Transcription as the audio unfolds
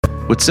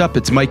What's up?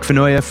 It's Mike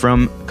Fenoya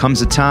from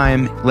Comes a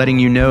Time, letting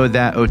you know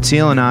that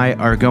Oteil and I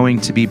are going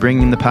to be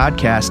bringing the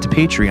podcast to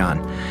Patreon.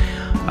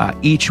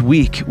 Each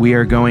week, we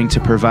are going to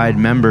provide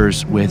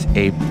members with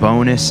a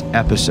bonus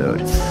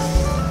episode.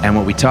 And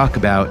what we talk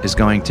about is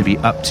going to be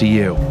up to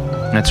you.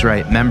 That's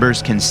right.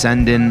 Members can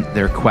send in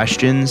their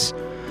questions,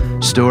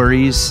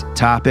 stories,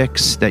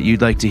 topics that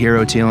you'd like to hear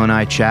Oteil and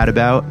I chat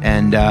about,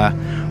 and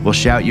we'll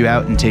shout you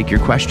out and take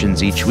your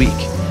questions each week.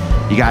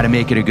 You got to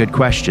make it a good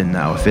question,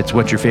 though. If it's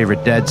what's your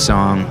favorite Dead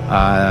song,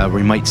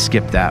 we might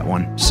skip that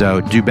one.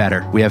 So do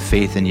better. We have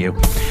faith in you.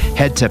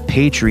 Head to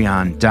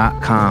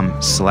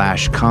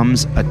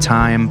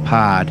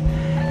patreon.com/comesatimepod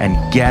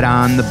and get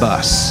on the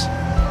bus.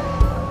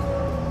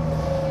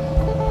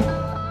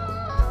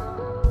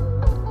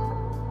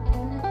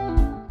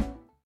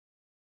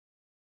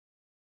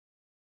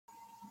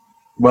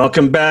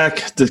 Welcome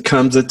back to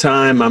Comes a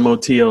Time. I'm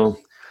Oteil.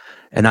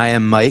 And I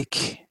am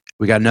Mike.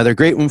 We got another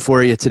great one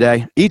for you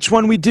today. Each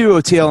one we do,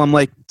 Oteil, I'm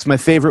like, it's my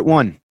favorite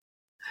one.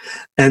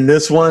 And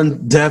this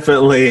one,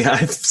 definitely,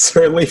 I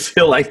certainly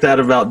feel like that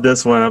about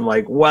this one. I'm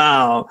like,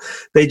 wow,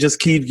 they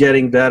just keep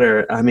getting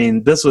better. I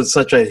mean, this was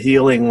such a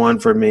healing one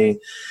for me,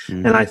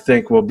 and I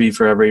think will be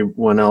for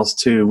everyone else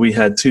too. We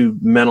had two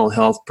mental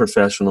health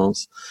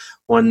professionals,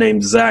 one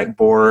named Zack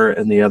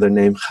and the other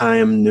named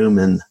Chayim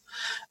Newman.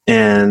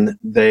 And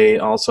they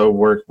also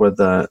work with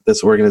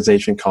this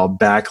organization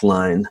called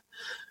Backline,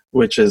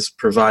 which is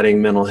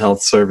providing mental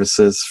health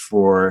services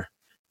for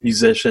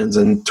musicians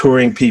and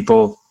touring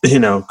people,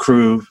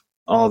 crew,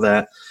 all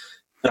that.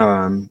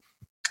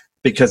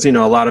 Because, a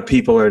lot of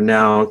people are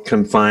now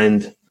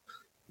confined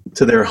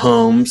to their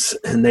homes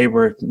and they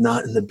were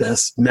not in the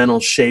best mental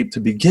shape to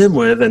begin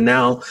with. And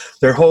now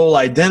their whole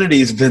identity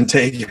has been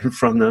taken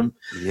from them.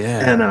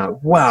 Yeah. And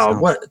wow,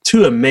 what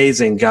two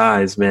amazing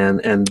guys,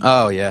 man. And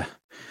oh, yeah.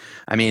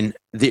 I mean,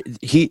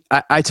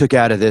 I took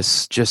out of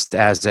this just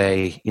as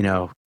a,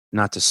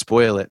 not to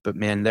spoil it, but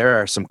man,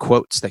 there are some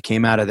quotes that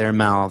came out of their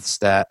mouths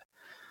that,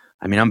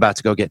 I'm about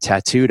to go get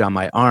tattooed on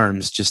my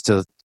arms just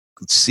to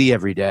see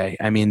every day.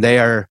 I mean,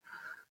 they're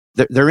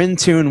in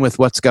tune with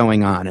what's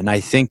going on. And I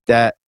think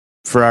that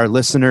for our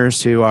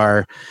listeners who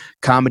are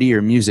comedy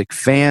or music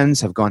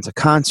fans, have gone to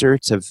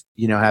concerts,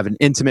 have an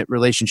intimate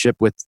relationship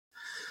with,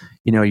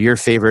 your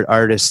favorite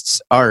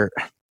artist's art,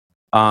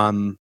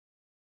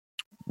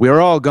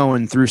 we're all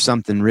going through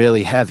something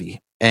really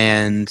heavy,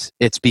 and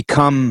it's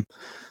become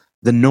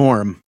the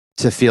norm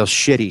to feel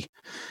shitty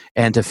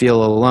and to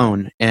feel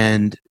alone.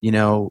 And,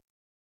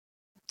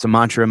 it's a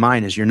mantra of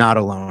mine is you're not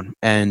alone.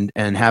 And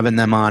having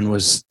them on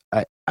was,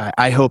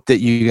 I hope that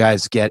you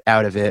guys get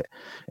out of it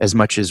as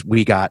much as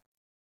we got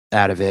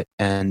out of it.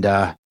 And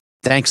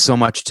thanks so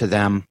much to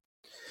them.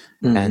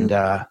 Mm-hmm.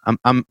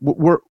 And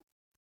we're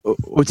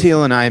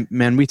Oteil and I,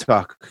 man, we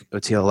talk,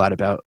 Oteil, a lot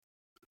about,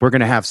 we're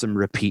going to have some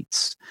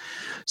repeats,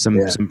 some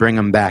bring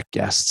them back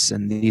guests.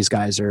 And these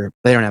guys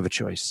they don't have a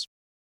choice.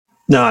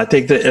 No, I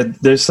think that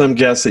there's some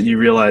guests that you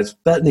realize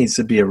that needs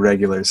to be a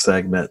regular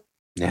segment.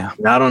 Yeah.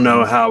 I don't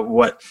know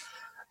what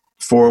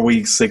 4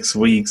 weeks, 6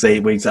 weeks,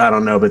 8 weeks, I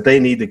don't know, but they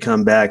need to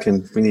come back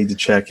and we need to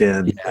check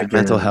in. Yeah,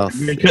 mental health.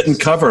 We couldn't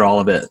cover all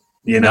of it,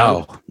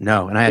 No.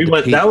 And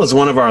that was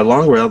one of our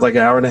longer, like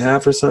an hour and a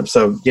half or something.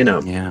 So,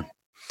 Yeah.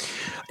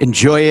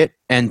 Enjoy it.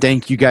 And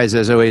thank you guys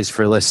as always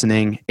for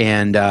listening.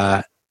 And,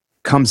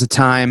 Comes a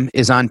Time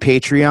is on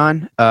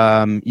Patreon.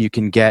 You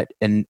can get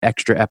an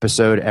extra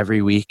episode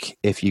every week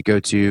if you go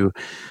to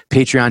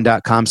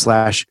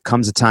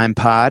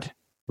patreon.com/comesatimepod,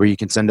 where you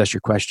can send us your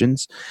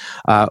questions.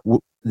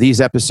 These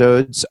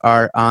episodes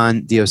are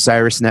on the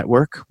Osiris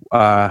Network.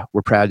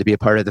 We're proud to be a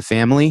part of the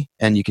family,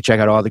 and you can check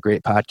out all the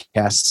great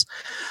podcasts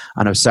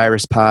on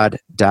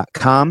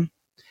osirispod.com.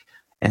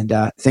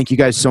 And thank you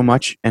guys so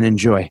much, and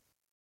enjoy.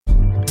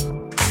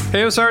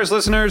 Hey, Osiris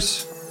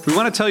listeners. We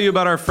want to tell you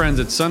about our friends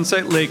at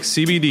Sunset Lake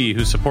CBD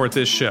who support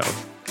this show.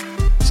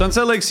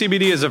 Sunset Lake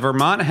CBD is a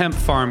Vermont hemp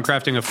farm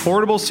crafting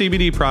affordable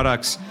CBD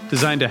products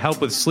designed to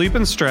help with sleep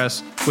and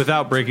stress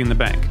without breaking the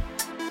bank.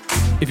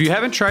 If you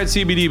haven't tried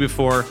CBD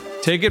before,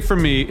 take it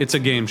from me, it's a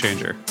game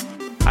changer.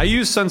 I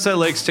use Sunset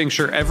Lake's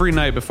tincture every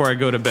night before I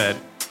go to bed,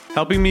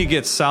 helping me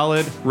get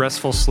solid,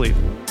 restful sleep.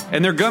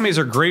 And their gummies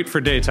are great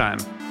for daytime.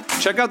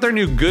 Check out their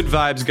new Good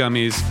Vibes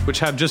gummies, which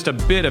have just a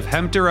bit of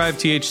hemp-derived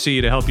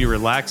THC to help you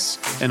relax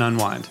and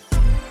unwind.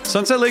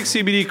 Sunset Lake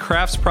CBD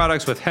crafts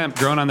products with hemp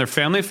grown on their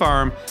family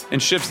farm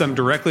and ships them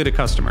directly to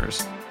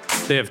customers.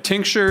 They have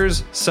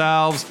tinctures,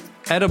 salves,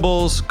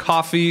 edibles,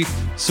 coffee,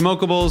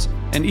 smokables,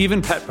 and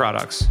even pet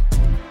products.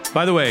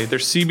 By the way, their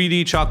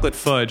CBD chocolate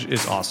fudge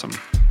is awesome.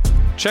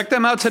 Check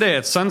them out today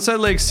at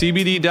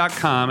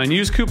sunsetlakecbd.com and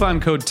use coupon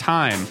code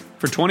TIME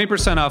for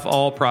 20% off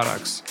all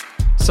products.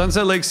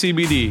 Sunset Lake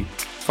CBD.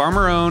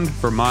 Farmer-owned,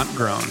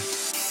 Vermont-grown.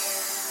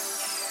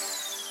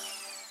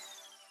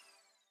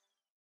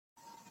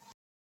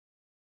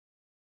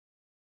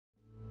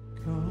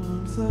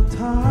 Comes a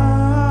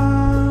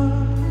time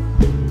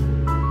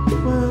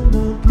when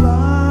the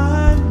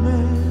blind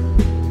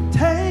man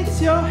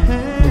takes your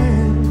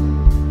hand,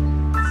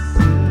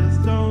 says,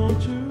 "Don't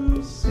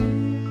you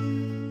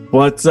see?"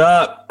 What's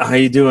up? How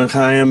you doing,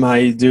 Chayim? How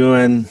you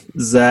doing,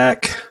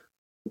 Zack?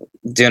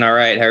 Doing all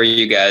right. How are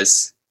you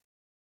guys?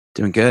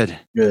 Doing good.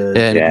 Good.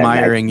 And Yeah,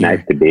 admiring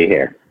nice to be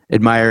here.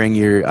 admiring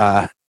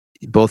your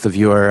both of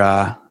your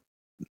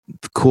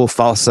cool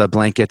falsa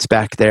blankets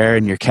back there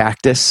and your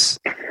cactus.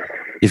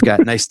 You've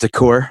got nice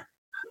decor.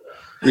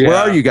 Yeah. Where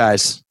are you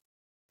guys?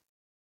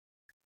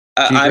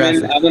 I'm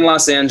in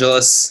Los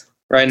Angeles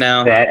right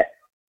now.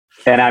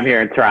 And I'm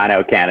here in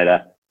Toronto,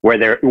 Canada, where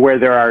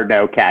there are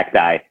no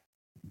cacti.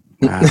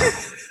 Wow.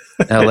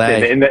 LA.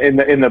 in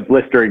the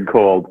blistering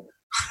cold.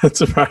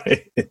 That's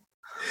right.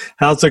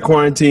 How's the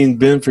quarantine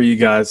been for you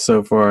guys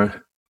so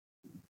far?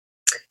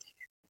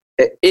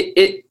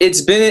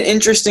 It's been an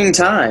interesting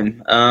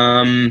time.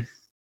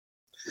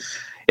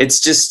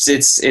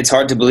 It's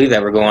hard to believe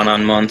that we're going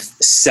on month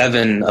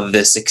 7 of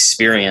this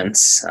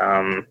experience.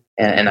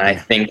 And I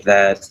think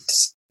that,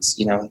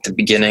 the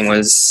beginning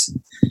was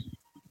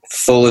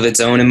full of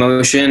its own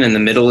emotion, and the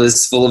middle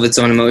is full of its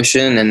own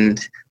emotion, and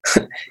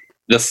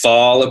the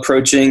fall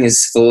approaching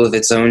is full of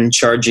its own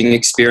charging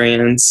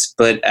experience.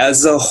 But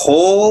as a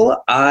whole,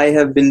 I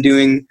have been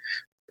doing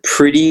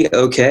pretty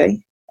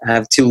okay. I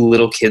have 2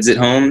 little kids at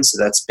home,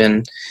 so that's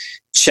been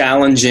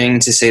challenging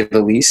to say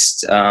the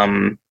least.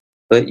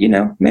 But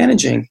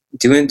managing,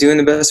 doing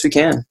the best we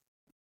can.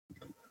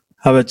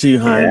 How about you,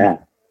 Chayim?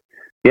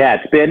 Yeah,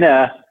 it's been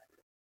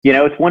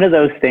it's one of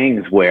those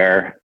things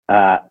where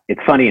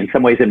it's funny in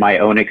some ways. In my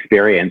own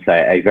experience,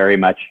 I very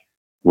much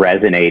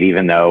resonate,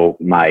 even though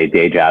my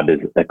day job is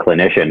a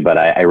clinician, but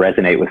I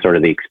resonate with sort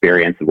of the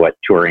experience of what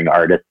touring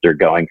artists are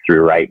going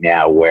through right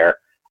now, where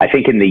I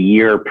think in the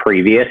year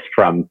previous,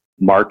 from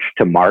March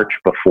to March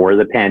before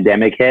the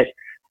pandemic hit,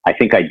 I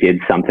think I did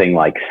something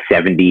like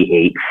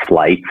 78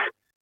 flights.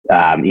 So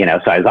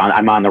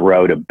I'm on the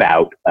road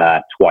about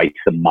twice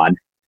a month,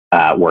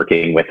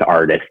 working with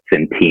artists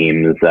and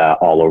teams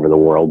all over the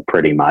world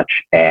pretty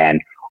much.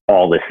 And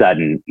all of a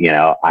sudden,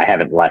 I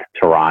haven't left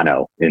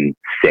Toronto in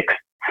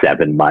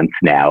 6-7 months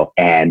now.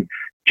 And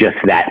just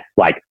that,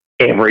 like,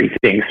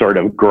 everything sort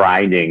of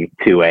grinding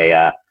to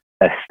a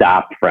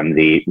stop from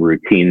the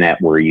routine that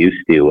we're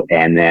used to.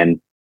 And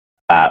then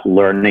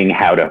learning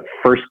how to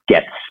first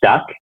get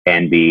stuck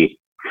and be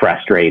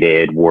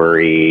frustrated,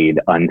 worried,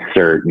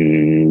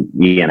 uncertain,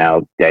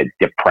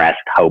 depressed,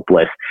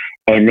 hopeless.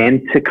 And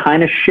then to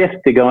kind of shift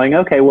to going,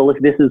 okay, well, if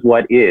this is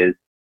what is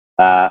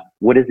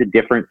a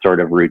different sort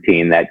of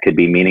routine that could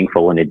be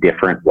meaningful in a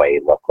different way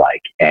look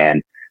like?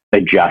 And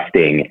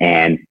adjusting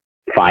and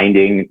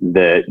finding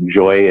the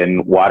joy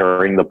in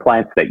watering the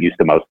plants that used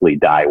to mostly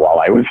die while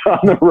I was on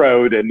the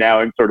road. And now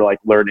I'm sort of like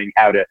learning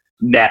how to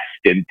nest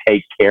and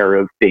take care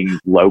of things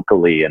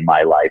locally in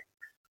my life.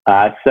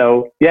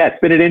 It's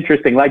been an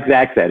interesting, like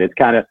Zack said, it's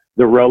kind of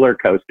the roller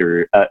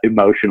coaster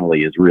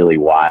emotionally is really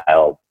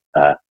wild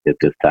at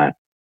this time.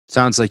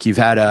 Sounds like you've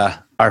had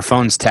our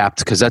phones tapped,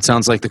 because that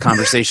sounds like the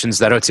conversations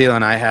that Oteil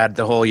and I had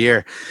the whole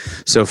year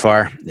so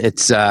far.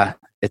 It's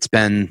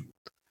been,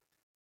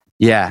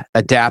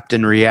 adapt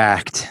and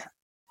react.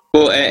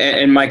 Well,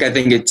 and Mike, I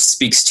think it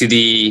speaks to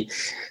the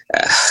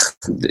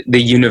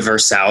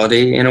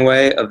universality in a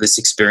way of this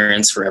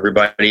experience for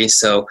everybody.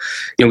 So,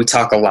 we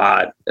talk a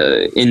lot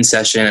in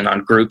session and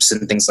on groups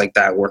and things like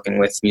that, working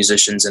with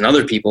musicians and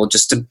other people,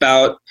 just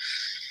about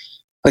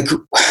like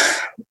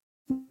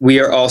we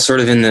are all sort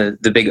of in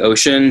the big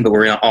ocean, but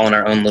we're all in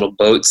our own little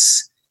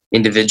boats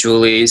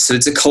individually. So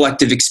it's a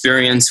collective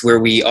experience where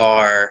we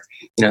are,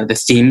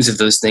 the themes of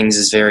those things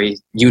is very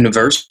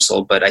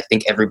universal, but I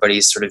think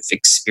everybody's sort of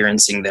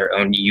experiencing their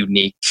own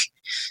unique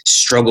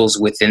struggles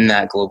within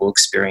that global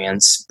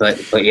experience.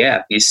 But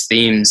yeah, these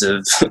themes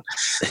of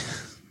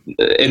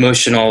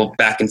emotional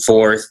back and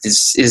forth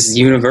is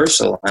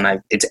universal,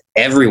 and it's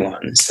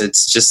everyone. So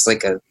it's just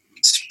like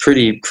it's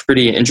pretty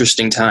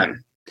interesting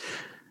time.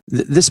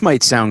 This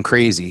might sound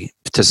crazy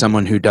to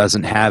someone who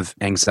doesn't have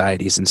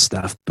anxieties and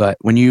stuff, but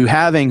when you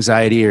have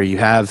anxiety, or you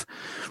have,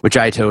 which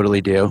I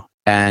totally do,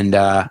 and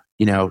the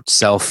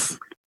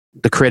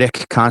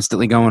critic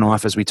constantly going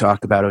off, as we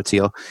talked about,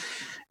 Oteil,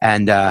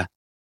 and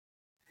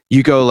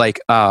you go like,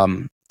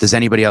 does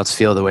anybody else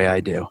feel the way I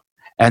do?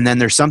 And then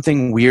there's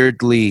something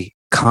weirdly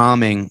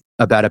calming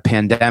about a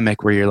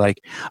pandemic where you're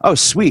like, oh,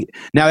 sweet,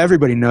 now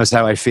everybody knows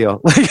how I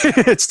feel. Like,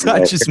 it's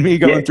not just me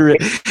going through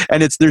it.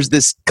 And there's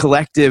this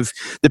collective,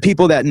 the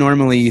people that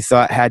normally you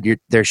thought had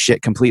their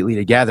shit completely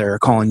together are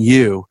calling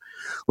you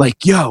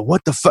like, yo,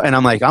 what the fuck? And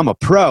I'm like, I'm a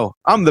pro.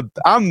 I'm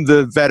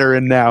the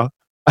veteran now.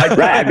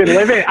 I've been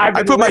living.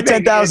 I put my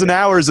 10,000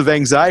 hours of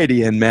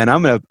anxiety in, man.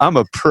 I'm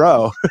a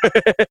pro.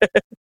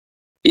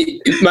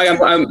 Mike,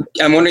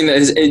 I'm wondering,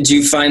 do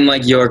you find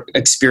like your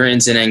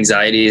experience in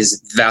anxiety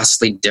is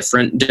vastly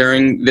different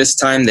during this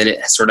time than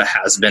it sort of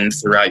has been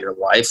throughout your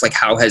life? Like,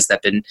 how has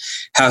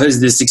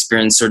this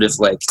experience sort of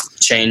like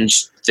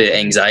changed the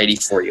anxiety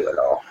for you at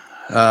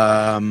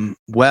all?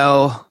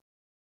 Well,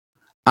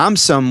 I'm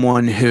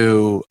someone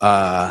who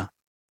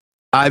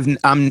I've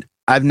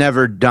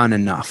never done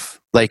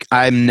enough. Like,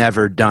 I'm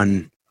never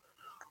done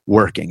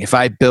working. If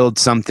I build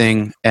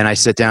something and I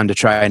sit down to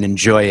try and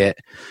enjoy it,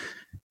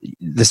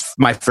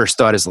 my first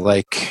thought is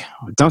like,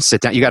 don't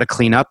sit down. You got to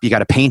clean up. You got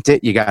to paint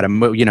it. You got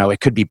to, it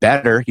could be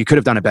better. You could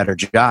have done a better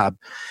job.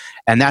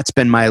 And that's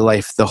been my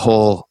life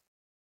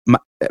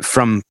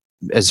from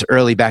as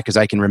early back as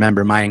I can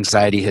remember. My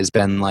anxiety has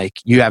been like,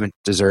 you haven't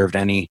deserved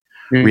any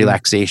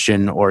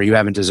relaxation, or you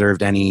haven't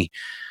deserved any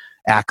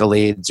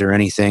accolades or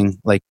anything.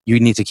 Like, you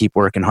need to keep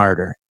working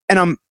harder.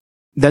 And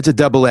that's a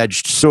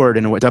double-edged sword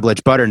and a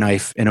double-edged butter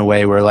knife in a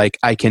way where like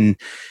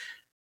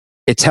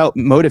it's helped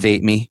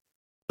motivate me,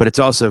 but it's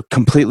also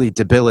completely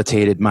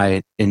debilitated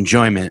my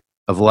enjoyment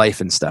of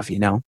life and stuff,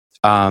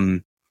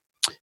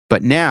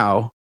 But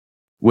now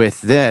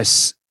with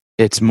this,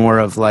 it's more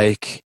of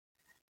like,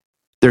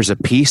 there's a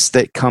peace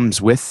that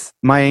comes with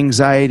my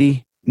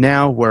anxiety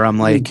now where I'm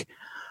like,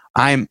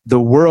 the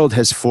world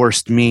has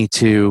forced me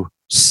to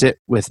sit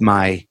with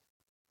my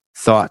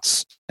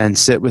thoughts and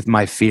sit with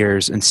my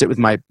fears and sit with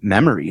my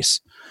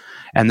memories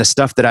and the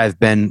stuff that I've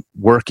been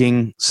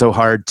working so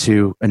hard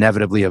to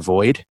inevitably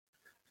avoid.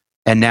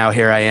 And now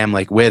here I am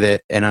like with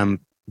it. And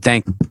I'm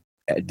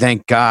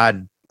thank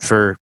God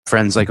for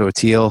friends like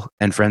Oteil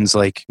and friends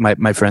like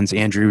my friends,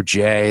 Andrew,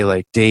 Jay,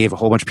 like Dave, a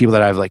whole bunch of people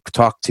that I've like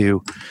talked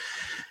to,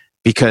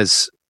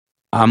 because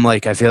I'm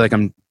like, I feel like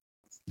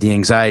the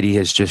anxiety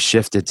has just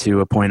shifted to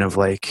a point of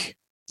like,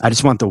 I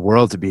just want the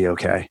world to be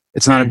okay.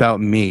 It's not about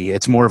me.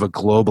 It's more of a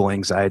global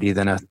anxiety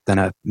than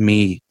a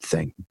me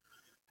thing.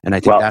 And I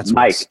think that's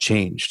what's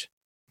changed.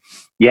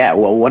 Yeah.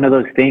 Well, one of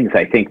those things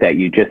I think that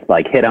you just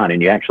like hit on,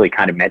 and you actually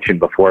kind of mentioned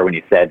before when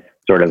you said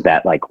sort of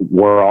that, like,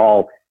 we're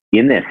all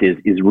in this,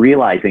 is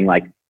realizing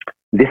like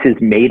this has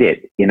made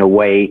it in a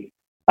way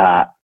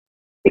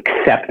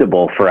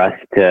acceptable for us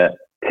to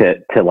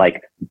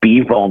like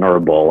be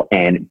vulnerable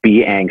and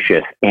be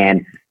anxious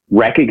and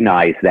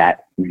recognize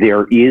that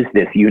there is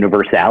this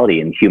universality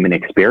in human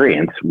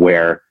experience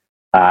where,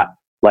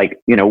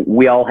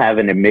 we all have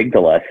an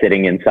amygdala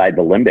sitting inside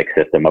the limbic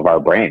system of our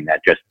brain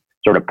that just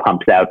sort of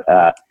pumps out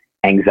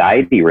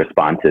anxiety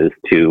responses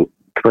to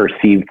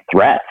perceived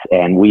threats.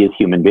 And we as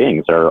human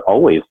beings are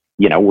always,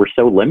 we're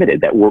so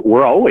limited that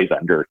we're always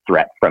under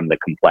threat from the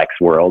complex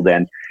world.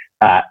 And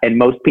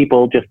most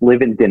people just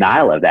live in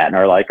denial of that and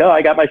are like, oh,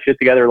 I got my shit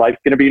together. Life's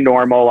going to be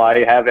normal.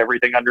 I have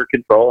everything under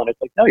control. And it's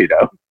like, no, you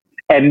don't.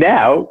 And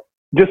now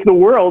just the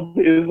world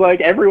is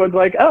like, everyone's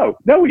like, oh,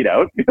 no, we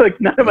don't. Like,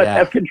 none of us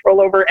have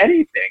control over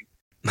anything.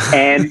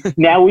 And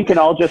now we can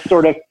all just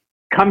sort of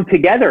come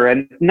together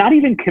and not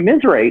even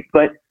commiserate,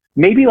 but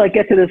maybe like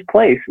get to this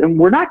place. And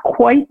we're not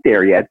quite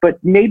there yet, but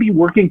maybe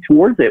working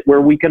towards it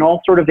where we can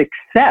all sort of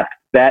accept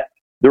that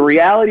the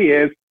reality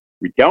is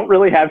we don't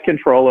really have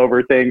control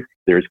over things.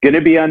 There's going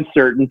to be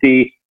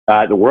uncertainty.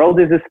 The world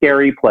is a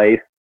scary place.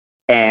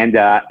 And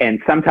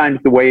sometimes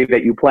the way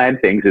that you plan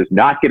things is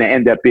not going to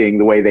end up being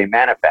the way they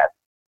manifest.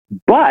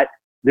 But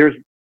there's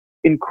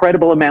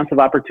incredible amounts of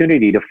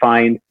opportunity to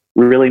find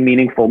really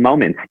meaningful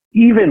moments,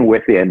 even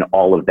within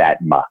all of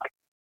that muck.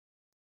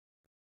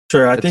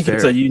 Sure, I think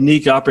it's a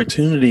unique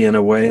opportunity in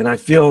a way. And I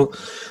feel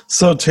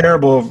so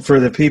terrible for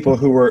the people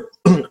who were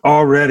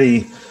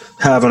already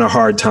having a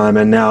hard time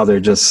and now they're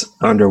just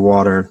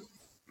underwater.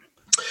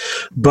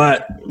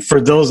 But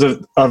for those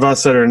of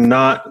us that are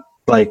not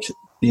like,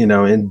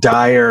 in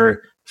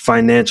dire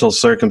financial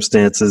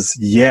circumstances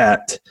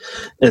yet,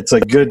 it's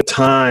a good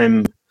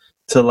time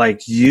to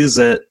like use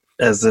it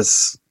as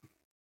this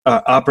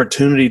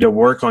opportunity to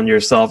work on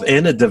yourself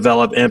and to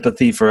develop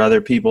empathy for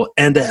other people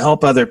and to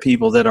help other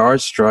people that are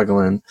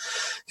struggling.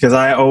 Because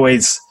I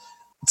always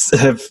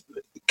have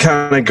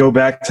kind of go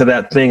back to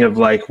that thing of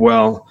like,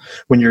 well,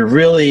 when you're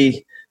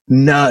really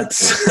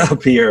nuts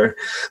up here,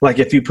 like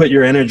if you put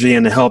your energy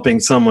into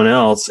helping someone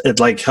else, it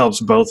like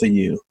helps both of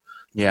you.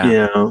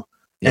 Yeah.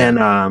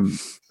 And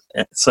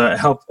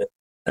so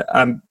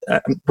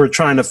we're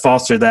trying to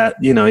foster that,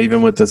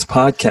 even with this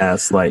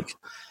podcast, like,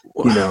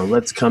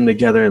 let's come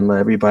together and let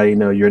everybody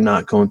know you're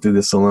not going through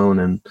this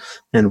alone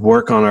and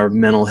work on our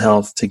mental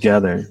health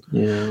together.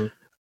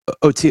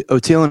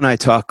 Oteil and I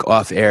talk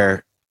off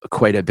air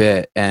quite a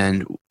bit,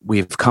 and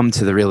we've come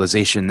to the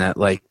realization that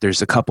like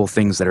there's a couple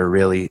things that are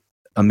really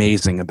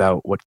amazing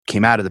about what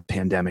came out of the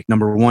pandemic.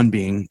 Number one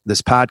being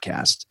this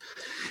podcast,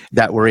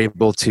 that we're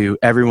able to,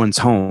 everyone's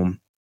home.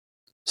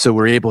 So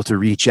we're able to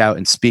reach out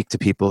and speak to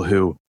people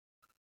who,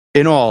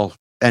 in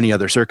any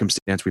other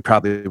circumstance, we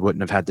probably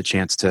wouldn't have had the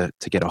chance to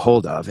get a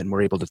hold of. And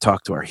we're able to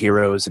talk to our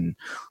heroes and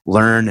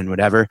learn and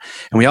whatever.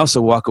 And we also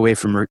walk away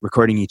from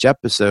recording each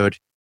episode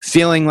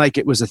feeling like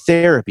it was a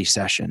therapy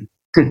session.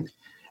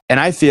 And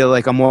I feel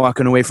like I'm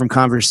walking away from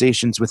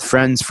conversations with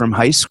friends from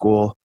high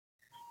school.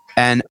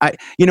 And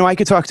I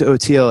could talk to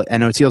Oteil,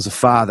 and Oteil's a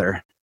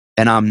father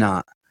and I'm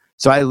not.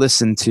 So I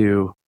listen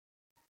to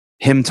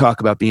him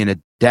talk about being a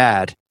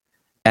dad,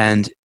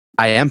 and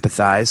I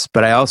empathize,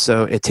 but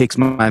it takes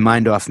my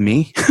mind off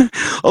me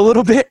a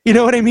little bit. You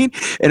know what I mean?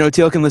 And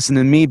Oteil can listen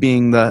to me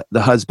being the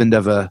husband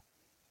of a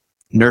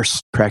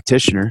nurse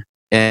practitioner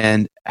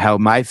and how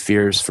my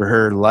fears for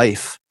her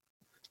life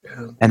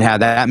and how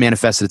that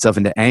manifested itself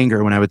into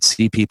anger when I would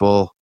see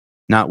people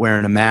not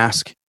wearing a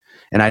mask,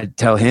 and I'd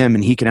tell him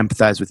and he can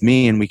empathize with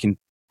me, and we can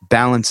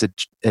balance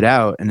it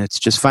out. And it's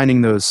just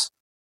finding those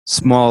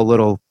small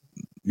little,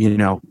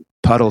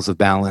 puddles of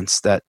balance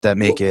that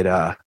make it,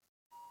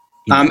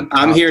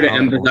 I'm here to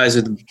empathize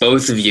with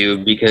both of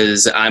you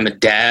because I'm a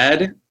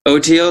dad,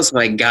 Oteil, so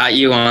I got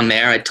you on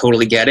there. I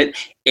totally get it.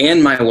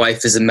 And my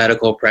wife is a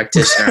medical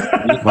practitioner.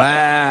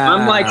 Wow.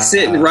 I'm like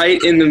sitting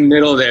right in the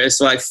middle there,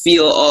 so I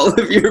feel all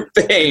of your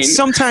pain.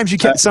 Sometimes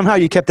somehow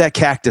you kept that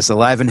cactus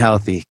alive and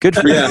healthy. Good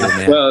for you,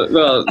 man.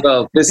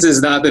 Well, this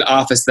is not the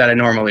office that I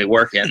normally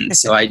work in,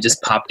 so I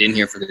just popped in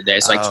here for the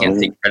day, so I can't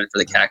take credit for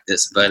the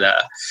cactus. But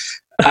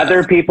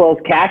other people's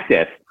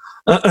cactus.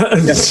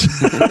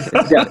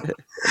 Yeah.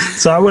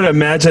 So I would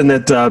imagine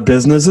that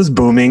business is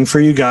booming for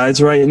you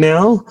guys right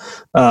now,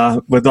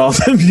 with all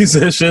the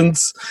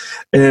musicians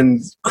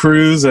and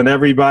crews and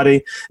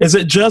everybody. Is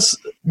it just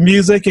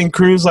music and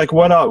crews? Like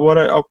what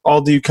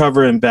all do you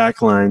cover in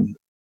Backline?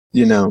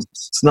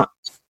 It's not.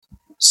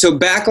 So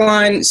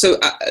Backline,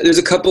 there's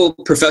a couple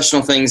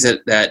professional things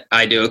that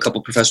I do, a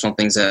couple professional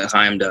things that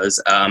Chayim does.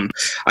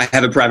 I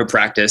have a private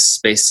practice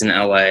based in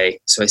LA,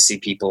 so I see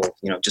people,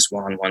 just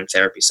one-on-one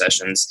therapy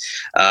sessions.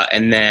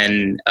 And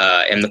then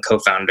I'm the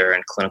co-founder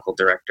and clinical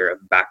director of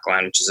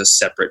Backline, which is a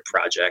separate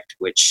project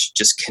which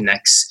just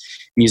connects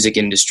music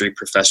industry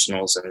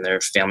professionals and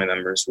their family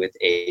members with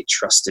a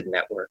trusted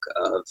network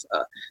of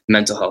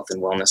mental health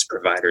and wellness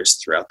providers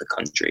throughout the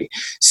country.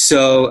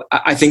 So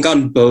I think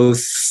on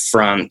both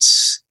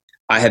fronts,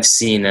 I have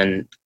seen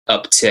an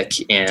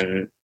uptick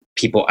in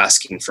people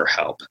asking for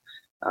help.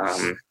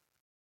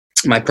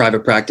 My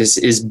private practice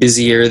is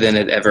busier than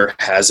it ever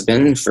has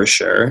been, for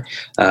sure.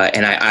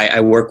 And I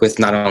work with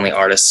not only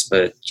artists,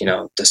 but,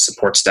 the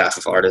support staff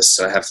of artists.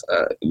 So I have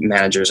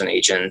managers and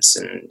agents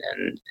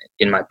and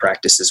in my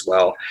practice as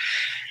well.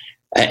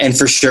 And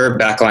for sure,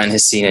 Backline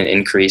has seen an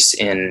increase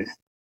in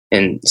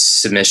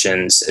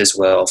submissions as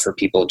well for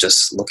people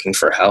just looking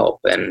for help.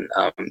 And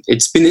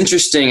it's been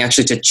interesting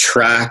actually to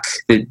track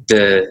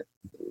the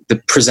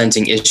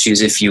presenting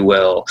issues, if you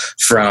will,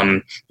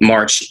 from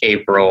March,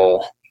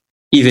 April,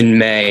 even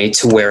May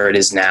to where it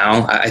is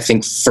now. I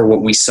think for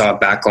what we saw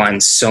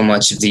Backline, so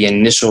much of the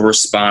initial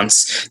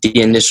response, the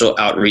initial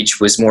outreach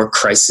was more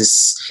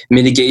crisis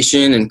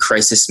mitigation and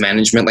crisis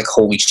management. Like,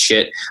 holy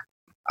shit,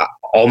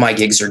 all my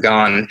gigs are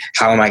gone.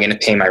 How am I going to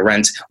pay my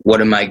rent? What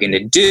am I going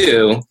to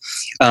do?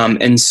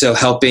 And so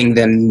helping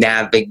them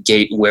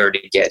navigate where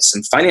to get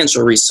some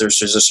financial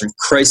resources or some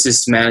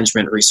crisis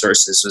management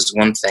resources was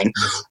one thing.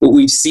 What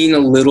we've seen a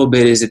little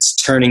bit is it's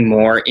turning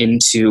more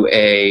into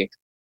a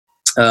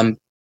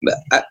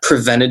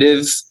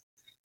preventative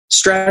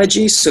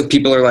strategy. So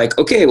people are like,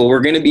 okay, well,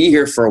 we're going to be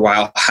here for a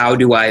while. How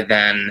do I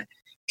then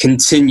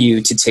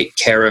continue to take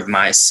care of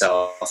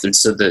myself? And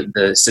so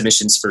the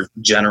submissions for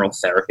general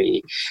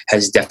therapy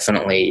has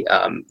definitely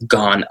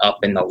gone up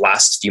in the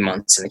last few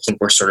months. And I think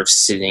we're sort of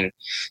sitting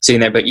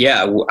there. But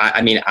yeah,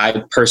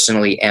 I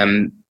personally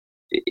am,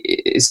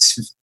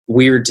 it's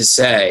weird to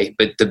say,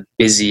 but the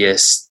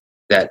busiest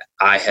that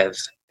I have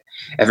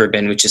ever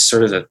been, which is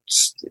sort of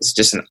it's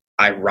just an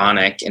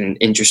ironic and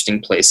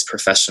interesting place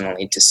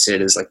professionally to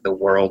sit, is like the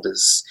world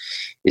is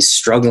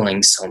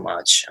struggling so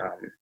much.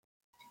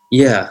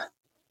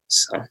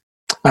 So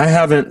I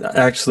haven't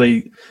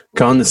actually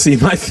gone to see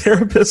my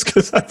therapist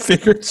because I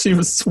figured she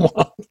was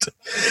swamped.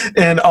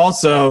 And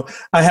also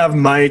I have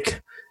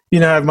Mike, I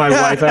have my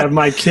wife, I have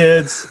my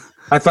kids.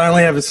 I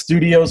finally have a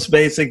studio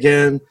space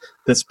again.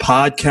 This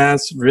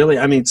podcast,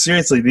 really,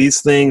 seriously,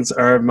 these things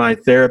are my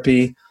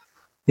therapy.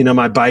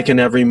 My biking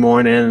every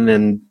morning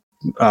and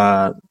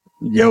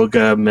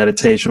yoga,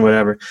 meditation,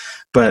 whatever.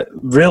 But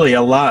really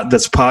a lot,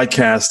 this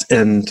podcast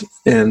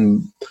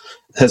and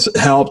has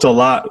helped a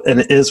lot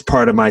and is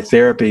part of my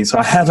therapy. So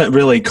I haven't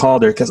really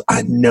called her because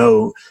I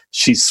know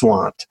she's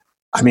swamped.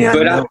 I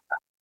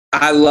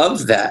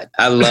love that.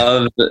 I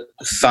love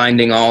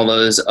finding all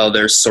those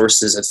other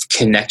sources of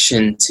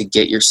connection to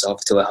get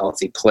yourself to a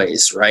healthy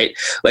place, right?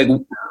 Like,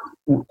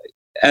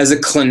 as a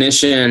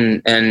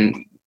clinician,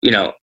 and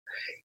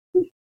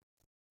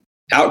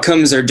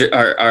outcomes are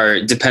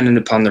dependent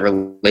upon the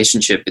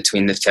relationship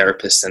between the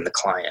therapist and the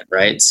client,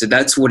 right? So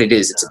that's what it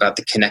is. It's about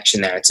the connection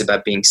there. It's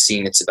about being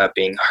seen. It's about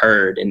being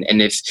heard. And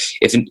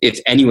if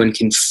anyone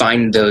can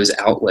find those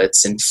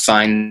outlets and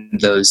find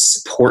those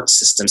support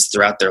systems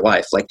throughout their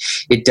life, like,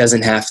 it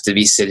doesn't have to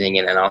be sitting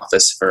in an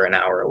office for an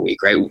hour a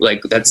week, right?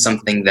 Like, that's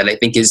something that I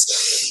think is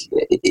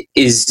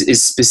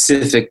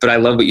specific. But I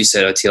love what you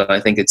said, Oteil. I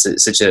think it's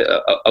such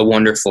a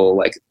wonderful,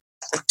 like,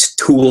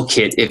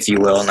 toolkit, if you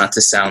will, not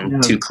to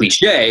sound too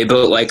cliche,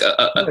 but like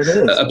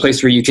a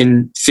place where you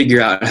can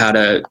figure out how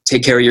to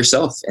take care of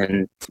yourself,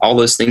 and all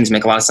those things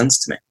make a lot of sense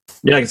to me.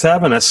 Yeah, it's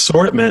have an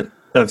assortment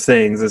of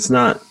things. It's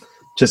not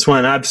just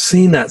one. I've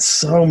seen that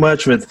so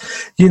much with,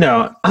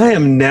 I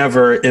am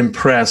never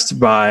impressed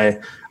by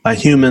a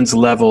human's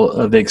level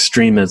of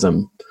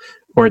extremism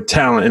or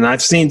talent. And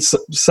I've seen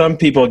some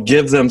people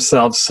give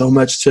themselves so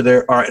much to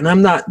their art, and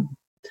I'm not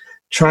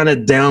trying to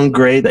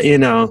downgrade,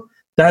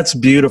 that's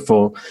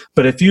beautiful.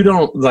 But if you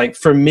don't, like,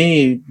 for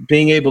me,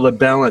 being able to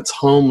balance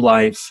home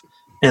life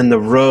and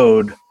the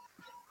road,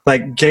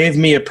 like gave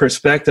me a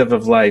perspective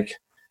of like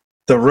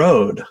the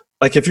road.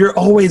 Like if you're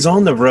always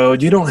on the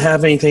road, you don't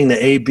have anything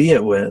to A/B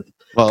it with.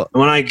 Well,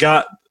 when I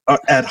got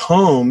at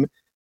home,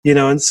 you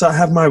know, and so I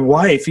have my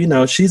wife, you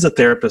know, she's a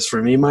therapist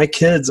for me. My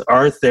kids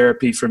are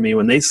therapy for me.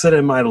 When they sit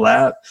in my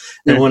lap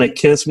and want to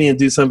kiss me and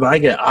do something, I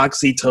get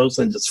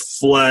oxytocin just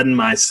flooding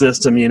my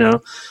system, you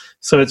know.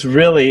 So it's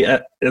really,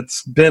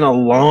 it's been a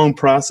long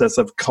process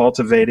of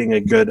cultivating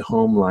a good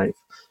home life.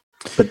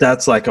 But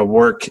that's like a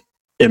work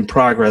in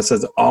progress,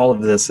 as all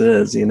of this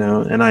is, you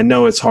know. And I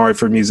know it's hard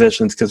for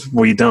musicians because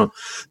we don't,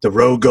 the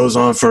road goes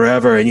on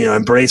forever, and, you know,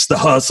 embrace the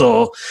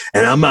hustle.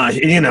 And I'm not,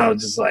 you know,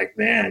 just like,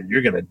 man,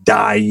 you're going to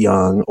die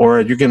young,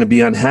 or you're going to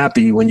be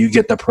unhappy when you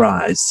get the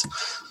prize.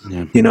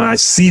 Yeah. You know, I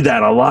see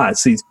that a lot. I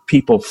see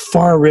people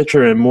far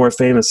richer and more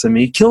famous than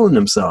me killing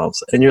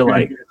themselves. And you're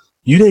like,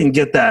 you didn't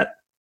get that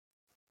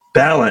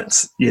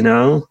balance, you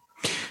know?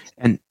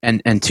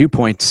 And 2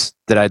 points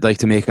that I'd like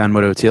to make on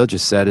what Oteil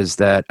just said is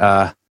that,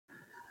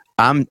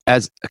 I'm,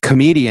 as a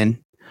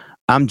comedian,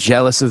 I'm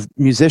jealous of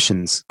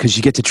musicians because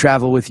you get to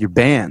travel with your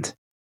band.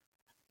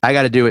 I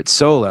got to do it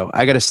solo.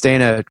 I got to stay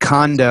in a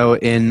condo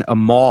in a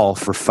mall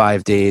for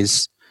 5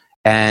 days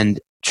and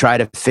try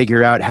to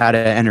figure out how to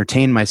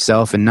entertain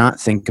myself and not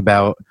think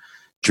about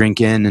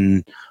drinking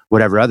and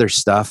whatever other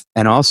stuff.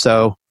 And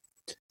also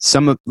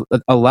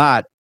a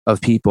lot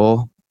of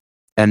people,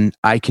 and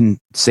I can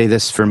say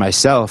this for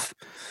myself,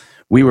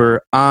 we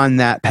were on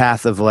that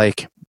path of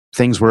like,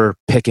 things were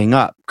picking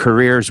up,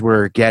 careers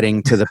were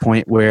getting to the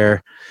point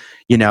where,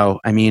 you know,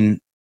 I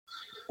mean,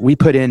 we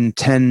put in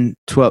 10,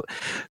 12,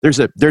 there's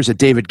a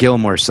David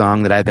Gilmour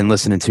song that I've been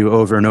listening to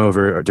over and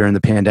over during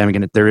the pandemic,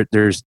 and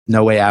there's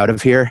no way out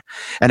of here.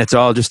 And it's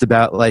all just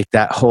about like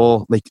that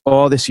whole, like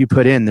all this you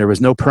put in, there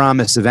was no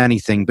promise of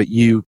anything, but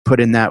you put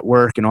in that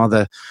work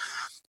and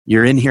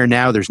you're in here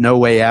now, there's no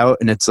way out.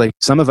 And it's like,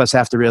 some of us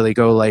have to really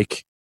go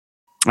like,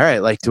 all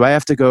right, like, do I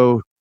have to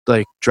go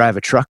like drive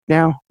a truck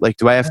now? Like,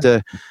 do I have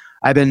to,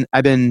 I've been,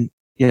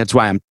 you know, that's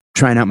why I'm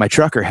trying out my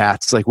trucker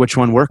hats, like which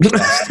one works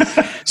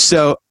best.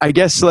 So I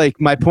guess like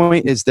my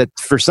point is that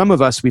for some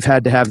of us, we've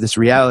had to have this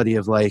reality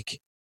of like,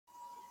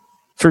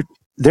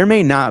 there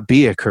may not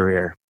be a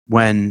career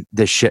when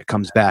this shit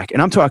comes back.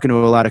 And I'm talking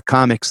to a lot of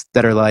comics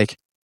that are like,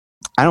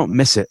 I don't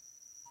miss it.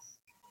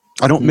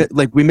 I don't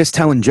like, we miss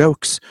telling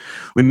jokes.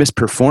 We miss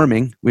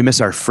performing. We miss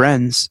our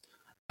friends,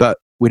 but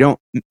we don't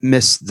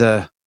miss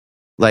the,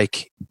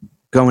 like,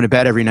 going to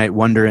bed every night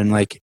wondering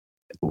like,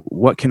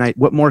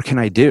 what more can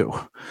I do?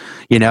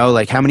 You know,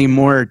 like how many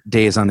more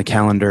days on the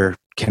calendar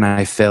can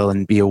I fill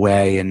and be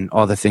away, and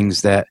all the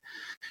things that,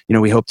 you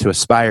know, we hope to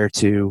aspire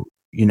to,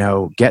 you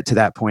know, get to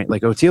that point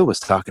like Oteil was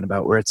talking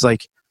about, where it's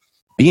like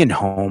being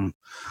home.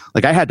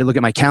 Like I had to look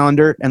at my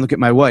calendar and look at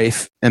my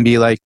wife and be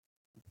like,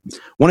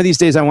 one of these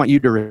days I want you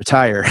to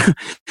retire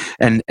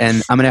and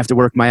I'm going to have to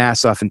work my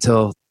ass off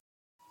until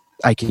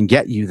I can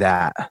get you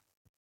that.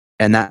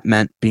 And that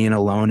meant being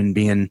alone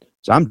and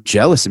so I'm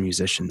jealous of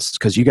musicians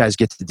because you guys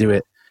get to do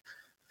it,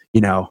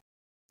 you know.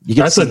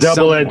 That's a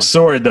double-edged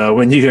sword, though,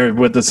 when you're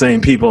with the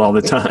same people all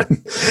the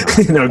time.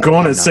 You know, go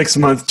on a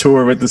 6-month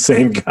tour with the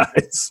same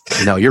guys.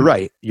 No, you're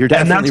right. You're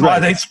definitely right. And that's why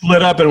they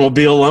split up and will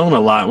be alone a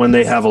lot when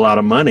they have a lot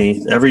of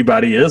money.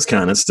 Everybody is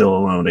kind of still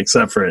alone,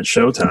 except for at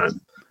showtime.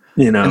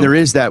 You know, and there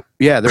is that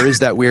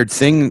weird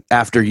thing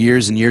after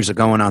years and years of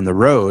going on the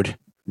road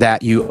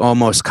that you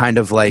almost kind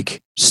of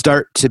like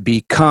start to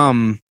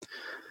become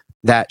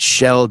that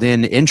shelled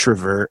in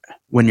introvert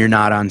when you're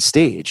not on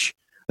stage.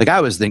 Like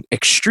I was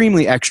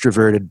extremely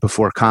extroverted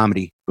before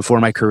comedy, before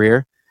my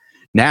career.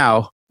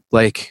 Now,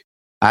 like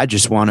I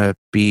just want to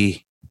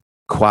be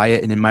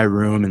quiet and in my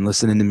room and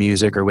listening to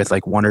music or with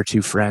like 1 or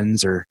 2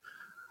 friends, or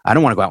I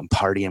don't want to go out and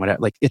party and whatever.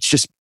 Like it's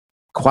just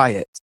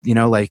quiet, you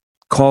know, like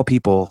call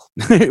people,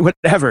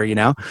 whatever, you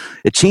know,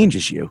 it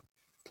changes you.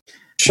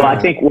 Well, I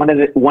think one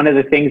of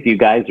the things you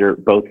guys are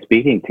both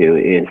speaking to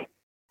is,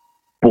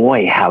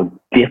 boy, how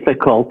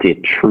difficult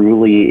it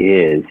truly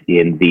is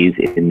in these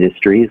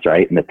industries,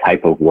 right? And the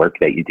type of work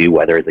that you do,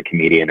 whether as a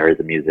comedian or as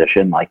a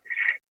musician, like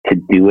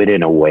to do it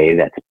in a way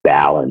that's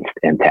balanced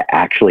and to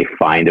actually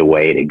find a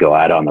way to go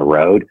out on the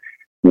road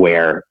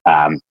where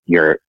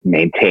you're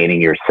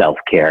maintaining your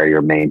self-care,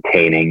 you're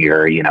maintaining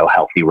your, you know,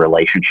 healthy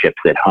relationships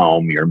at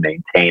home, you're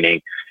maintaining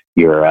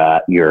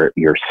your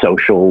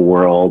social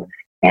world.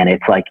 And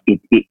it's like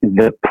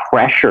the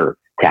pressure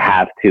to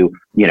have to,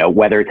 you know,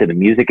 whether it's in the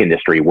music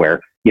industry where,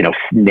 you know,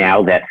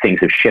 now that things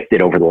have shifted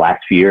over the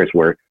last few years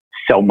where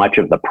so much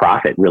of the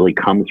profit really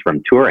comes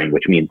from touring,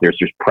 which means there's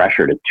just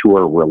pressure to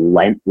tour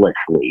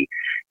relentlessly.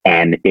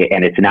 And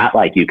it's not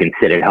like you can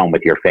sit at home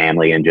with your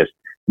family and just,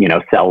 you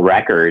know, sell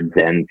records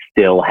and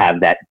still have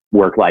that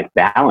work-life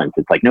balance.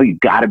 It's like, no,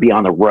 you've got to be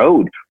on the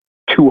road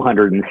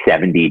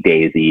 270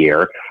 days a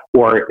year.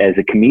 Or as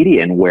a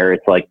comedian where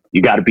it's like,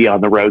 you got to be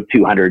on the road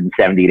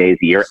 270 days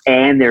a year.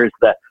 And there's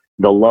the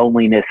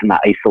loneliness and the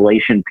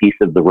isolation piece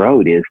of the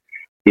road is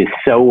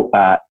so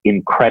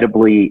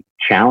incredibly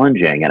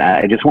challenging. And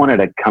I just wanted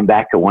to come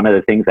back to one of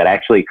the things that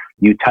actually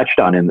you touched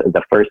on in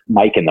the first,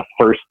 Mike, in the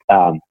first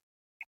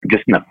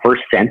just in the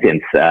first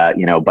sentence, a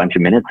bunch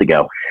of minutes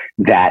ago,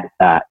 that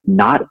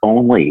not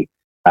only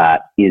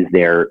is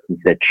there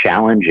the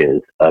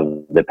challenges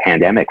of the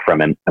pandemic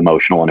from an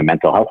emotional and a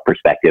mental health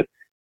perspective,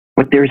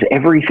 but there's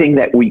everything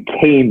that we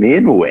came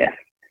in with,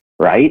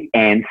 right?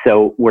 And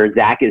so where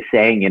Zack is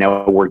saying,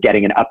 we're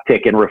getting an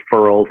uptick in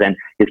referrals and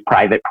his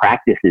private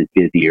practice is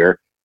busier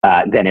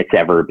than it's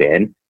ever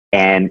been.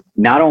 And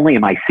not only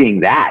am I seeing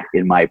that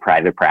in my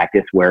private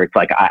practice where it's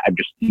like I'm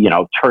just,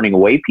 turning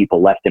away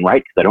people left and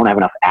right because I don't have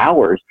enough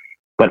hours,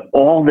 but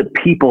all the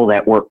people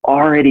that were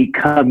already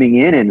coming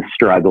in and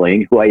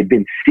struggling, who I had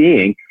been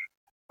seeing,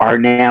 are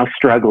now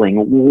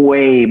struggling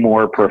way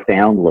more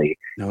profoundly.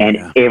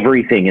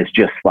 Everything is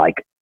just like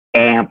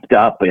amped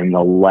up in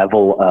the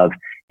level of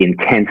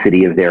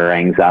intensity of their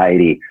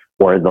anxiety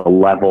or the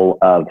level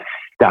of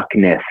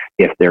stuckness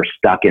if they're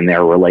stuck in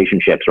their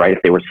relationships, right?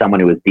 If they were someone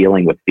who was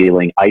dealing with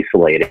feeling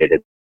isolated,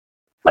 it's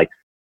like,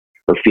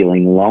 or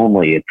feeling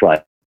lonely, it's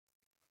like,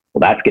 well,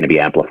 that's going to be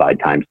amplified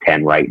times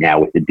 10 right now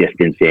with the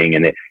distancing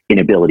and the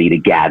inability to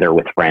gather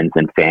with friends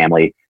and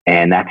family.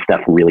 And that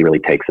stuff really, really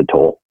takes a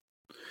toll.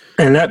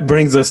 And that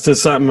brings us to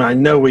something I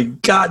know we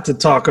got to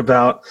talk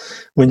about.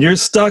 When you're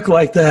stuck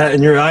like that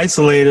and you're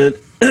isolated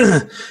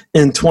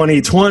in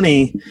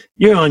 2020,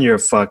 you're on your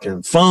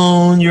fucking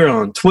phone, you're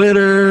on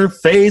Twitter,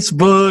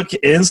 Facebook,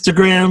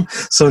 Instagram.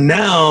 So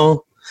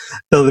now,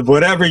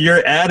 whatever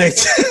your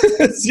addict,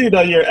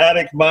 your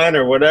addict mind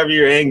or whatever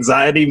your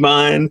anxiety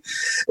mind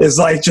is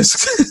like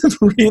just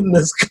reading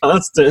this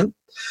constant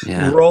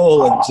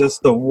roll of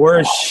just the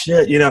worst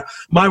shit.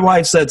 My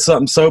wife said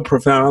something so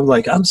profound. I'm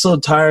like, I'm so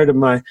tired of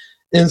my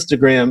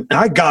Instagram.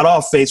 I got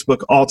off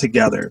Facebook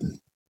altogether.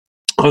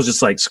 I was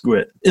just like, screw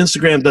it.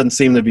 Instagram doesn't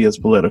seem to be as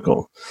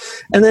political.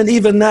 And then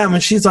even that,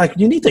 when she's like,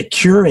 you need to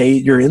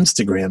curate your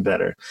Instagram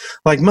better.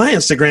 Like my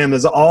Instagram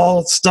is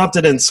all stuff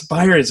that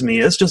inspires me.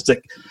 It's just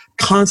a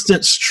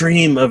constant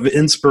stream of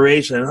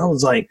inspiration. And I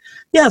was like,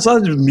 so I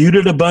just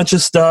muted a bunch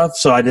of stuff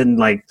so I didn't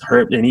like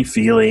hurt any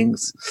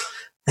feelings.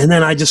 And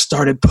then I just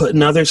started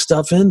putting other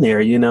stuff in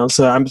there,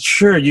 So I'm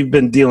sure you've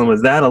been dealing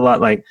with that a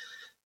lot. Like,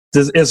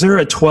 is there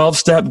a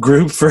 12-step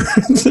group for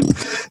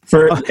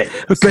Facebook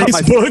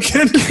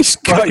and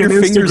cut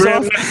your fingers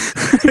Instagram,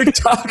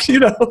 TikTok?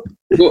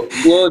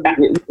 Well,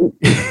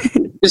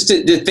 just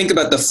to think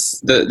about the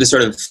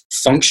sort of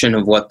function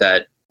of what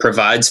that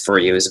provides for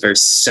you is a very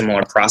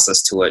similar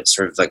process to what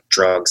sort of like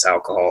drugs,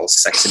 alcohol,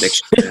 sex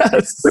addiction,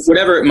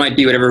 whatever it might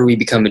be, whatever we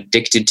become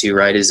addicted to,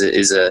 right?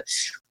 We're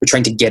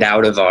trying to get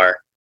out of our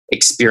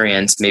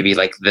experience, maybe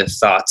like the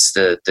thoughts,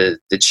 the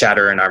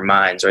chatter in our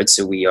minds, right?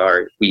 So we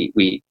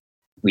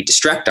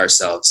distract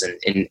ourselves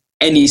in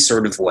any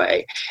sort of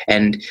way.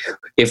 And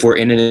if we're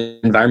in an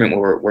environment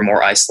where we're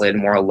more isolated,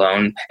 more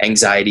alone,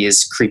 anxiety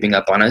is creeping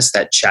up on us,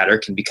 that chatter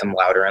can become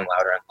louder and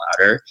louder and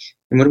louder.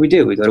 And what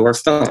do? We go to our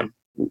phone.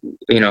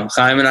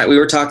 Chayim and I, we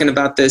were talking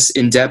about this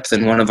in depth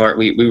in one of our,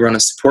 we run a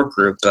support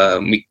group.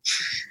 And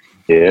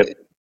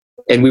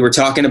we were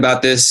talking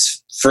about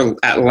this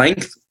at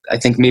length, I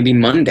think maybe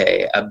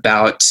Monday,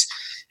 about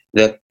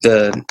the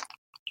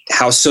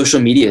how social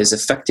media is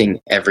affecting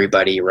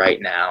everybody right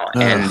now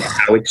and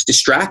how it's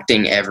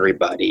distracting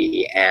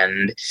everybody.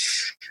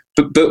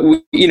 But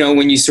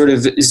when you sort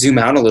of zoom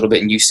out a little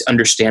bit and you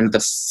understand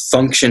the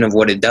function of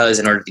what it does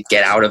in order to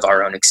get out of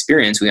our own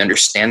experience, we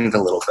understand it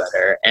a little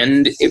better.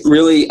 And it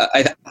really,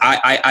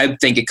 I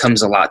think it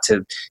comes a lot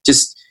to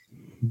just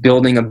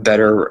building a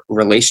better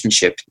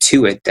relationship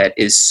to it that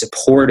is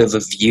supportive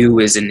of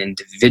you as an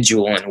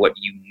individual and what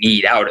you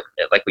need out of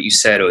it. Like what you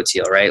said,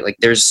 Oteil, right? Like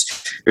there's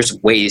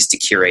ways to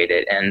curate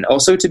it and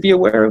also to be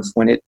aware of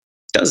when it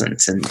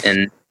doesn't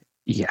and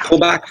pull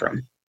back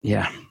from.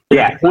 Yeah,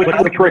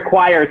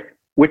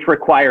 which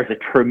requires a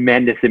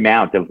tremendous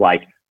amount of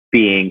like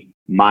being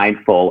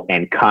mindful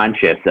and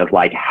conscious of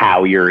like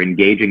how you're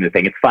engaging the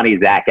thing. It's funny,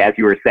 Zack, as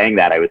you were saying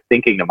that, I was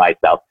thinking to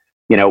myself,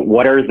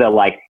 what are the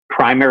like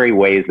primary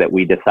ways that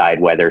we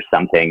decide whether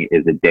something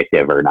is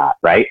addictive or not,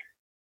 right?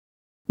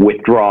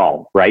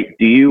 Withdrawal, right?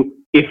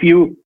 If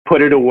you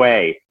put it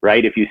away,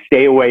 right? If you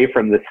stay away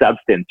from the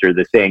substance or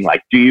the thing,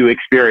 like, do you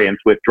experience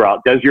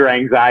withdrawal? Does your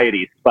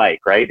anxiety spike,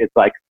 right? It's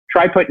like,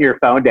 try putting your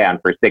phone down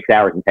for 6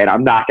 hours and saying,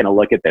 I'm not going to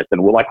look at this,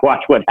 and we'll like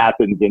watch what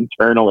happens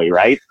internally,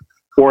 right?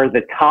 Or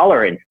the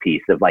tolerance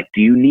piece of like,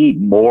 do you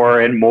need more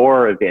and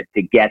more of it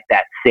to get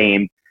that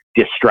same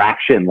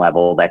distraction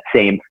level, that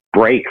same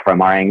break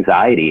from our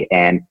anxiety?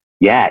 And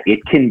it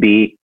can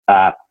be,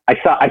 I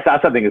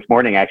saw something this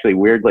morning, actually,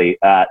 weirdly,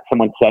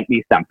 someone sent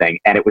me something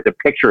and it was a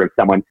picture of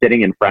someone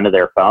sitting in front of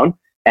their phone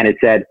and it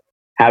said,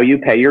 how you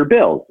pay your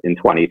bills in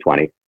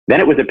 2020.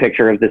 Then it was a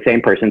picture of the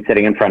same person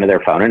sitting in front of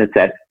their phone and it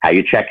said, how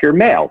you check your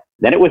mail.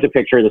 Then it was a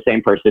picture of the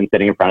same person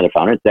sitting in front of their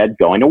phone and it said,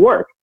 going to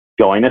work,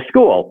 going to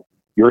school,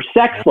 your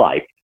sex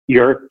life,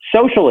 your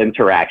social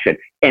interaction,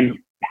 and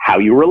how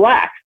you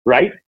relax,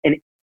 right? And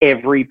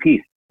every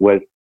piece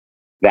was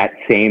that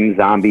same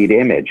zombied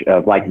image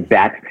of like,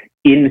 that's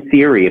in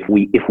theory,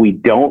 if we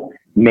don't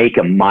make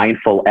a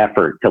mindful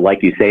effort to,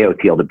 like you say,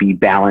 Oteil, to be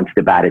balanced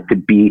about it, to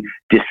be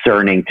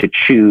discerning, to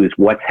choose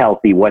what's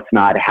healthy, what's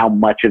not, how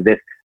much of this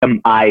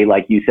am I,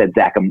 like you said,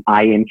 Zach, am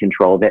I in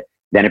control of it?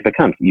 Then it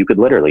becomes, you could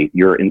literally,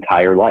 your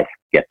entire life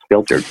gets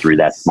filtered through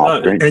that small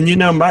screen. And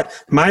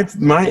my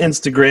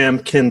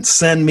Instagram can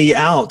send me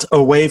out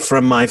away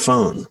from my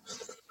phone,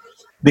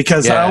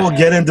 because I will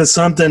get into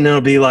something and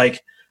it'll be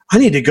like, I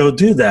need to go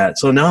do that.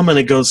 So now I'm going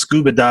to go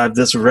scuba dive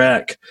this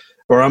wreck,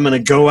 or I'm going to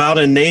go out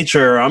in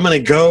nature, or I'm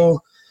going to go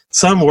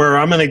somewhere.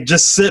 I'm going to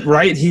just sit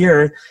right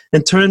here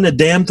and turn the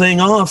damn thing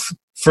off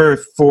for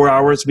 4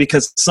 hours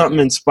because something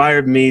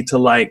inspired me to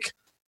like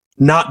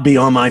not be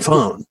on my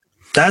phone.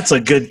 That's a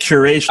good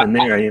curation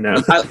there, you know.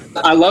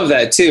 I love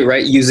that too,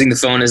 right? Using the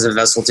phone as a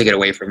vessel to get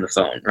away from the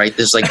phone, right?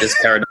 There's like this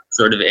paradox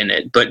sort of in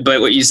it. But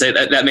what you say,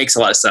 that makes a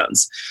lot of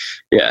sense.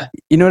 Yeah.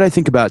 You know what I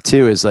think about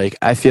too is like,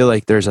 I feel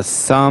like there's a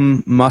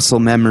thumb muscle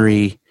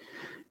memory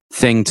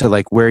thing to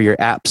like where your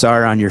apps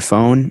are on your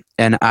phone.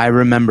 And I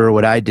remember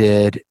what I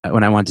did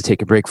when I wanted to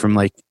take a break from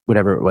like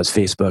whatever it was,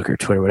 Facebook or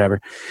Twitter, whatever.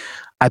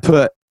 I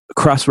put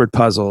crossword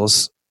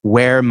puzzles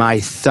where my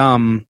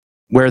thumb,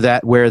 where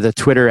the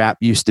Twitter app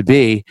used to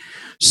be.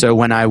 So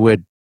when I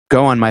would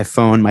go on my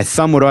phone, my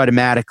thumb would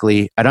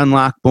automatically, I'd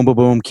unlock boom, boom,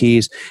 boom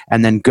keys,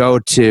 and then go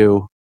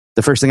to,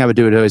 the first thing I would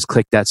do would always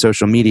click that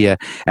social media.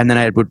 And then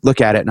I would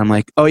look at it and I'm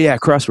like, oh yeah,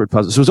 crossword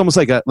puzzle. So it was almost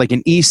like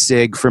an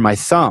e-cig for my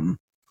thumb.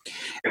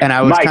 And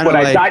I was kind of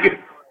like,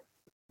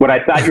 what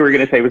I thought you were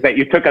going to say was that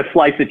you took a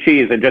slice of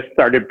cheese and just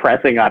started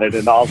pressing on it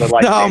and all the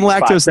like. No, I'm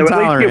lactose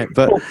intolerant,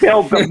 but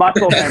fulfilled the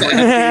muscle memory piece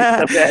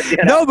of it,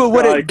 you know? No,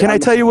 but can I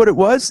tell you what it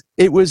was?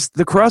 It was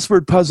the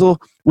crossword puzzle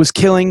was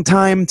killing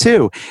time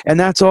too, and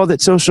that's all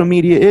that social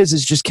media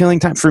is just killing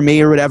time for me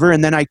or whatever.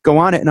 And then I go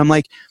on it and I'm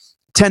like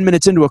 10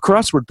 minutes into a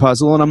crossword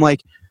puzzle, and I'm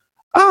like,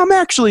 oh, I'm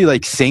actually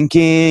like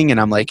thinking,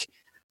 and I'm like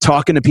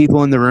talking to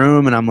people in the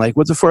room, and I'm like,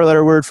 what's a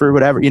 4-letter word for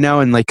whatever, you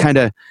know, and like kind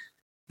of.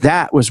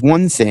 That was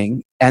one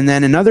thing. And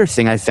then another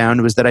thing I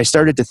found was that I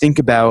started to think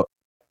about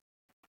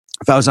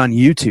if I was on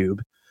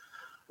YouTube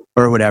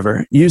or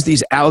whatever, use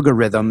these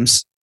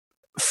algorithms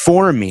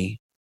for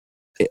me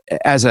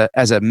as a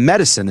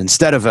medicine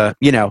instead of a,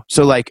 you know,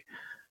 so like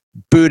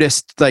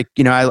Buddhist, like,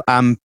 you know,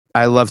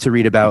 I love to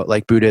read about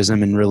like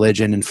Buddhism and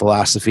religion and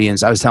philosophy. And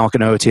so I was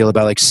talking to Oteil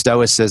about like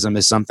Stoicism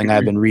is something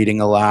I've been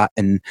reading a lot.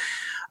 And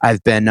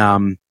I've been,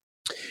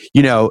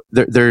 you know,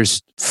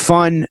 there's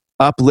fun,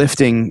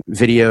 uplifting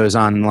videos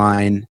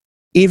online,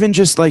 even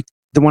just like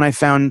the one I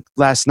found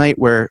last night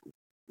where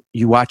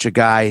you watch a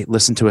guy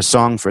listen to a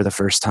song for the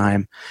first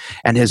time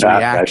and his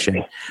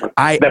reaction.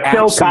 The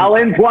Phil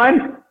Collins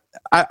one?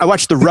 I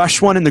watched the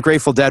Rush one and the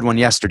Grateful Dead one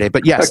yesterday,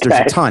 but yes,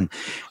 there's a ton.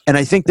 And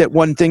I think that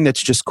one thing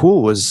that's just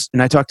cool was,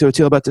 and I talked to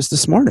Oteil about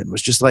this morning,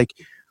 was just like,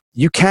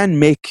 you can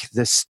make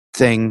this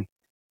thing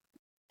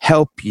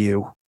help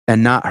you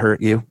and not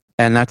hurt you.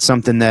 And that's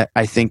something that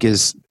I think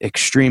is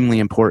extremely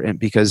important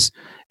because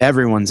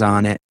everyone's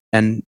on it.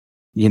 And,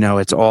 you know,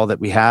 it's all that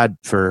we had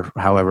for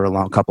however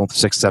long, couple,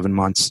 6-7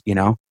 months, you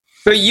know?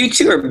 But you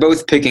two are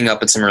both picking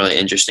up at some really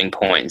interesting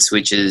points,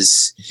 which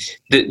is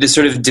the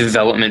sort of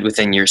development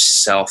within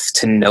yourself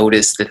to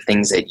notice the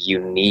things that you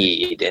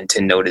need and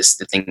to notice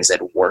the things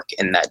that work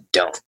and that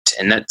don't.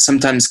 And that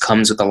sometimes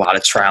comes with a lot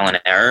of trial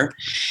and error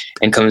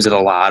and comes with a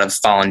lot of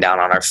falling down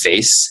on our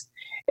face.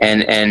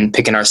 And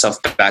picking ourselves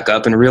back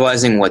up and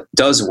realizing what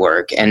does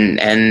work. And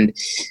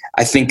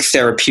I think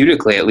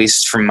therapeutically, at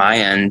least from my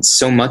end,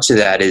 so much of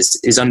that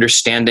is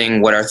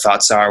understanding what our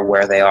thoughts are,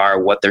 where they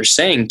are, what they're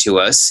saying to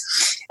us,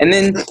 and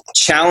then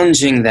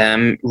challenging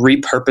them,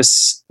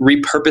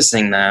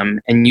 repurposing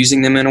them, and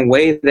using them in a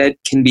way that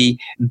can be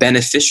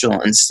beneficial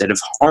instead of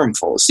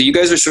harmful. So you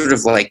guys are sort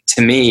of like,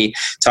 to me,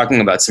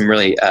 talking about some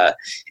really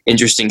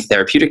interesting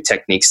therapeutic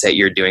techniques that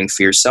you're doing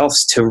for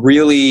yourselves to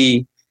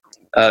really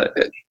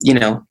you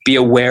know, be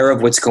aware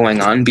of what's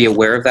going on, be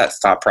aware of that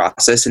thought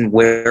process and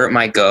where it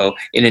might go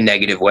in a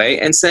negative way,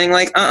 and saying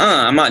like,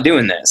 I'm not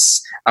doing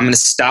this. I'm going to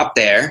stop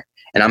there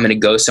and I'm going to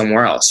go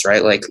somewhere else,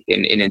 right? Like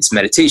in its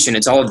meditation,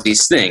 it's all of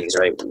these things,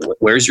 right?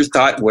 Where's your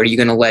thought? Where are you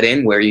going to let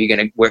in? What boat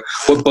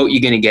are you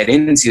going to get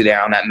into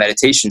there on that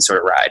meditation sort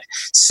of ride?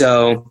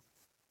 So,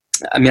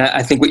 I mean,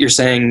 I think what you're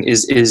saying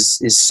is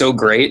so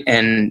great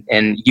and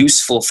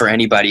useful for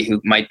anybody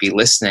who might be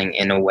listening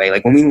in a way.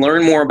 Like when we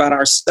learn more about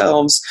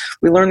ourselves,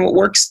 we learn what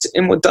works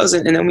and what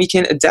doesn't, and then we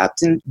can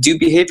adapt and do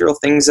behavioral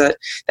things that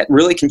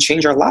really can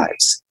change our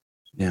lives.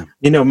 Yeah.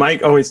 You know,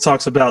 Mike always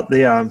talks about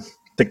the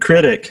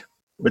critic,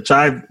 which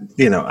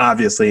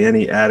obviously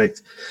any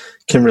addict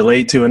can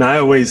relate to. And I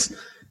always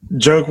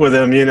joke with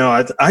him, you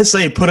know, I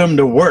say, put him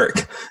to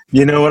work,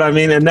 you know what I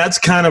mean? And that's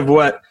kind of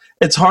what,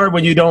 it's hard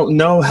when you don't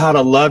know how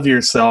to love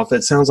yourself.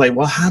 It sounds like,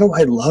 well, how do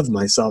I love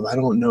myself? I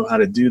don't know how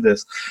to do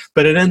this.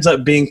 But it ends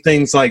up being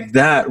things like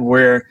that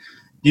where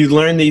you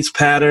learn these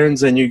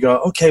patterns and you go,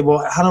 okay,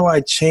 well, how do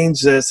I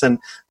change this? And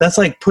that's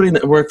like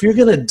where if you're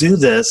going to do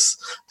this,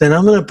 then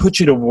I'm going to put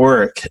you to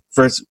work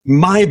for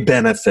my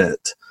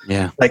benefit.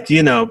 Yeah. Like,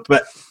 you know,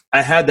 but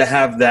I had to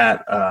have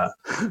that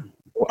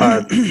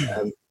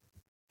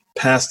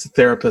past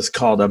therapist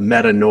called a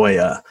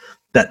metanoia,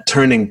 that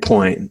turning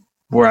point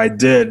where I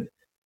did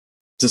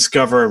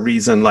discover a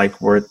reason like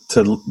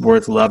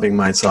worth loving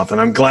myself. And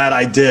I'm glad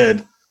I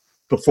did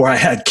before I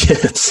had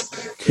kids,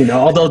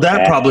 although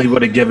that probably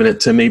would have given it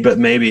to me, but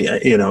maybe,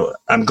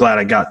 I'm glad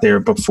I got there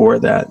before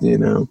that,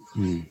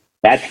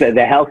 That's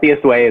the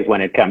healthiest way is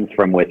when it comes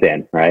from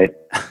within, right?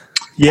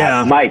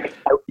 Yeah. Mike,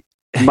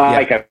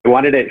 I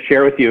wanted to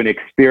share with you an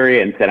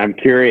experience, and I'm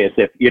curious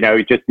if,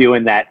 just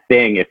doing that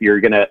thing, if you're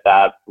going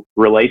to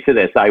relate to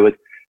this. I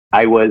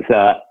was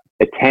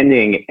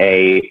attending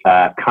a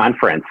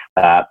conference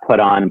put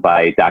on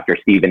by Dr.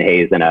 Stephen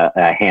Hayes and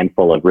a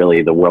handful of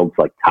really the world's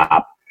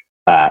top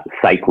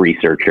psych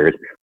researchers.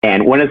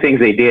 And one of the things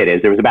they did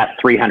is there was about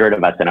 300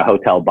 of us in a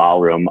hotel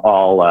ballroom,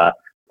 all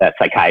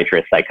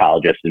psychiatrists,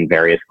 psychologists, and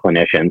various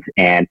clinicians.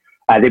 And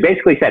they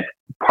basically said,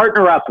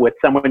 partner up with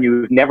someone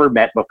you've never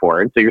met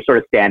before. And so you're sort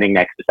of standing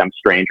next to some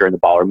stranger in the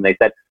ballroom. And they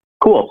said,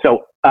 cool.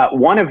 So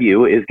one of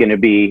you is going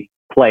to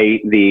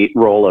play the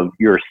role of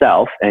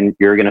yourself, and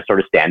you're going to sort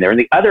of stand there. And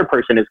the other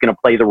person is going to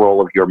play the role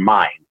of your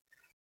mind.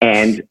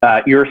 And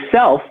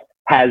yourself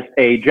has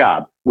a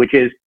job, which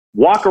is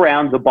walk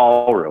around the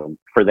ballroom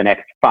for the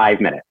next 5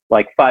 minutes,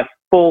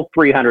 full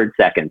 300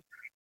 seconds.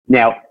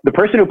 Now, the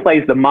person who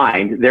plays the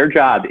mind, their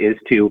job is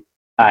to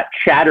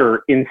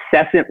chatter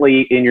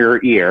incessantly in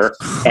your ear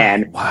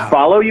and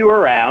follow you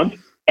around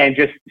and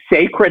just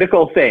say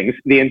critical things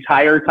the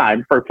entire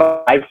time for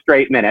 5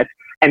 straight minutes.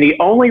 And the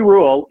only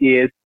rule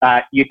is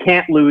you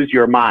can't lose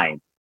your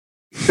mind.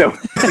 So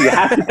you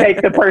have to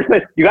take the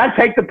person. You got to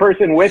take the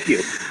person with you.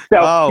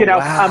 So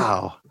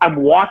I'm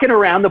walking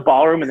around the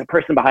ballroom, and the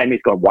person behind me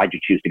is going, "Why'd you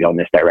choose to go in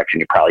this direction?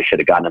 You probably should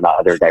have gone in the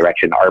other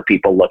direction. Are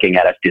people looking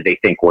at us? Do they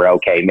think we're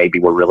okay? Maybe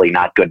we're really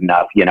not good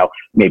enough.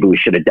 Maybe we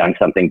should have done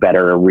something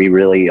better. Or we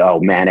really? Oh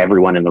man,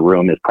 everyone in the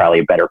room is probably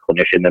a better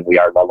clinician than we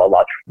are. La la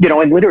la.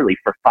 And literally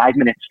for 5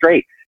 minutes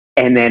straight.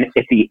 And then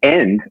at the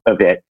end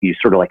of it, you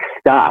sort of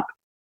stop,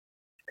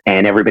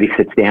 and everybody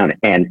sits down.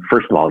 And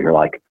first of all, you're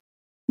like,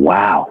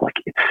 wow,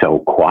 it's so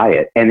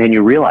quiet. And then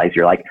you realize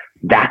you're like,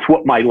 that's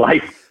what my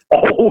life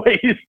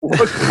always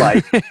looks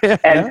like.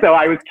 And so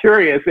I was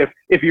curious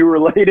if you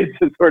related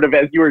to sort of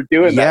as you were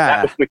doing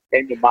that was what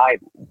came to mind.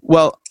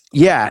 Well,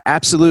 yeah,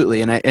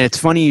 absolutely. And it's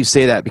funny you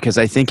say that, because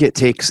I think it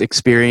takes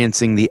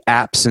experiencing the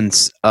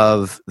absence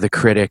of the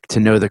critic to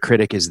know the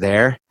critic is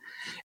there.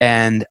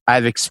 And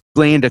I've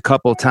explained a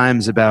couple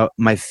times about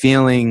my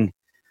feeling.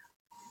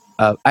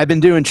 I've been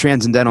doing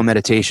transcendental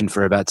meditation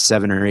for about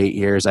 7 or 8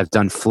 years. I've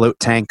done float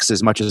tanks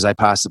as much as I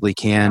possibly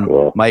can,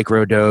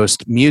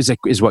 microdosed. Music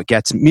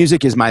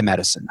is my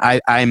medicine.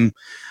 I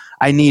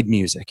need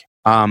music.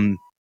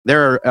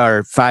 There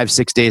are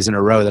 5-6 days in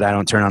a row that I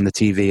don't turn on the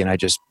TV and I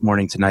just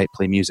morning to night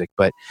play music.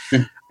 But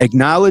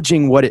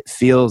acknowledging what it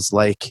feels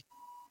like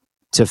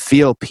to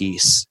feel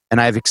peace.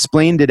 And I've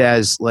explained it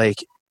as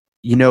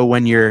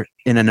when you're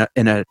in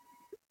a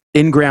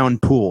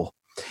in-ground pool,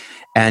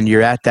 and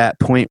you're at that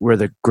point where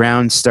the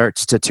ground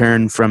starts to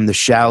turn from the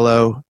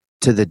shallow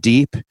to the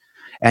deep,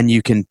 and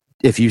you can,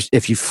 if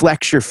you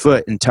flex your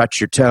foot and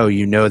touch your toe,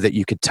 you know that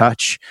you could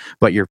touch,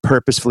 but you're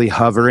purposefully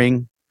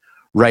hovering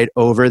right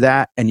over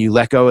that, and you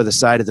let go of the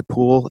side of the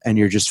pool, and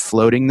you're just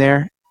floating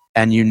there,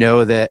 and you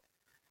know that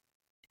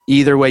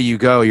either way you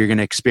go, you're going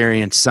to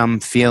experience some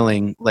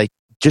feeling like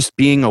just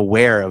being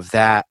aware of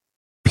that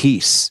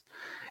peace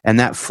and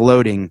that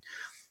floating.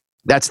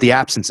 That's the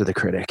absence of the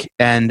critic.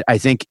 And I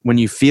think when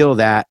you feel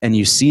that and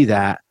you see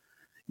that,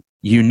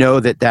 you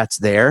know that that's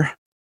there.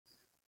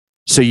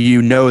 So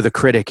you know the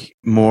critic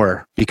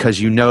more, because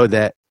you know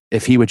that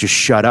if he would just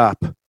shut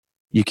up,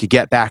 you could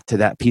get back to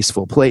that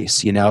peaceful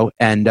place,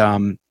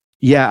 And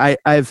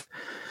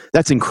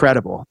that's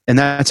incredible. And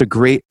that's a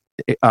great,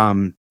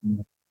 that's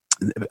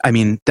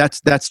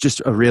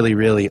just a really,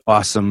 really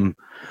awesome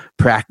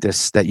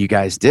practice that you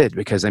guys did,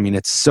 because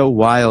it's so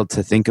wild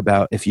to think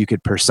about if you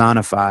could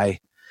personify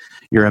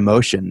your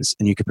emotions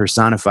and you could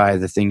personify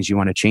the things you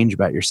want to change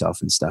about yourself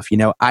and stuff.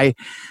 I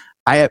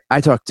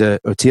talk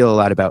to Oteil a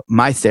lot about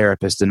my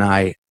therapist, and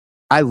I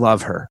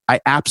love her. I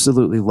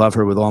absolutely love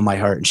her with all my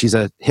heart. And she's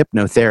a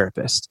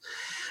hypnotherapist,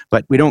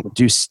 but we don't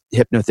do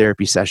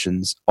hypnotherapy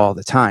sessions all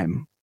the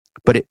time.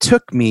 But it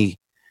took me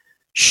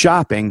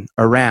shopping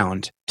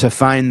around to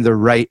find the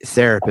right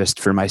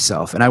therapist for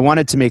myself. And I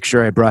wanted to make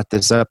sure I brought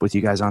this up with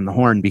you guys on the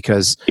horn,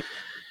 because,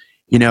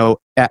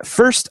 at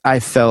first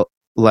I felt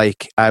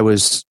like I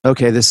was,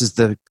 okay, this is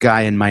the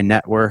guy in my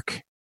network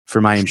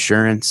for my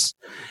insurance,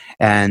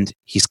 and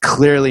he's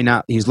clearly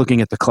not, he's looking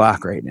at the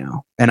clock right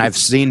now. And I've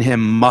seen him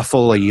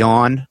muffle a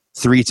yawn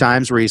 3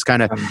 times where he's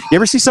kind of, you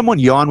ever see someone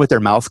yawn with their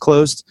mouth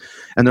closed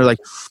and they're like,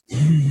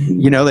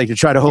 they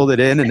try to hold it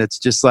in, and it's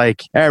just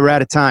like, hey, we're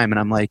out of time. And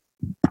I'm like,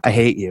 I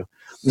hate you.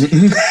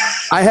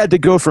 I had to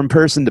go from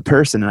person to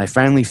person, and I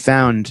finally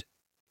found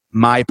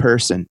my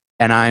person,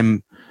 and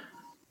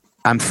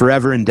I'm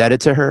forever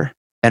indebted to her.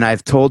 And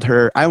I've told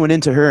her, I went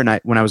into her and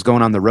when I was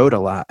going on the road a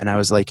lot, and I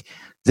was like,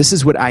 this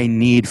is what I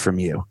need from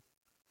you.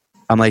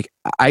 I'm like,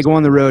 I go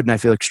on the road and I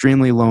feel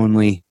extremely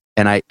lonely,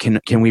 and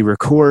can we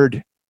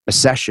record a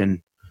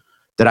session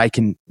that I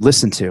can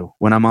listen to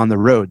when I'm on the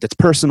road. That's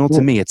personal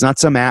to me. It's not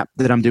some app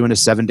that I'm doing a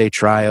 7-day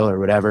trial or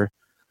whatever.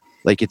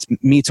 Like, it's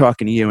me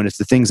talking to you, and it's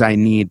the things I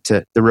need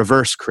to, the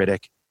reverse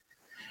critic.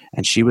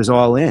 And she was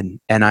all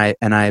in, and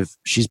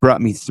she's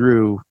brought me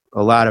through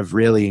a lot of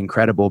really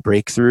incredible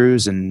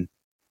breakthroughs. And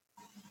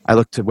I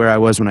look to where I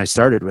was when I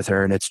started with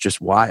her, and it's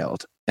just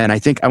wild. And I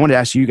think I want to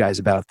ask you guys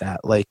about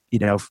that. Like, you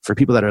know, for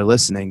people that are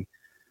listening,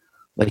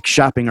 like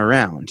shopping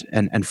around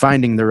and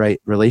finding the right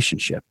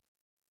relationship.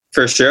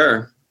 For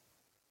sure.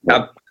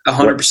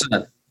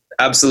 100%.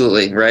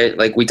 Absolutely. Right.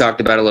 Like we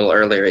talked about a little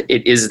earlier,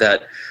 it is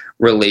that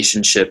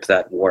relationship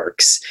that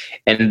works,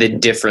 and the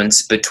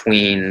difference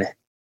between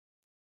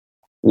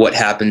what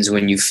happens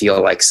when you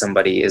feel like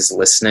somebody is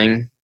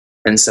listening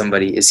and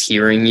somebody is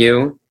hearing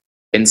you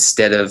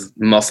instead of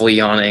muffle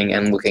yawning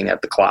and looking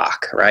at the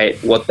clock,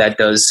 right? What that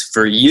does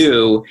for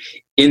you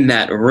in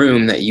that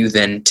room that you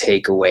then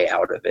take away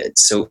out of it.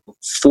 So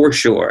for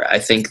sure, I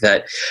think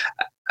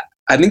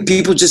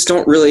people just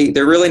they're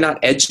really not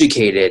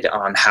educated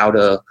on how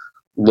to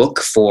look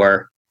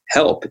for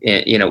help.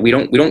 And, you know, we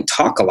don't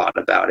talk a lot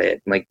about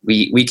it. Like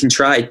we can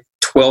try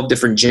 12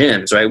 different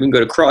gyms, right? We can go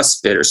to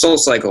CrossFit or Soul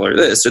Cycle or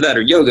this or that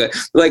or yoga.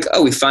 We're like,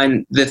 oh, we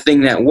find the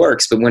thing that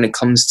works. But when it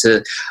comes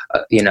to,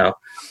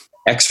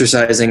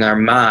 exercising our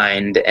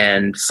mind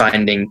and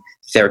finding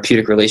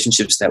therapeutic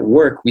relationships that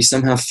work, we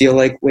somehow feel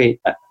like,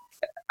 wait,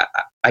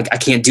 I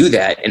can't do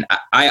that. And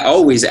I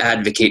always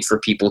advocate for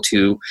people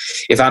to,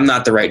 if I'm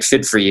not the right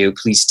fit for you,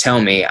 please tell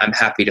me. I'm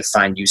happy to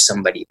find you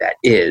somebody that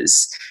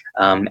is.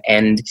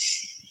 And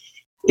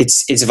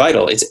it's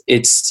vital.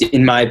 It's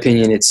in my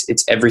opinion,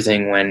 it's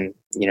everything when,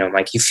 you know,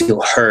 like you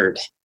feel heard.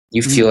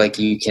 You feel like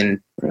you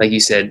can, like you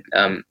said,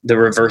 the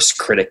reverse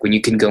critic, when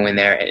you can go in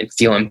there and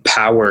feel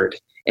empowered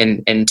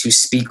and to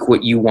speak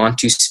what you want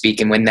to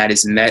speak. And when that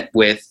is met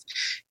with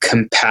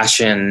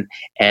compassion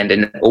and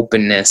an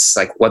openness,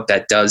 like what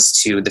that does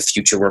to the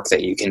future work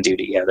that you can do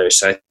together.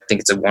 So I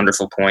think it's a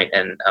wonderful point,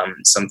 and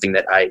something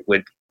that I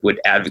would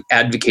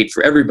advocate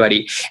for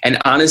everybody. And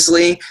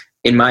honestly,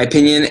 in my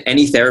opinion,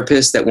 any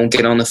therapist that won't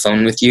get on the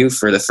phone with you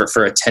for a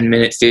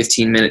 10-minute,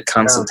 15-minute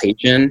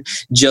consultation,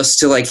 just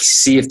to like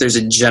see if there's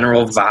a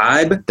general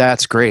vibe.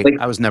 That's great. Like,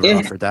 I was never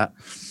offered that.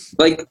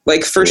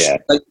 Like first,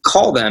 like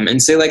call them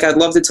and say, like, I'd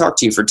love to talk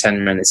to you for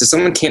 10 minutes. If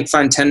someone can't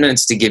find 10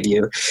 minutes to give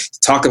you,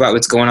 talk about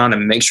what's going on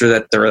and make sure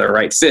that they're the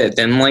right fit,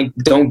 then like,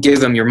 don't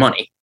give them your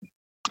money.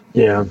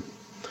 Yeah.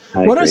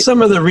 What are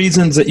some of the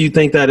reasons that you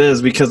think that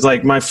is? Because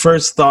like my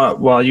first thought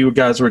while you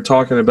guys were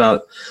talking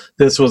about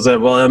this was that,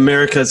 well,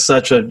 America is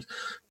such a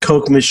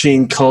Coke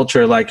machine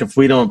culture. Like if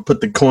we don't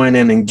put the coin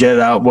in and get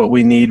out what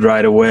we need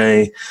right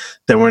away,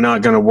 then we're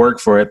not going to work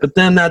for it. But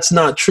then that's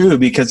not true,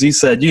 because you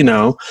said, you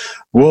know,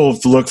 we'll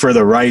look for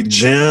the right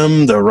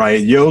gym, the right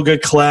yoga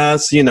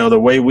class, you know, the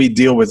way we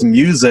deal with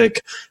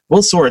music.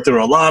 We'll sort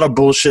through a lot of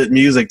bullshit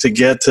music to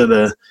get to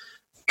the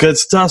good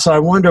stuff. So I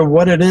wonder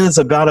what it is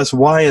about us,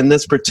 why in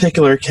this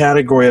particular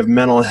category of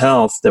mental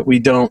health that we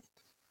don't.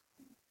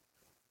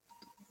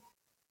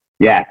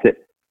 Yeah.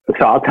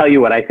 So I'll tell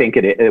you what I think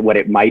what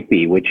it might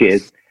be, which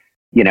is,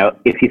 you know,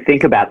 if you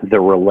think about the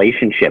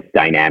relationship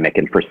dynamic,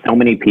 and for so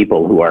many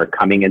people who are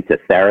coming into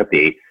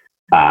therapy,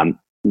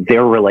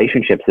 their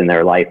relationships in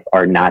their life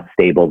are not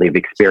stable. They've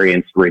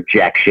experienced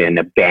rejection,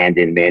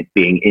 abandonment,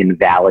 being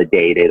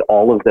invalidated,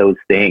 all of those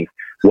things,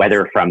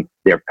 whether from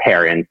their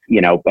parents,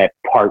 you know,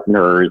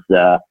 partners,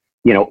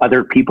 you know,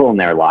 other people in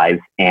their lives.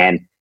 And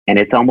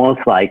it's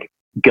almost like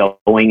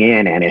going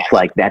in, and it's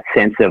like that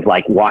sense of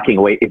like walking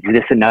away. Is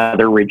this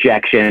another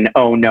rejection?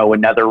 Oh no,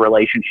 another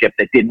relationship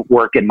that didn't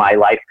work in my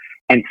life.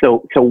 And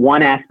so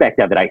one aspect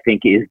of it, I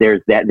think, is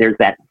there's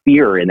that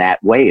fear in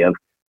that way of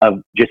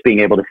just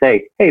being able to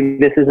say, hey,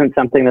 this isn't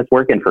something that's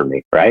working for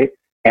me, right?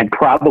 And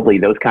probably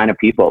those kind of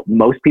people,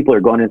 most people are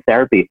going into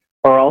therapy,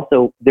 are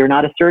also, they're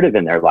not assertive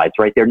in their lives,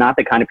 right? They're not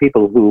the kind of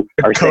people who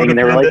are saying in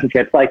their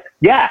relationships like,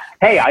 yeah,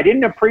 hey, I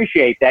didn't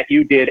appreciate that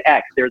you did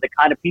X. They're the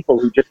kind of people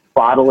who just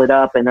bottle it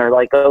up and they're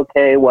like,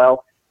 okay,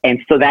 well,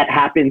 and so that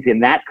happens in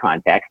that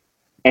context.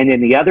 And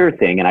then the other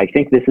thing, and I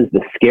think this is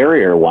the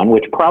scarier one,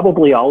 which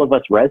probably all of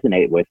us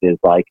resonate with, is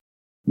like,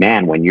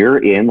 man, when you're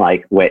in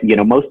like, you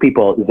know, most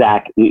people,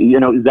 Zack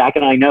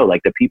and I know,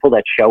 like the people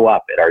that show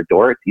up at our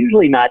door, it's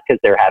usually not because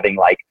they're having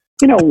like,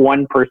 you know,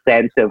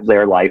 1% of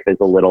their life is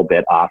a little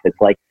bit off. It's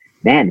like,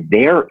 man,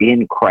 they're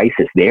in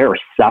crisis. They're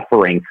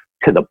suffering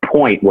to the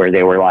point where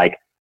they were like,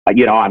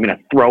 you know, I'm going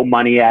to throw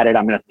money at it.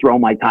 I'm going to throw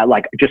my time,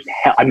 like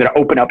I'm going to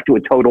open up to a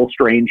total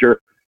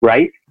stranger.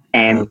 Right.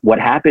 And what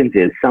happens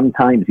is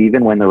sometimes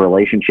even when the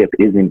relationship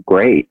isn't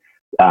great,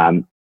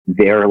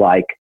 they're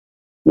like,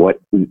 but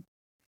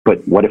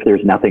what if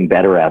there's nothing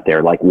better out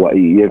there? Like what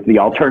if the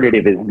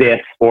alternative is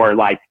this, or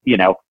like, you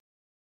know,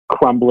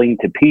 crumbling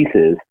to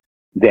pieces?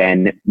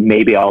 Then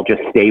maybe I'll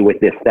just stay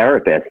with this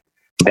therapist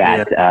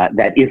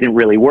that isn't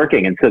really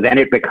working. And so then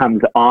it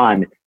becomes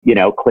on, you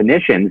know,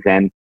 clinicians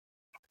and,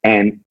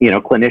 you know,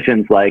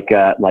 clinicians like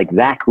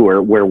Zack,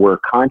 where we're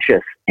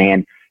conscious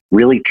and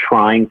really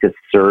trying to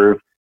serve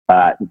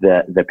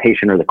the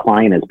patient or the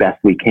client as best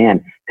we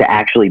can, to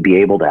actually be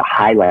able to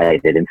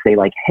highlight it and say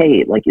like,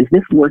 hey, like, is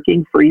this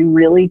working for you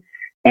really?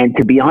 And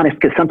to be honest,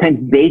 because sometimes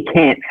they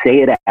can't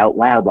say it out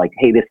loud, like,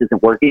 hey, this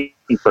isn't working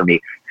for me.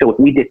 So if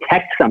we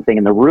detect something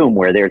in the room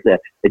where there's a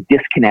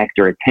disconnect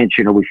or a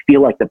tension, or we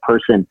feel like the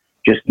person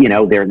just,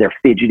 they're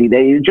fidgety,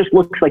 it just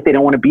looks like they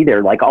don't want to be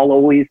there. Like, I'll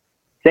always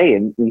say,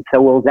 and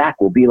so will Zach,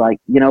 will be like,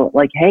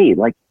 like, hey,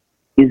 like,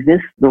 is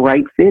this the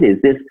right fit?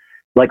 Is this,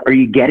 like, are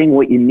you getting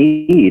what you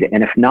need?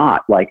 And if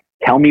not, like,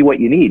 tell me what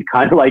you need,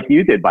 kind of like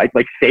you did, Mike.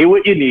 Like, say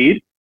what you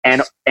need,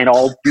 and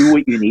I'll do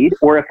what you need.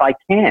 Or if I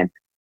can't,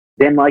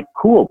 then like,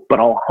 cool, but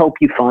I'll help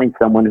you find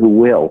someone who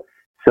will,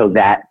 so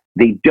that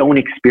they don't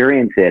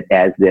experience it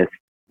as this,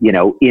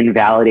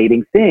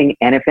 invalidating thing.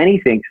 And if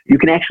anything, you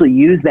can actually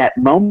use that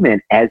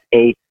moment as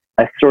a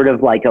sort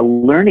of like a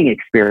learning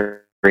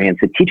experience,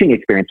 a teaching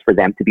experience for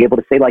them to be able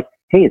to say like,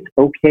 hey, it's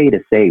okay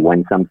to say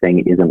when something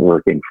isn't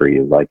working for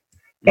you. Like,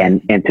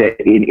 and to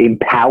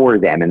empower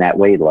them in that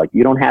way. Like,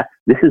 you don't have,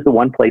 this is the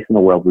one place in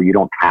the world where you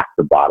don't have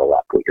to bottle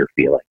up what you're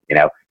feeling.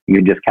 You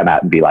can just come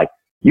out and be like,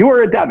 you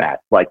were a dumbass,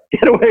 like,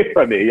 get away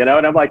from me, and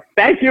I'm like,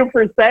 thank you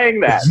for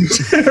saying that.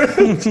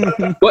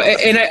 Well,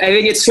 and I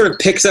think it sort of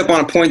picks up on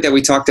a point that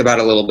we talked about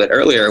a little bit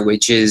earlier,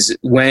 which is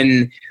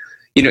when,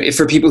 if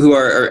for people who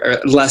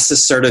are less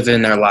assertive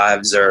in their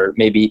lives, or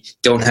maybe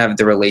don't have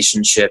the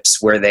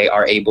relationships where they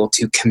are able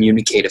to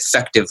communicate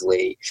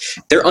effectively,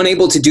 they're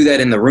unable to do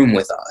that in the room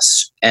with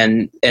us.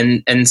 And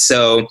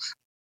so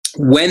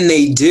when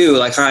they do,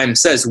 like Chayim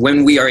says,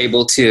 when we are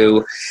able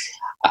to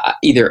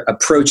either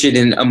approach it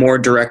in a more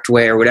direct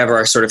way, or whatever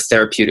our sort of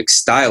therapeutic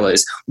style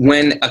is,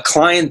 when a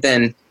client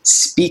then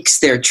speaks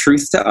their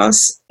truth to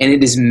us and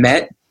it is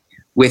met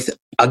with,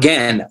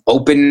 again,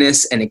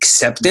 openness and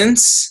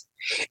acceptance,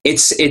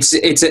 it's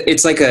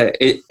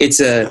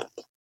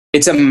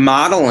a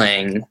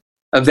modeling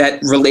of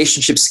that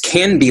relationships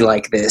can be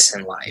like this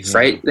in life,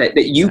 right?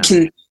 That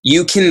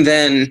you can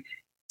then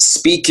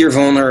speak your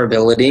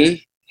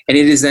vulnerability, and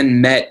it is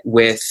then met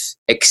with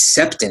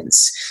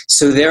acceptance.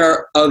 So there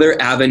are other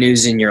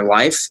avenues in your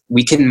life.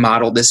 We can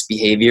model this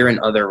behavior in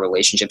other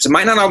relationships. It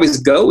might not always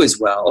go as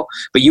well,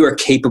 but you are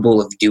capable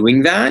of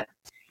doing that.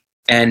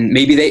 And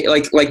maybe they,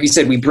 like we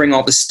said, we bring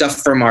all the stuff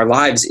from our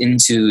lives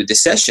into the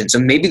session. So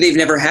maybe they've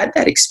never had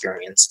that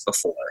experience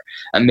before.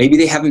 Maybe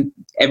they haven't,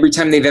 every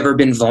time they've ever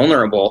been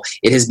vulnerable,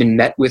 it has been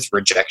met with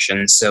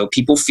rejection. So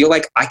people feel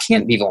like, I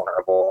can't be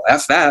vulnerable.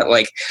 F that.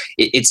 Like,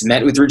 it's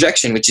met with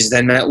rejection, which is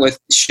then met with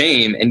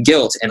shame and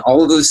guilt and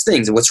all of those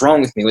things. What's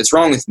wrong with me? What's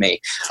wrong with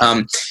me?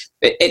 And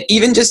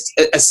even just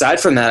aside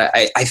from that,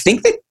 I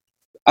think that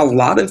a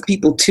lot of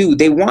people too,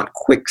 they want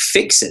quick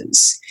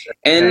fixes.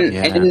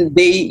 And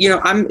they,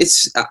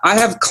 I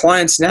have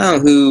clients now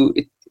who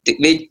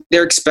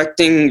they're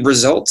expecting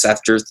results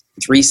after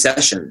 3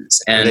 sessions,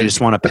 and they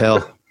just want a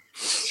pill.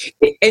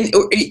 And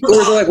or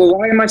they're like, well,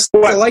 why am I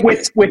still like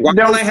this? With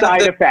no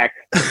side effects?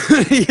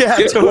 Yeah,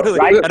 totally.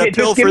 Right? And a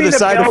pill for the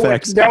side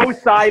effects. No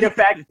side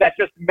effects that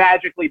just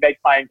magically make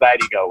my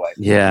anxiety go away.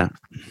 Yeah.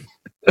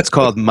 It's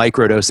called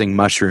microdosing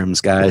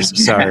mushrooms, guys.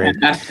 Sorry.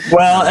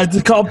 Well,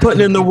 it's called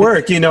putting in the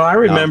work. I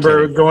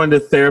remember going to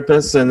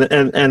therapists,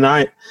 and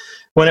I,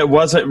 when it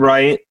wasn't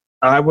right,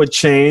 I would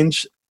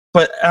change.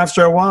 But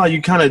after a while,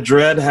 you kind of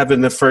dread having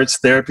the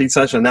first therapy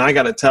session. Now I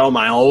got to tell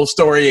my whole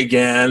story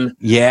again.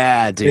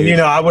 Yeah, dude. And,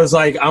 I was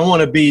like, I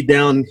want to be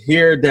down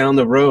here, down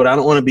the road. I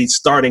don't want to be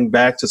starting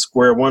back to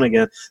square one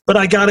again. But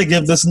I got to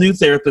give this new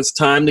therapist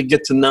time to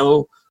get to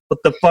know what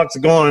the fuck's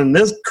going on in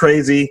this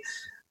crazy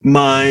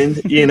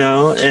mind,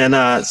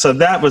 And so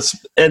that was,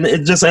 and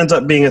it just ends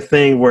up being a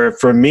thing where,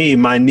 for me,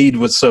 my need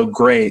was so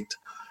great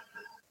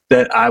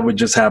that I would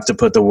just have to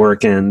put the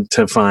work in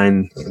to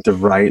find the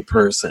right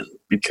person.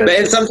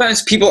 And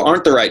sometimes people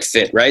aren't the right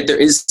fit, right? There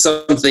is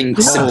something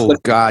to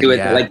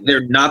it, like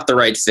they're not the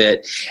right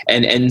fit,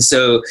 and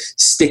so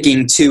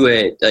sticking to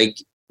it, like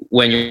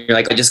when you're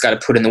like, I just got to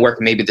put in the work.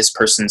 Maybe this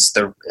person's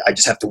I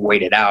just have to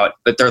wait it out,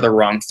 but they're the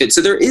wrong fit.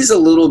 So there is a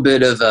little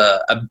bit of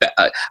a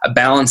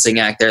balancing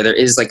act there. There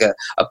is like a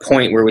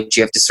point where which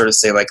you have to sort of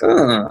say like,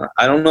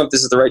 I don't know if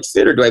this is the right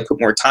fit, or do I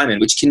put more time in,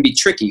 which can be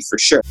tricky for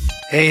sure.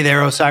 Hey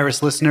there,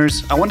 Osiris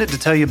listeners. I wanted to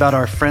tell you about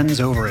our friends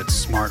over at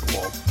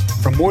Smartwool.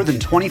 For more than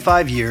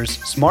 25 years,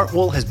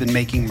 Smartwool has been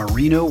making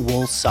merino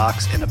wool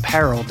socks and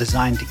apparel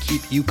designed to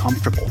keep you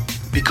comfortable.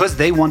 Because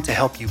they want to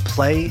help you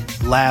play,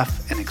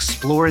 laugh, and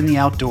explore in the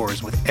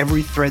outdoors with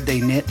every thread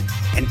they knit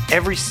and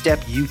every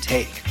step you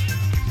take.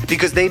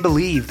 Because they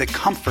believe that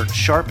comfort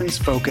sharpens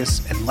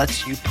focus and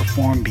lets you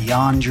perform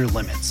beyond your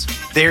limits.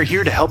 They're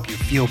here to help you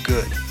feel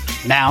good.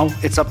 Now,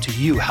 it's up to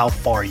you how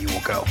far you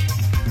will go.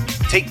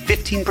 Take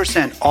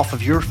 15% off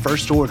of your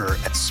first order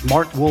at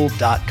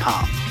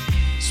smartwool.com.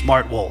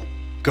 Smartwool.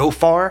 Go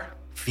far,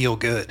 feel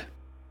good.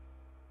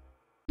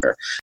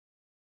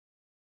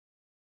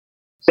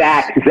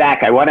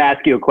 Zack, I want to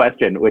ask you a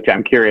question, which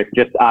I'm curious,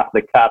 just off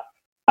the cuff.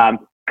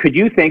 Could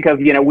you think of,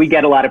 we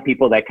get a lot of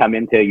people that come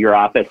into your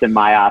office and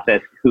my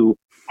office who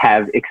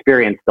have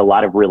experienced a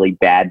lot of really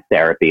bad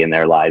therapy in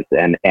their lives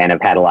and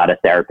have had a lot of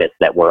therapists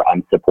that were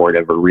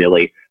unsupportive or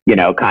really,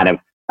 kind of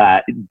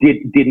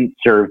didn't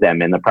serve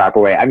them in the proper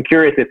way. I'm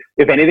curious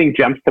if anything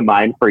jumps to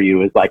mind for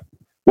you is like,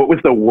 what was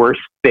the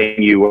worst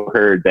thing you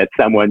heard that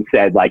someone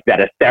said, like that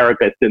a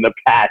therapist in the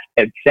past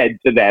had said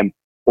to them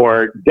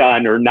or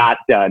done or not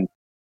done?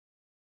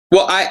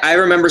 Well, I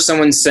remember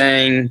someone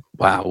saying,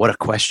 Wow, what a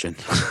question.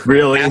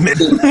 Really? someone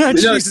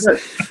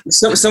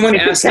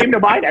It asked, just came to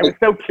mind. I was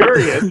so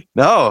curious.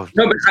 No,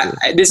 but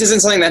this isn't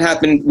something that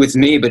happened with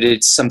me, but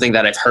it's something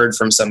that I've heard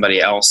from somebody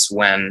else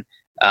when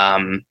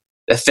a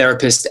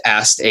therapist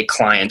asked a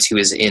client who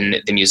is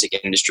in the music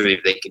industry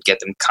if they could get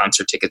them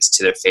concert tickets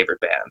to their favorite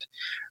band,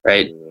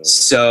 right?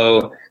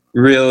 So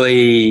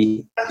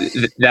really,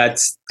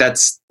 that's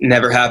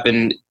never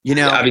happened.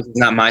 Obviously, it's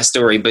not my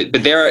story, but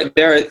there are.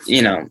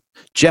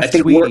 Jeff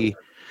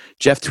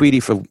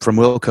Tweedy from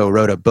Wilco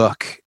wrote a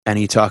book, and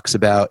he talks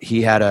about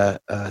he had a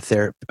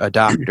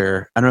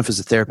doctor. I don't know if it's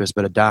a therapist,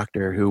 but a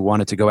doctor who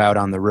wanted to go out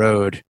on the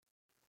road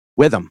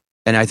with him.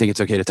 And I think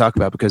it's okay to talk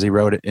about because he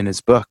wrote it in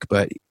his book.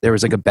 But there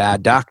was like a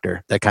bad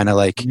doctor that kind of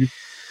like,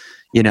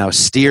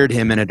 steered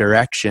him in a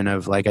direction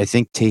of like, I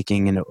think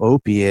taking an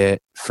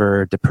opiate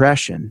for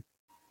depression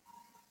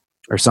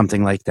or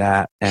something like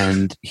that.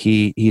 And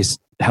he's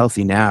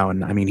healthy now,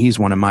 and I mean he's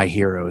one of my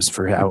heroes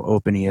for how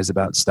open he is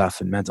about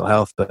stuff and mental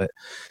health. But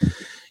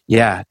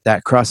yeah,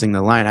 that crossing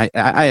the line,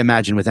 I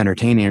imagine with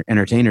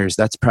entertainers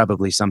that's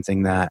probably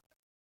something that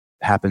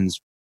happens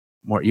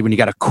more when you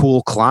got a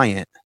cool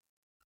client.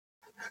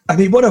 I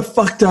mean, what a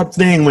fucked up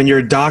thing when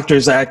your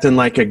doctor's acting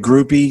like a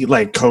groupie,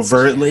 like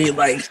covertly,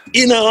 like,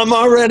 I'm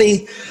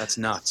already. That's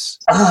nuts.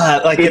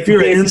 Like if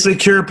you're an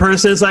insecure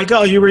person, it's like,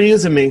 oh, you were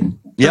using me.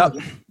 Yep.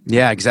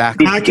 Yeah,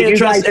 exactly. I can't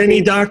trust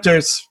any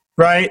doctors.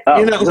 Right?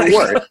 Oh, the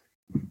worst.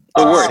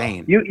 The worst.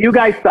 You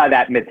guys saw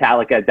that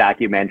Metallica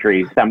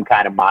documentary, Some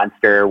Kind of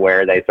Monster,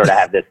 where they sort of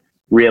have this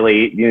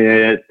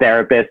really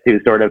therapist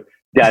who sort of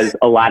does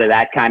a lot of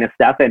that kind of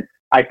stuff. And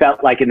I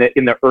felt like in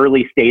the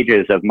early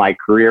stages of my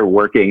career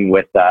working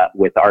with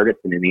artists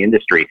and in the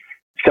industry,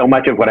 so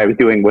much of what I was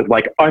doing was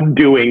like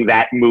undoing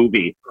that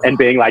movie and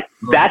being like,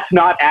 that's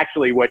not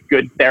actually what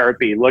good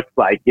therapy looks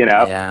like,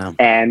 Yeah.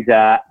 And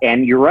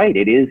you're right.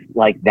 It is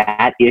like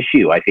that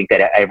issue. I think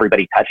that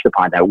everybody touched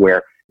upon that,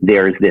 where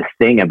there's this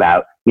thing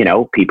about,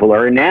 people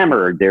are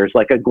enamored. There's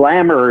like a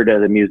glamour to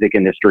the music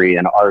industry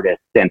and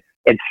artists. And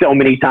so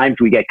many times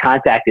we get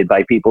contacted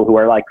by people who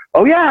are like,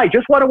 oh yeah, I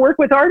just want to work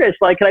with artists.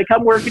 Like, can I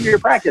come work in your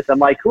practice? I'm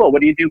like, cool. What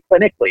do you do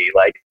clinically?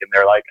 Like, and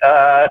they're like,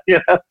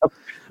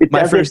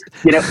 My first,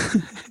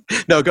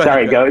 No, go ahead.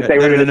 Sorry, go. Say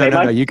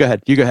No, you go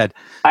ahead. You go ahead.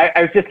 I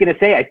was just going to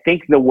say, I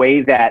think the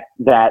way that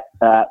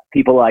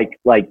people like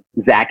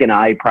Zack and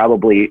I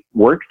probably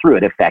work through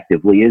it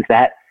effectively is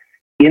that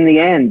in the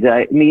end,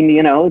 I mean,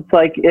 it's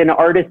like an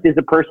artist is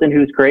a person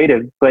who's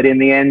creative, but in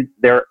the end,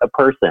 they're a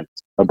person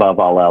above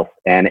all else.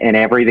 And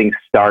everything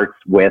starts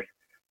with,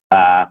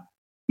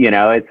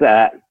 it's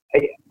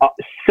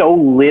so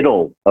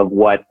little of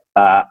what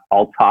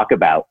I'll talk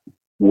about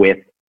with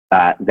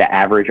the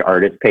average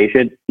artist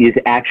patient is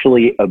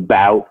actually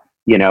about,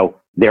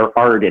 their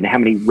art and how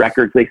many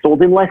records they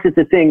sold, unless it's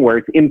a thing where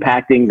it's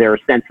impacting their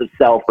sense of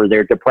self or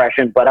their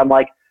depression. But I'm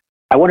like,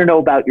 I want to know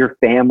about your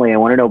family. I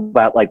want to know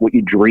about like what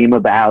you dream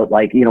about,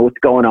 like, what's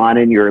going on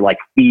in your like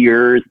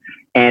fears,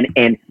 and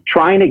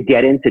trying to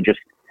get into just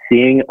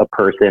seeing a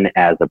person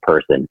as a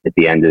person at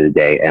the end of the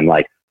day, and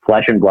like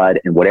flesh and blood,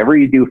 and whatever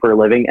you do for a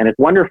living. And it's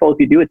wonderful if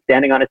you do it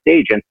standing on a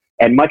stage.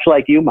 And much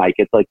like you, Mike,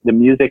 it's like the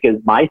music is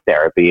my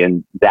therapy.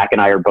 And Zack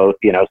and I are both,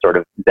 sort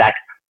of, Zack's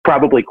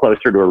probably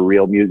closer to a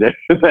real musician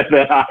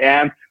than I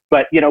am.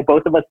 But,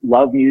 both of us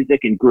love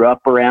music and grew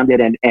up around it,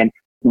 and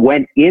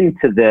went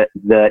into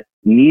the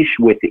niche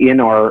within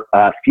our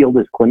field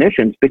as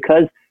clinicians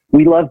because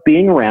we love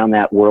being around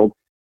that world,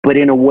 but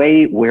in a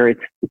way where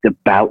it's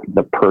about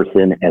the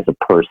person as a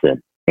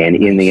person. And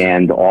in the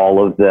end,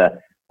 all of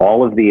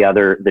the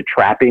other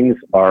trappings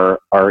are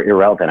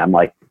irrelevant. I'm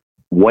like,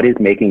 what is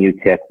making you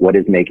tick? What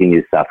is making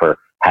you suffer?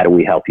 How do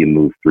we help you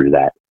move through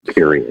that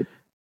period?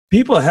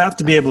 People have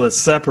to be able to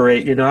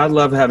separate. I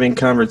love having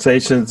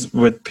conversations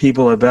with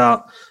people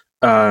about,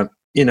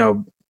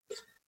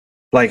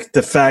 like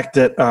the fact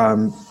that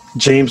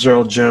James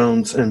Earl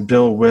Jones and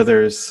Bill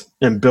Withers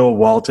and Bill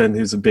Walton,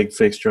 who's a big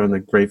fixture on the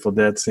Grateful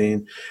Dead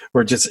scene,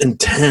 were just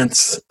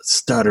intense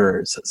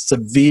stutterers,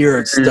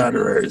 severe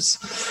stutterers.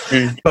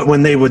 But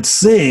when they would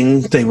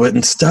sing, they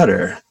wouldn't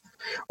stutter.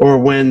 Or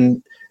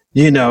when,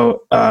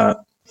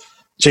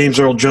 James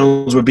Earl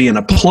Jones would be in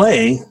a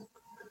play,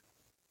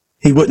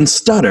 he wouldn't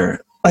stutter.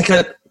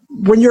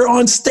 When you're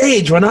on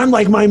stage, when I'm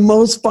like my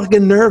most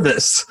fucking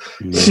nervous,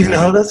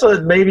 that's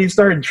what made me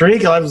start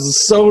drinking. I was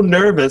so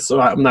nervous. So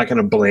I'm not going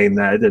to blame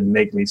that. It didn't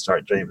make me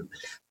start drinking.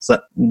 It's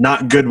a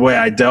not good way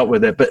I dealt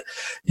with it. But,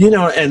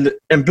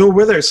 and Bill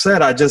Withers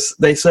said,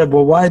 they said,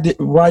 well, why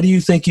do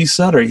you think you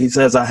stutter? He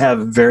says, I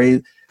have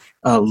very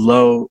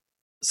low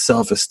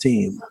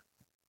self-esteem.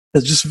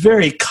 It's just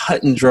very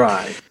cut and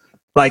dry.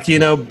 But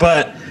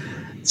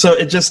so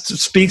it just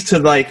speaks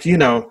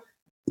to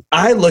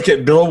I look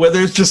at Bill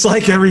Withers just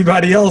like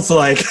everybody else.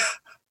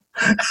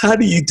 How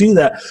do you do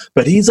that?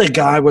 But he's a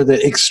guy with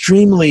an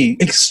extremely,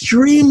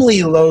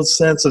 extremely low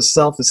sense of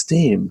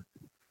self-esteem.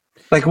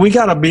 Like, we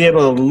got to be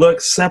able to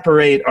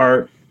separate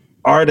our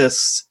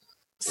artists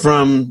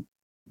from,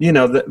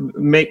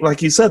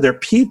 like you said, they're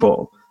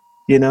people.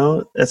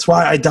 That's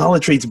why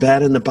idolatry is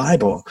bad in the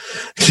Bible.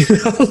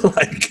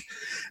 Like,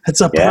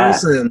 it's a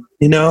person.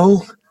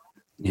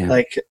 Yeah.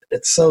 Like,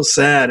 it's so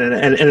sad,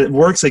 and it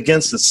works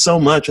against us so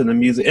much in the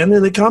music and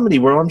in the comedy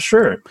world, I'm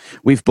sure.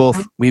 We've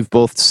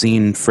both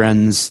seen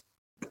friends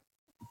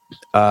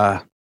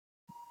die.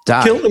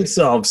 Kill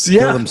themselves.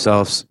 Kill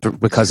themselves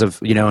because of,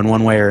 in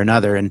one way or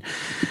another. And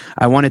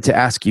I wanted to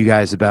ask you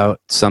guys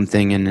about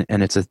something,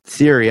 and it's a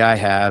theory I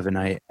have, and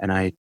I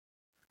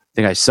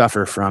think I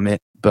suffer from it,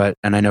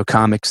 and I know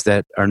comics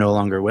that are no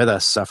longer with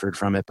us suffered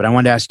from it, but I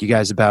wanted to ask you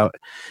guys about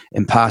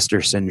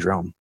imposter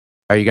syndrome.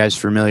 Are you guys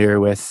familiar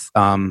with,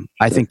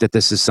 I think that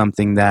this is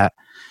something that,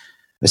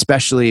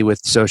 especially with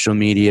social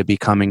media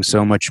becoming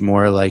so much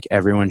more like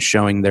everyone's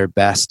showing their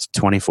best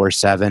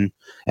 24/7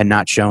 and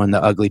not showing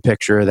the ugly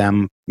picture of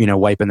them,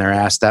 wiping their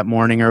ass that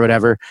morning or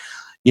whatever.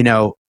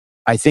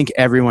 I think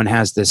everyone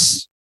has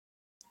this,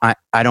 I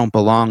don't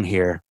belong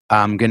here.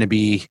 I'm going to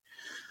be,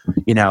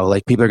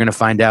 like, people are going to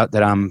find out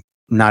that I'm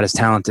not as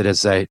talented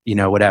as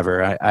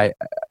whatever.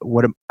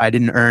 I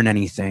didn't earn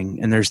anything.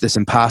 And there's this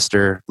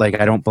imposter,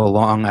 like, I don't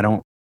belong. I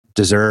don't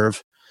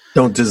deserve.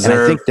 And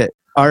I think that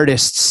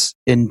artists,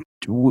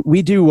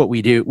 we do what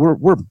we do.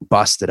 We're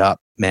busted up,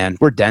 man.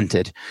 We're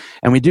dented,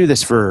 and we do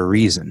this for a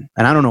reason.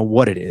 And I don't know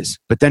what it is,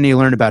 but then you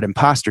learn about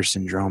imposter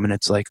syndrome, and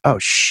it's like, oh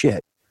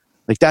shit,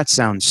 like, that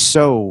sounds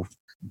so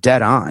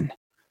dead on.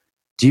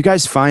 Do you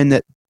guys find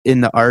that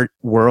in the art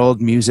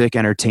world, music,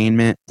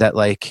 entertainment, that,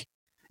 like,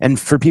 and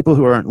for people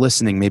who aren't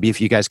listening, maybe if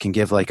you guys can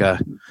give like a,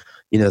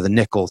 the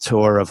nickel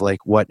tour of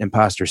like what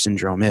imposter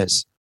syndrome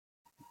is.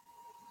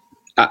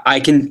 I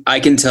can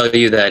tell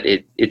you that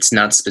it's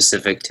not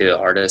specific to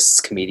artists,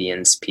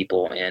 comedians,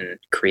 people in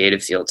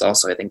creative fields.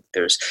 Also, I think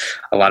there's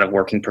a lot of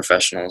working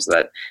professionals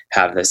that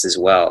have this as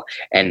well.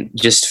 And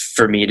just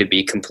for me to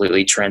be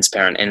completely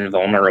transparent and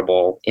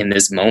vulnerable in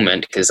this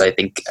moment, because I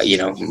think,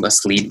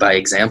 must lead by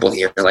example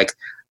here. Like,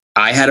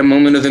 I had a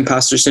moment of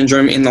imposter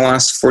syndrome in the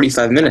last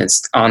 45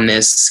 minutes on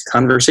this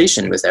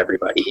conversation with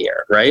everybody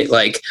here, right?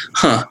 Like,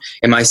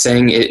 am I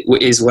saying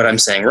is what I'm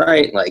saying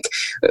right? Like,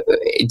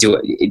 do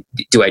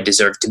I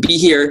deserve to be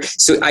here?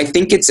 So I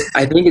think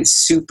it's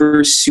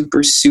super,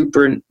 super,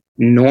 super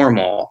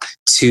normal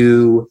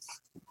to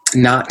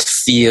not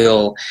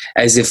feel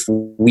as if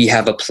we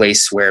have a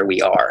place where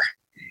we are,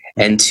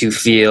 and to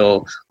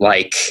feel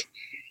like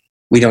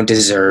we don't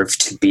deserve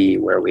to be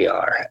where we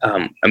are.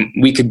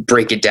 We could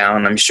break it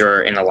down, I'm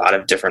sure, in a lot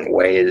of different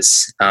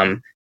ways.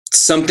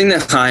 Something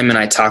that Chayim and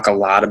I talk a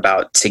lot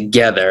about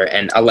together,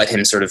 and I'll let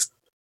him sort of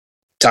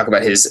talk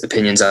about his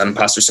opinions on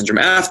imposter syndrome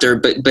after,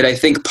 but I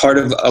think part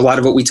of a lot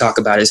of what we talk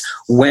about is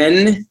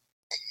when,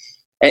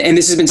 and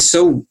this has been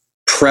so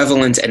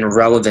prevalent and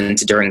relevant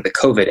during the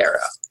COVID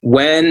era,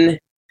 when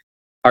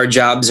our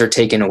jobs are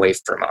taken away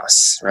from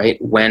us, right?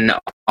 When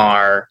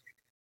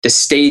the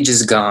stage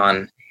is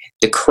gone,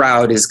 the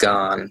crowd is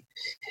gone,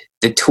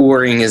 the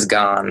touring is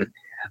gone,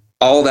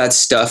 all that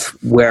stuff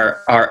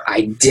where our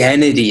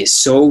identity is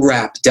so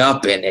wrapped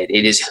up in it.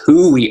 It is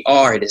who we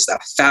are. It is the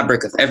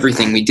fabric of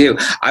everything we do.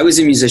 I was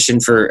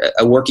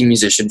a working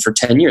musician for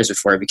 10 years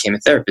before I became a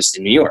therapist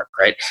in New York,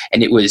 right?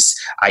 And it was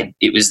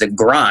the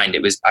grind.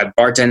 I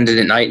bartended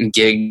at night and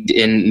gigged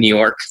in New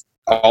York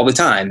all the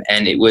time.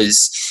 And I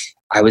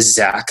was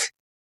Zack,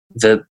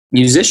 the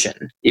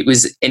musician.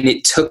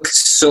 It took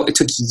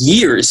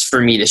years for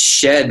me to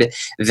shed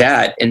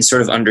that and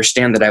sort of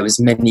understand that I was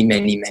many,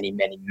 many, many,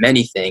 many,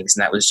 many things.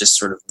 And that was just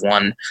sort of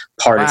one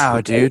part of it.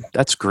 Wow, dude,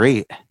 that's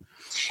great.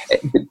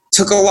 It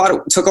took a lot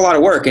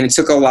of work, and it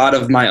took a lot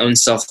of my own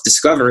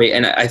self-discovery.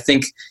 And I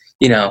think,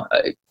 the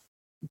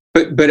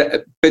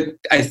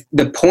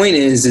point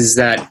is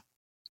that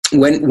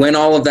when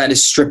all of that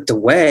is stripped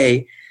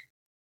away,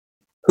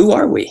 who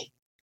are we?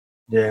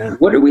 Yeah.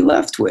 What are we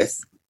left with?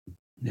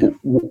 Yeah.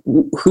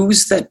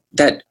 Who's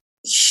that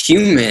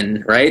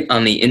human, right,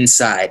 on the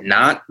inside?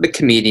 Not the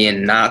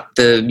comedian, not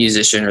the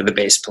musician or the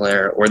bass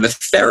player or the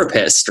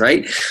therapist,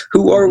 right?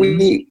 Who are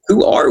we?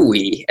 Who are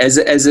we as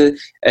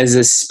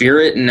a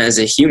spirit and as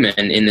a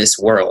human in this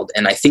world?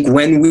 And I think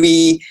when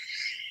we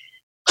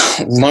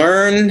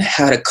learn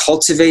how to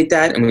cultivate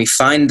that, and we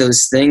find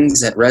those things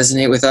that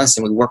resonate with us,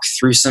 and we work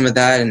through some of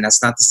that, and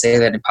that's not to say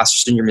that imposter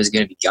syndrome is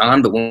going to be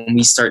gone, but when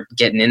we start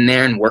getting in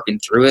there and working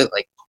through it,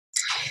 like,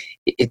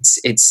 it's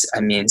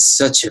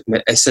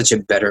such a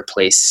better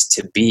place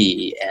to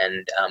be.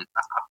 And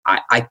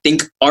I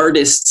think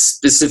artists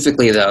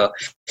specifically, though,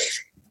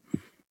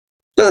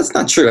 but that's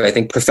not true. I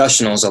think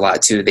professionals a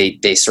lot too.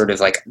 They sort of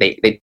like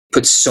they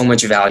put so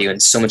much value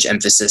and so much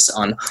emphasis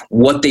on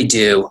what they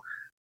do,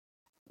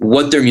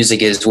 what their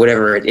music is,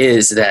 whatever it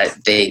is, that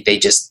they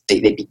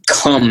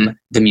become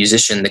the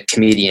musician, the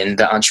comedian,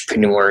 the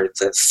entrepreneur,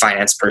 the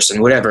finance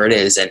person, whatever it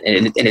is. And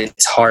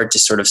it's hard to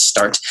sort of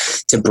start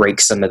to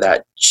break some of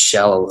that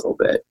shell a little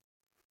bit.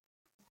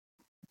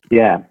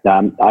 Yeah,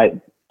 I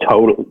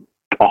totally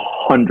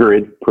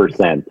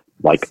 100%,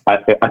 like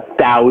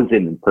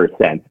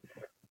 1,000%.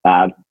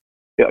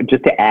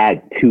 Just to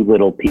add two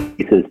little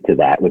pieces to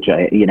that, which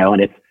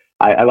and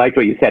I liked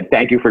what you said.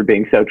 Thank you for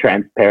being so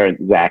transparent,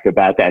 Zach,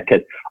 about that.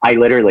 Cause I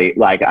literally,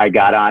 I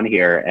got on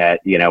here at,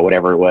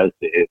 whatever it was,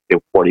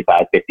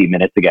 45, 50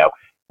 minutes ago.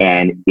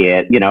 And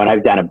and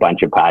I've done a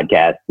bunch of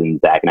podcasts,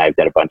 and Zach and I have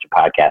done a bunch of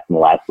podcasts in the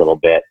last little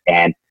bit.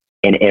 And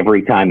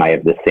every time I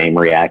have the same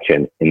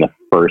reaction in the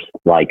first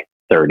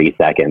 30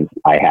 seconds,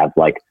 I have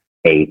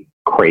a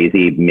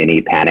crazy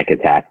mini panic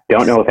attack.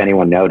 Don't know if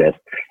anyone noticed.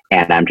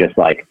 And I'm just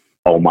like,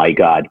 oh my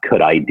God, could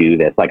I do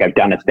this? I've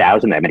done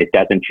 1,000 of them and it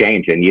doesn't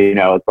change. And,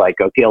 it's like,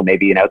 Oteil,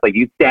 maybe, it's like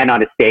you stand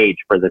on a stage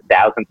for the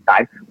 1,000th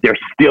time. There's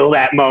still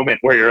that moment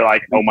where you're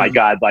like, oh my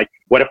God,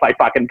 what if I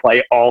fucking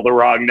play all the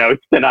wrong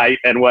notes tonight?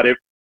 And what if,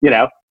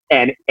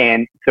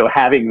 and so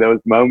having those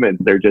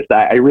moments, they're just,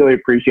 I really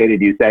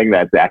appreciated you saying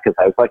that, Zach, because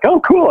I was like,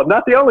 oh, cool. I'm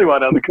not the only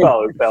one on the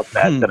call who felt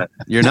that.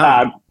 You're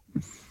not.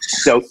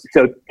 So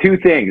two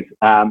things,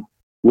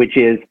 which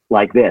is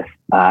like this.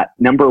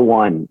 Number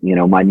one,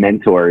 my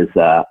mentors,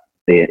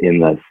 in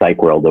the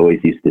psych world always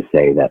used to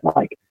say that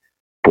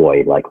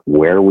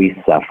where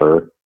we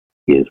suffer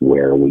is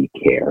where we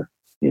care,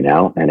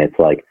 and it's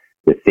like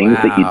the things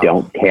that you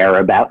don't care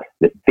about,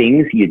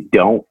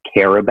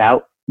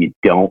 you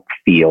don't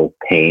feel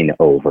pain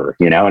over,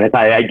 and if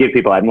I give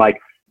people, I'm like,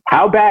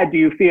 how bad do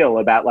you feel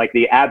about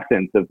the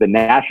absence of the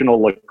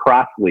National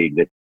Lacrosse League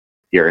this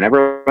year? And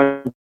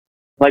everyone's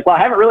like, well, I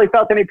haven't really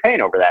felt any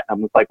pain over that. I'm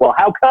just like, well,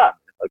 how come?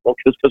 Well,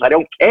 just because I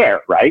don't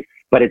care, right?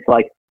 But it's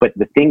but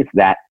the things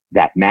that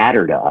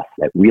matter to us,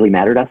 that really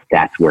matter to us,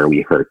 that's where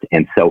we hurt.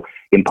 And so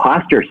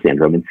imposter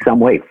syndrome in some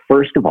way,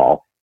 first of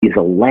all, is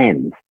a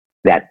lens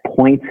that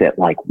points at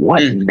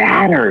what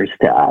matters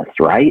to us,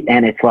 right?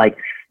 And it's my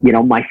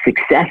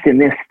success in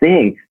this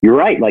thing, you're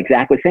right, like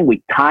Zach was saying,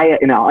 we tie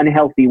it in an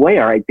unhealthy way,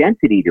 our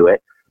identity to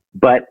it.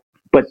 But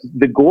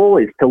the goal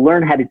is to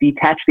learn how to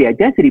detach the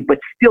identity, but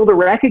still to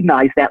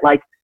recognize that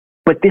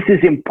but this is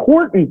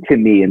important to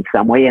me in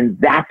some way. And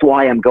that's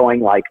why I'm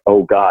going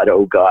oh God,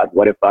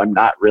 what if I'm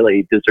not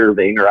really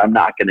deserving, or I'm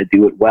not going to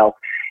do it well?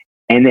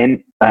 And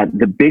then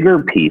the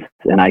bigger piece,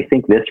 and I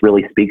think this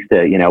really speaks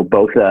to,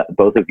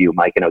 both of you,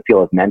 Mike and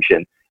Oteil, have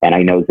mentioned, and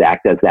I know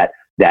Zach does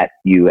that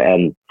you,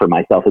 and for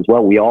myself as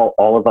well, we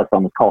all of us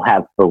on this call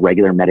have a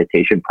regular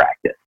meditation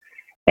practice.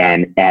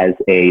 And as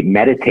a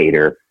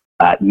meditator,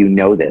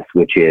 this,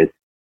 which is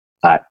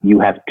you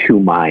have two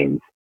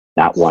minds,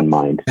 not one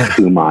mind,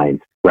 two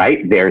minds,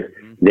 right?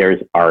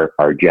 There's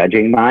our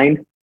judging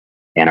mind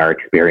and our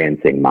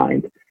experiencing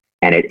mind.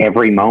 And at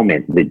every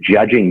moment, the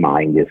judging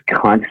mind is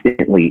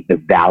constantly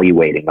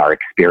evaluating our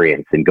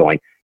experience and going,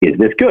 is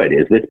this good?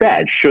 Is this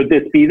bad? Should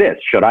this be this?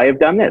 Should I have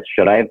done this?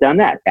 Should I have done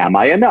that? Am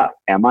I enough?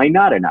 Am I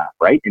not enough?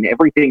 Right? And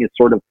everything is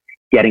sort of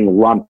getting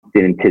lumped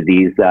into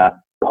these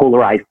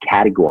polarized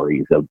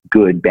categories of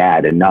good,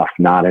 bad, enough,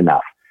 not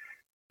enough.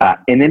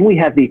 And then we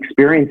have the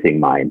experiencing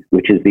mind,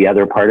 which is the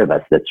other part of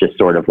us that's just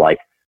sort of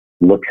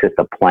looks at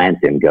the plant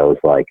and goes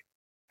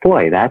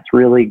boy, that's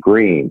really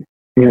green,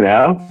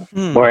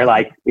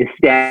 or is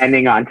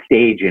standing on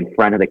stage in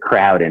front of the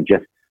crowd and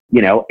just,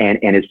 and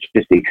it's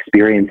just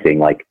experiencing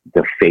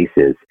the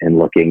faces and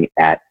looking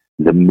at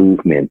the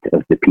movement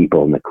of the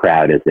people in the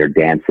crowd as they're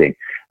dancing,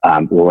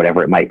 or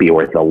whatever it might be,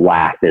 or the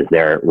laugh as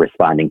they're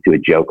responding to a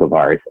joke of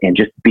ours, and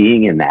just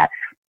being in that.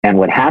 And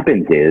what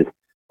happens is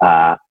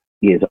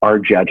our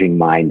judging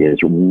mind is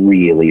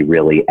really,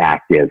 really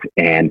active,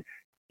 and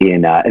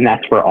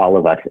that's for all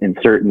of us, and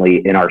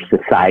certainly in our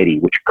society,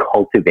 which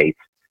cultivates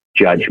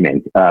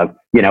judgment of,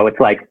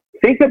 it's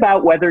think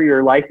about whether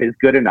your life is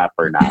good enough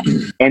or not,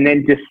 and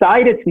then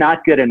decide it's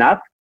not good enough.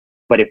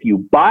 But if you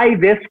buy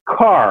this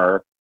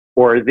car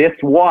or this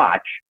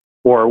watch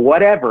or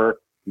whatever,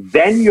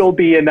 then you'll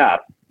be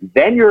enough.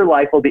 Then your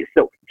life will be.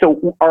 So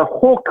our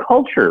whole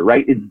culture,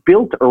 right, is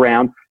built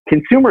around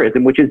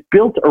consumerism, which is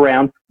built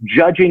around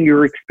judging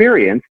your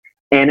experience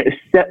and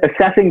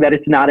assessing that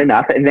it's not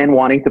enough, and then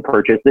wanting to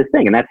purchase this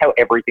thing. And that's how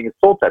everything is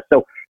sold to us.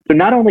 So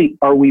not only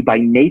are we by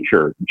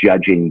nature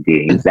judging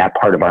beings, that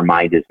part of our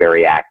mind is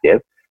very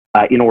active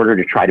in order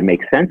to try to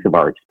make sense of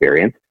our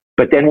experience,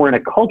 but then we're in a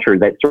culture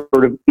that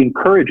sort of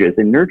encourages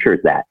and nurtures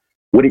that.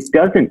 What it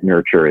doesn't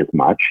nurture as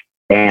much,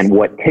 and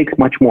what takes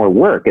much more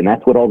work, and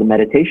that's what all the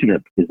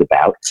meditation is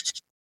about,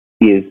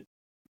 is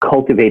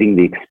cultivating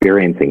the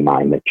experiencing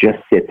mind that just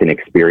sits and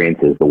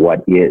experiences the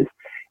what is.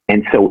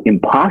 And so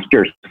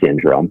imposter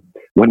syndrome,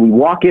 when we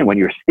walk in, when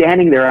you're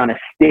standing there on a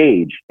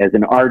stage as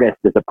an artist,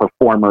 as a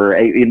performer,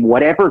 in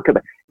whatever,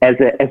 as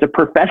a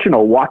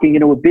professional walking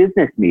into a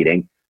business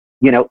meeting,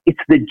 it's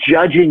the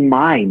judging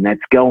mind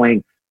that's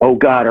going, oh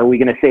God, are we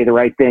going to say the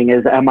right thing?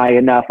 Am I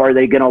enough? Are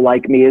they going to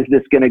like me? Is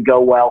this going to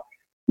go well?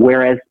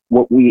 Whereas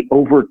what we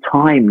over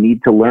time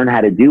need to learn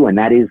how to do, and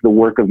that is the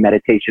work of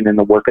meditation and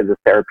the work of the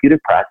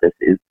therapeutic process,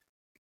 is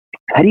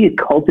how do you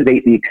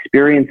cultivate the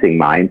experiencing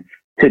mind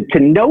to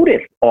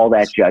notice all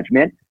that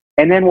judgment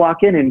and then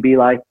walk in and be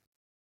like,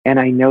 and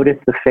I notice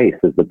the face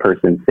of the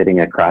person sitting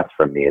across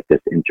from me at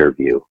this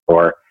interview,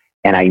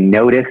 and I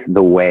notice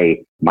the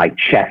way my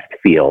chest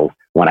feels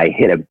when I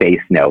hit a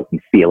bass note and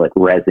feel it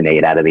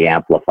resonate out of the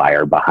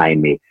amplifier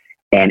behind me.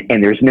 And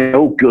there's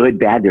no good,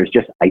 bad.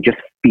 I just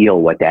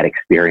feel what that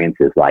experience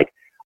is like.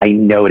 I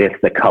notice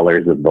the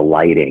colors of the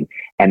lighting.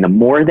 And the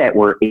more that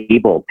we're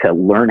able to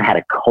learn how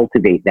to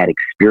cultivate that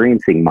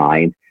experiencing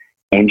mind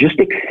and just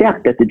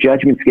accept that the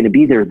judgment's going to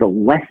be there, the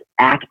less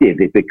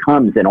active it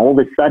becomes. And all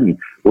of a sudden,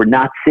 we're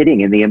not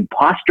sitting in the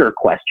imposter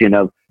question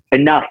of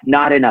enough,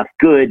 not enough,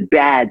 good,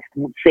 bad,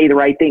 say the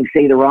right thing,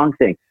 say the wrong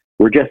thing.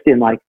 We're just in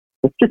like,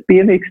 let's just be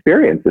in the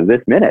experience of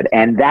this minute.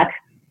 And that's,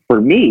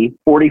 for me,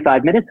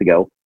 45 minutes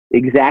ago,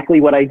 exactly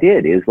what I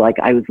did. Is like,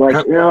 I was like,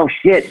 oh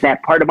shit,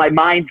 that part of my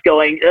mind's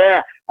going,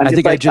 I'm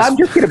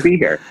just going to be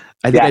here.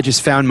 I think I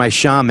just found my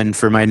shaman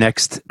for my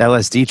next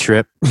LSD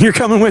trip. You're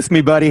coming with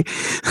me, buddy.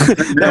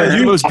 That was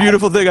the most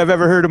beautiful thing I've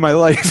ever heard in my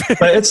life.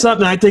 But it's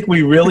something I think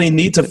we really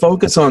need to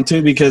focus on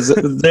too, because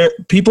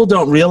people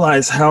don't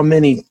realize how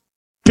many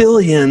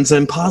billions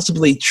and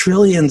possibly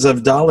trillions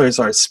of dollars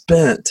are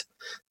spent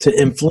to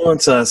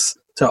influence us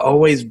to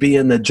always be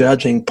in the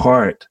judging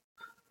part.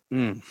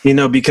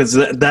 Because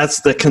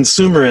that's the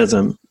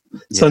consumerism. Yeah.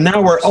 So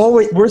now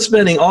we're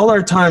spending all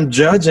our time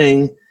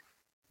judging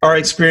our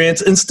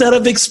experience instead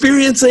of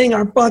experiencing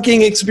our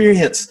fucking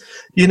experience.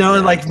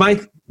 Like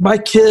my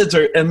kids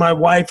and my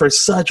wife are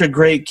such a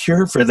great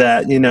cure for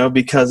that,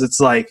 because it's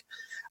like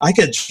I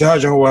could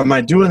judge, am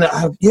I doing that?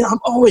 I'm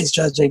always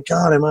judging.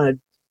 God, am I a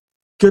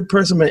good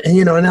person? But,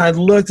 and I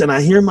looked and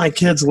I hear my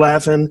kids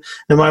laughing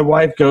and my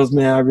wife goes,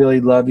 man, I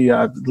really love you.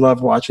 I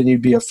love watching you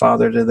be a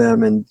father to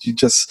them. And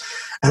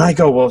and I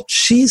go, well,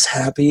 she's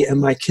happy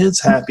and my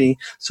kid's happy.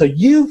 So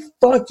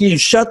fuck you,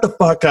 shut the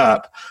fuck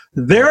up.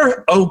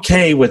 They're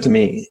okay with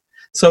me.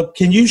 So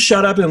can you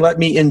shut up and let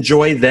me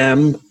enjoy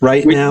them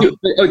now?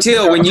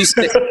 Oteil,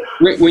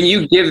 when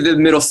you give the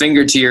middle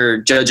finger to your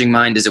judging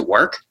mind, does it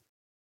work?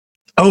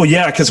 Oh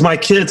yeah, because my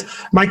kids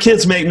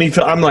make me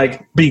feel. I'm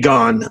like, be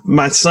gone.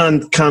 My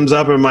son comes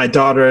up and my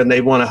daughter, and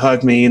they want to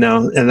hug me,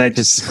 and they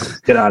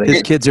just get out of here.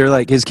 His kids are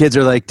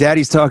like,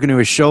 Daddy's talking to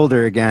his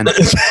shoulder again.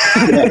 He's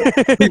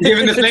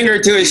giving the finger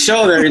to his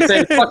shoulder. He's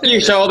saying, "Fuck you,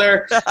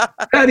 shoulder."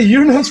 Daddy,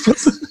 you're not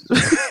supposed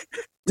to.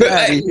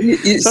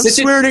 Daddy, stop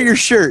swearing at your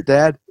shirt,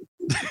 Dad.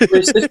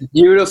 There's such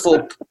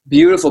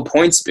beautiful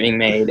points being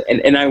made.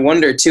 And I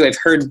wonder, too, I've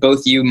heard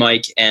both you,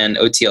 Mike, and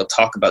Oteil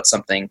talk about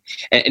something,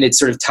 and it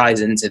sort of ties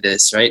into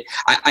this, right?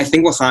 I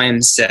think what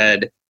Chayim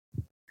said,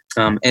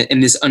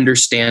 and this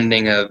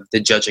understanding of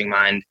the judging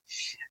mind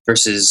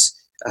versus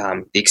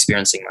the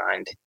experiencing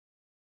mind,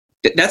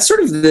 that's sort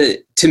of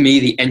to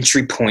me, the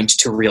entry point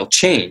to real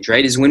change,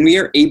 right? Is when we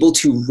are able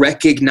to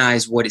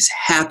recognize what is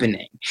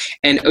happening.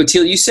 And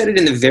Oteil, you said it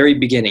in the very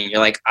beginning. You're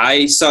like,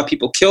 I saw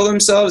people kill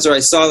themselves, or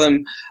I saw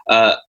them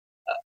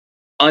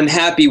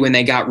unhappy when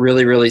they got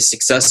really, really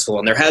successful.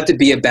 And there had to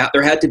be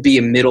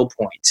a middle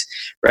point,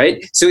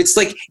 right? So it's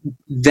like,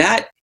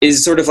 that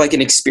is sort of like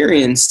an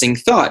experiencing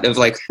thought of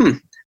like,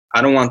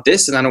 I don't want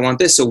this and I don't want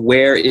this. So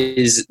where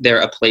is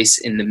there a place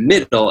in the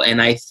middle?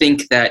 And I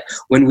think that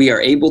when we are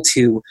able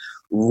to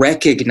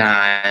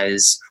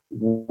recognize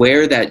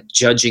where that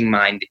judging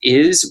mind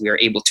is, we are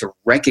able to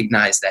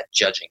recognize that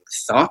judging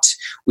thought.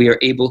 We are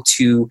able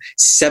to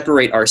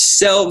separate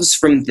ourselves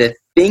from the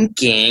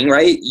thinking,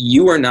 right?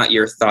 You are not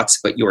your thoughts,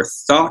 but your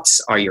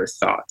thoughts are your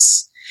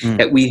thoughts.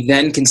 That we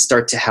then can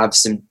start to have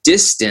some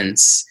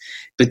distance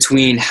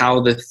between how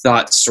the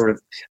thoughts sort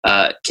of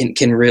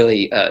can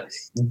really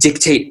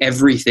dictate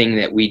everything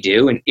that we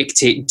do, and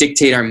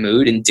dictate our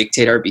mood, and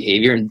dictate our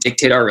behavior, and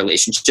dictate our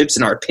relationships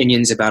and our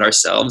opinions about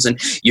ourselves. And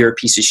you're a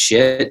piece of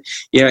shit.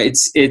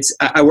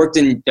 I worked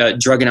in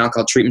drug and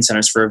alcohol treatment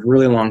centers for a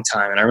really long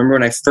time, and I remember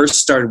when I first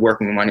started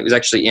working in one, it was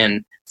actually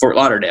in Fort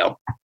Lauderdale,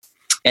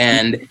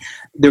 and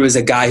there was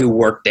a guy who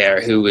worked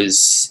there who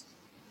was,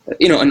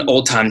 an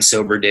old-time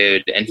sober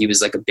dude, and he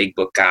was like a big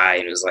book guy,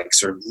 and was like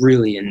sort of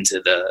really into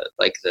the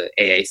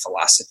AA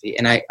philosophy.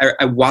 And I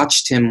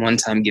watched him one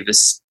time give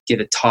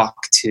a talk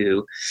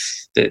to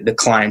the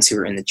clients who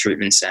were in the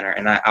treatment center,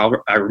 and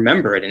I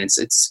remember it, and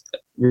it's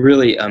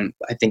really I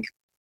think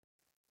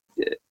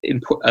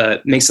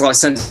makes a lot of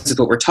sense with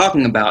what we're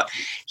talking about.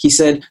 He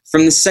said,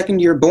 from the second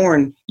you're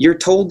born, you're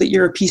told that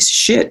you're a piece of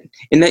shit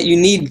and that you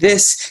need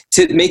this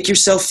to make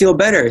yourself feel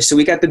better. So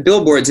we got the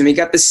billboards, and we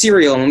got the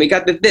cereal, and we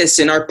got the this,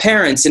 and our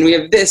parents, and we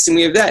have this, and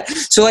we have that.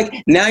 So like,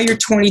 now you're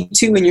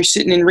 22 and you're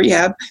sitting in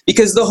rehab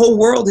because the whole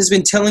world has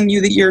been telling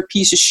you that you're a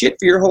piece of shit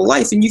for your whole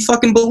life, and you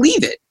fucking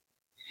believe it.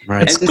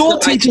 Right. And school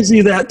teaches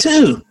you that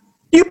too.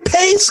 You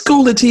pay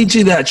school to teach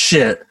you that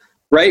shit.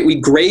 Right? We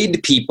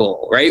grade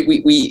people, right?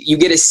 You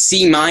get a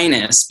C-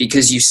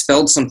 because you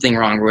spelled something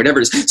wrong or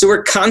whatever it is. So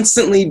we're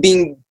constantly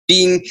being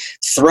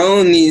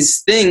thrown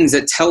these things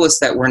that tell us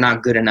that we're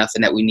not good enough,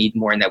 and that we need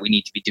more, and that we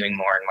need to be doing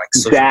more. And like,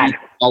 Zack,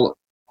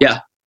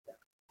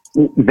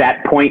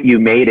 that point you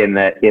made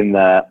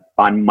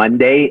on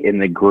Monday in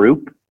the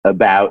group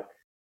about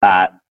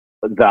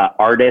the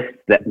artist,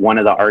 that one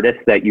of the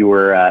artists that you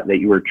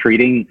were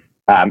treating,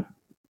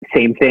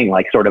 same thing,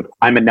 like sort of,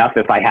 I'm enough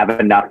if I have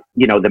enough,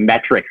 the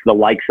metrics, the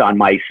likes on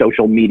my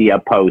social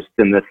media posts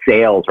and the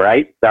sales,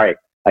 right? Sorry.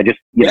 I just,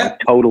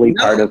 totally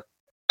part of.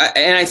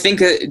 And I think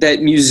that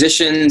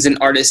musicians and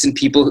artists and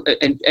people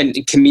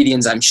and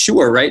comedians, I'm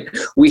sure, right?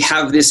 We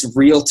have this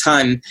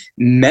real-time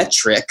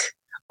metric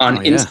on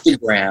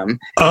Instagram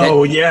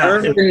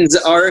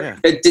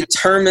that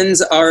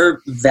determines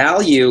our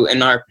value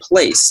and our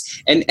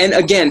place. And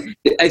again,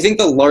 I think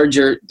the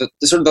larger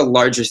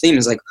theme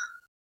is like,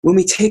 when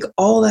we take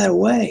all that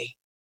away,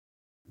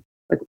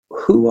 like,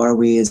 who are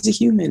we as a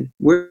human?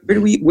 Where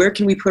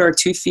can we put our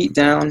 2 feet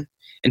down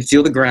and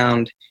feel the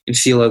ground and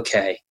feel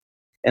okay?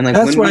 And like,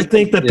 that's why I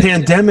think the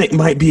pandemic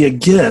might be a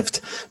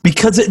gift,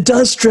 because it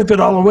does strip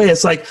it all away.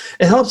 It's like,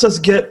 it helps us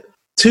get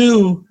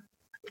to,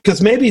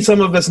 because maybe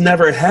some of us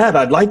never had,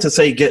 I'd like to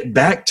say get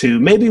back to,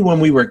 maybe when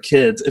we were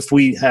kids, if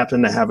we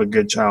happen to have a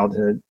good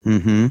childhood.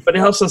 Mm-hmm. But it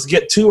helps us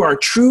get to our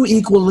true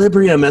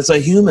equilibrium as a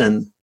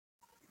human.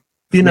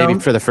 Maybe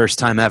for the first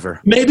time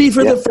ever.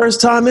 The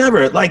first time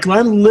ever. Like,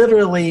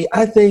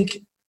 I think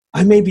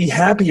I may be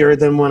happier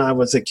than when I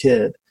was a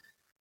kid,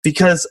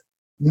 because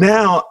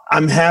now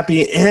I'm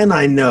happy, and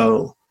I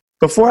know.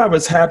 Before I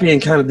was happy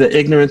and kind of the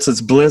ignorance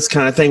is bliss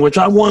kind of thing, which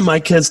I want my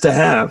kids to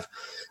have.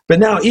 But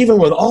now, even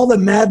with all the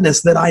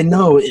madness that I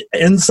know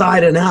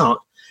inside and out,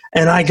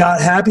 and I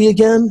got happy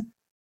again,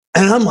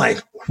 and I'm like,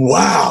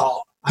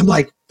 wow, I'm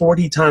like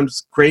 40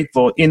 times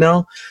grateful,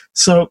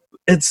 So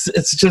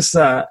it's just,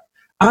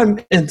 I'm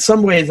in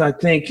some ways, I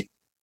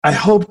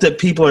hope that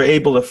people are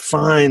able to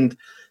find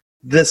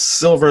this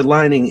silver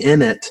lining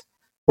in it,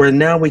 where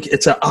now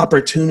it's an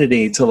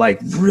opportunity to like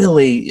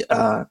really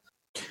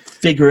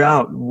figure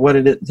out what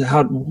it is,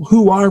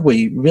 who are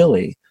we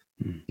really,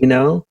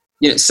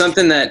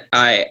 something that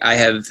I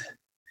have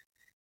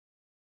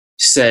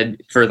said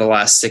for the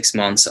last 6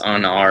 months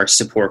on our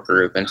support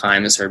group, and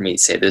Chayim has heard me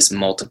say this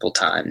multiple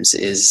times,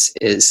 is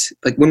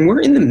like, when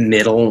we're in the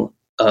middle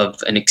of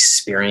an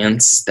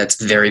experience that's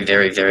very,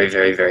 very, very,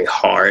 very, very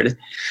hard,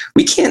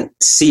 we can't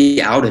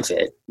see out of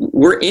it.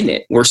 We're in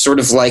it. We're sort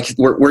of like,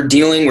 we're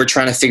dealing, we're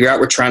trying to figure out,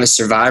 we're trying to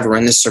survive. We're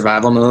in this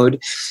survival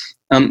mode.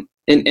 And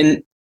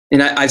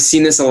I've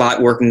seen this a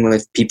lot working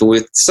with people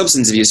with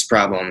substance abuse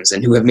problems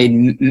and who have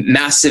made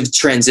massive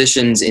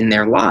transitions in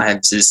their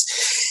lives. Is,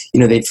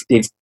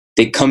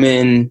 they come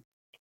in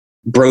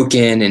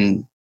broken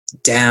and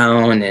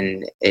down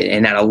and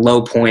at a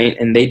low point,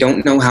 and they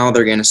don't know how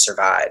they're going to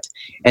survive.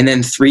 And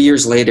then 3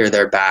 years later,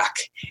 they're back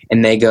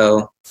and they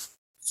go,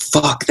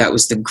 fuck, that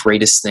was the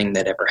greatest thing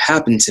that ever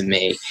happened to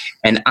me.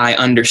 And I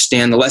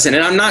understand the lesson.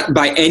 And I'm not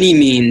by any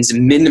means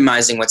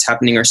minimizing what's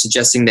happening or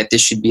suggesting that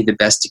this should be the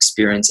best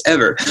experience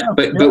ever.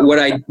 But what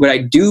I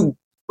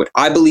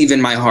believe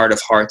in my heart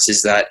of hearts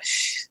is that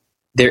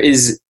there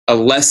is a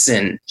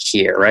lesson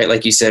here, right?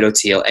 Like you said,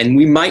 Oteil, and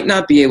we might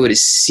not be able to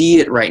see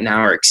it right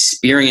now or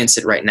experience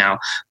it right now,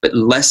 but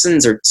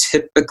lessons are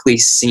typically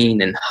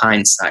seen in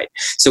hindsight.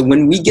 So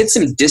when we get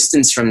some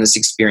distance from this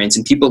experience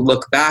and people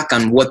look back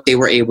on what they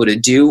were able to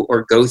do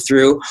or go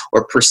through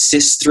or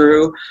persist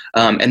through,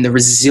 and the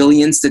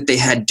resilience that they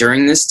had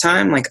during this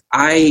time, like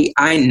I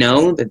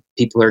know that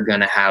people are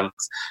going to have,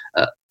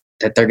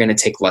 that they're going to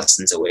take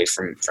lessons away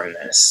from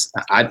this.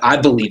 I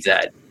believe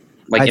that.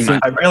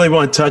 I really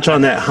want to touch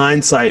on that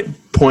hindsight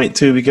point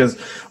too, because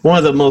one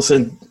of the most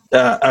a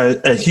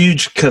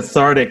huge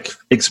cathartic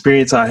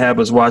experience I had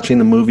was watching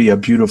the movie A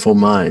Beautiful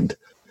Mind,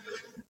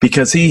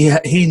 because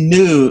he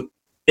knew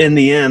in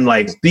the end,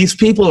 like, these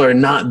people are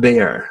not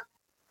there.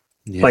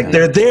 Yeah. Like,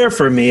 they're there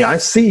for me. I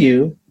see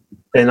you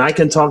and I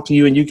can talk to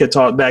you and you can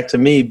talk back to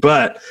me,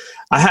 but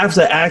I have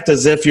to act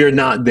as if you're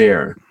not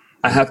there.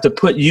 I have to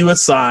put you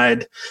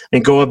aside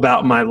and go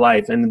about my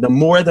life. And the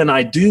more than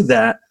I do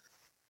that,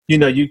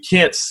 you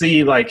can't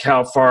see like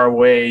how far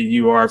away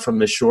you are from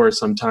the shore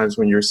sometimes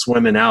when you're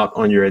swimming out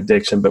on your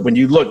addiction. But when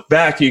you look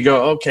back, you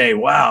go, okay,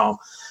 wow,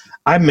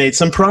 I made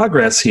some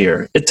progress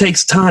here. It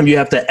takes time. You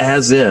have to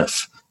as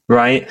if,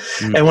 right?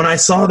 Mm-hmm. And when I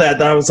saw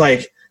that, I was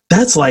like,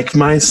 that's like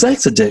my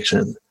sex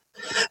addiction,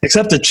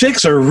 except the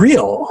chicks are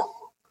real.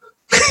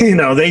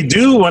 They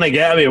do want to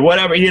get me,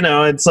 whatever,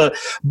 and so,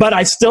 but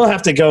I still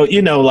have to go,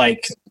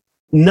 like,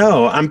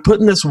 no, I'm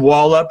putting this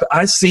wall up.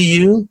 I see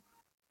you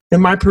in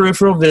my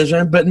peripheral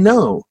vision, but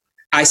no.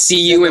 I see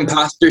you,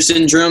 imposter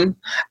syndrome.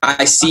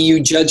 I see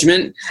you,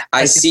 judgment.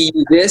 I see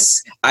you,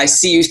 this. I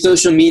see you,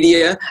 social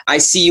media. I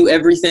see you,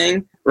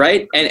 everything,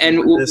 right? And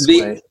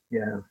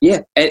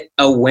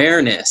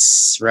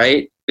awareness,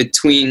 right?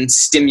 Between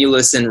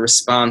stimulus and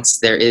response,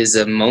 there is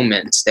a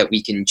moment that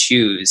we can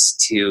choose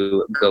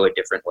to go a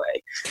different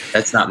way.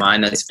 That's not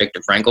mine. That's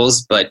Viktor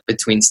Frankl's. But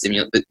between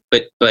stimulus,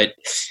 but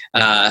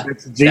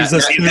it's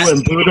Jesus, you,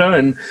 and Buddha,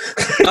 and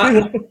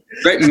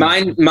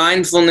right,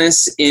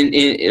 mindfulness in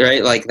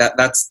right, like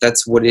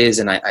that's what it is,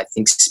 and I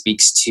think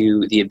speaks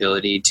to the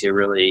ability to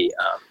really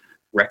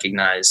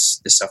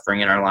recognize the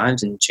suffering in our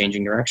lives and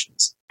changing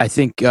directions. I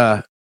think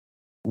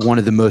one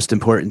of the most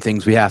important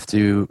things we have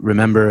to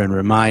remember and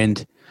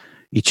remind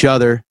each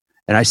other,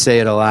 and I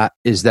say it a lot,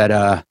 is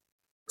that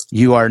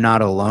you are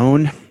not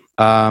alone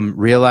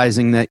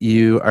realizing that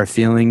you are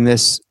feeling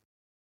this,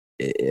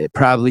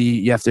 probably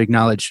you have to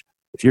acknowledge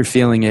if you're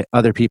feeling it,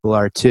 other people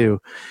are too.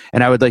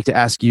 And I would like to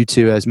ask you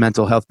two, as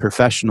mental health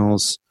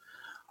professionals,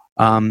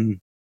 one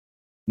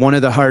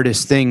of the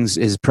hardest things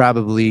is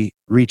probably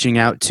reaching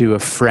out to a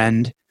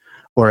friend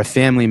or a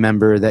family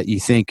member that you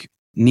think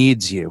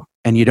needs you,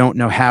 and you don't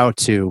know how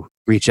to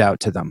reach out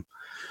to them.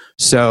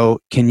 So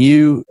can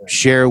you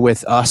share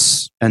with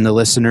us and the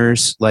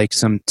listeners like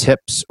some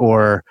tips,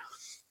 or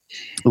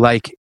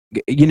like,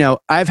 you know,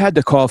 I've had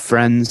to call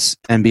friends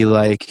and be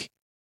like,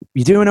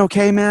 you doing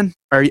okay, man?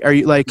 Are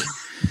you like,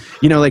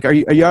 you know, like, are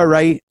you all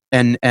right?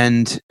 And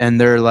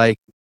they're like,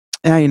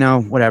 yeah, you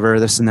know, whatever,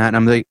 this and that.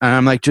 And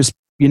I'm like, just,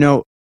 you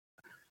know,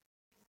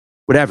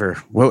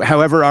 whatever,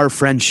 however our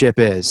friendship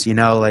is, you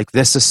know, like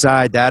this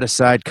aside, that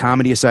aside,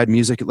 comedy aside,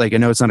 music, like I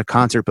know it's not a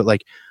concert, but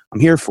like I'm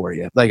here for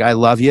you. Like I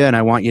love you and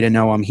I want you to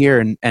know I'm here.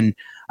 And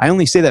I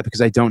only say that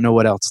because I don't know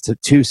what else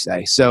to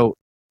say. So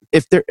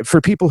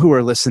for people who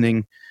are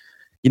listening,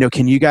 you know,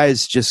 can you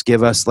guys just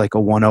give us like a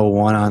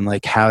 101 on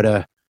like how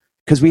to,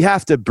 because we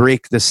have to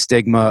break the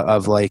stigma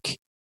of like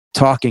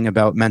talking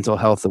about mental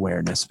health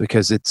awareness,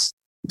 because it's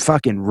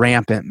fucking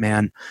rampant,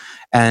 man.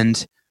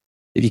 And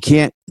if you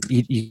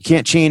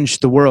can't change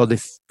the world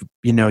if,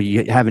 you know,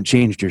 you haven't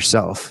changed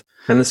yourself.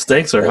 And the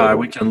stakes are high.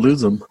 We can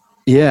lose them.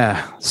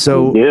 Yeah.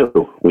 So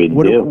We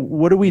do.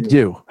 What do we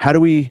do? How do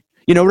we,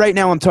 you know, right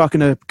now I'm talking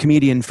to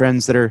comedian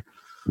friends that are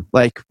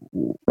like,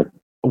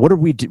 what are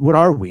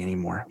we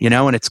anymore? You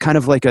know, and it's kind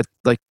of like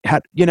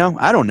you know,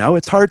 I don't know.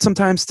 It's hard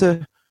sometimes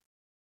to,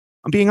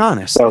 I'm being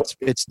honest. So,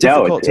 it's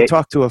difficult to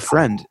talk to a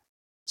friend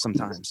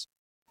sometimes.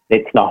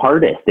 It's the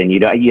hardest, and you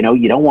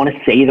don't want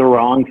to say the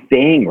wrong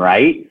thing,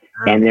 right?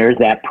 And there's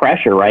that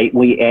pressure, right?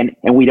 We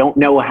don't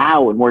know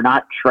how, and we're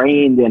not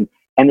trained,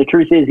 and the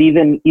truth is,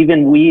 even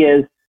we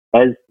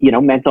as you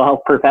know, mental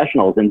health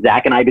professionals, and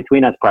Zack and I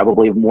between us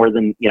probably have more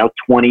than, you know,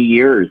 20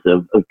 years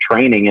of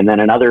training, and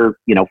then another,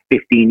 you know,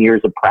 15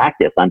 years of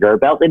practice under our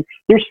belt, and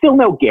there's still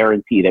no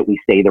guarantee that we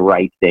say the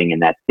right thing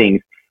and that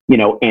things, you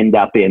know, end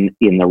up in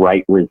the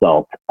right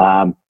result.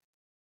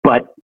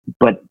 But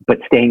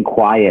staying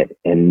quiet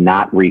and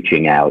not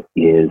reaching out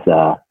is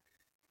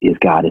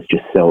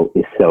just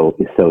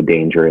so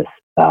dangerous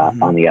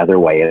on the other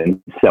way.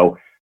 And so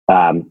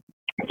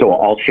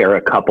I'll share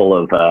a couple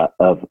of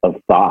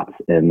thoughts,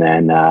 and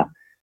then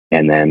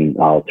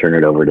I'll turn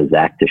it over to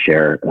Zack to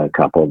share a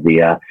couple.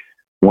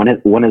 One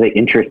of the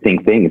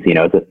interesting things, you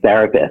know, as a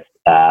therapist,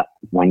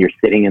 when you're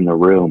sitting in the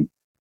room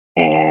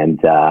and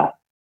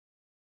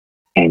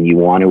you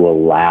want to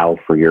allow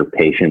for your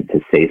patient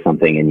to say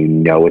something, and you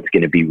know it's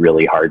going to be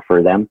really hard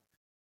for them,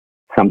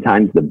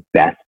 sometimes the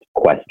best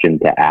question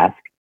to ask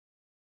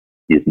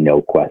is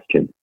no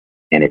question.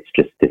 And it's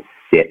just to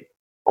sit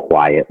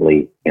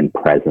quietly and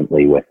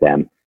presently with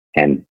them,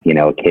 and, you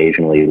know,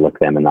 occasionally look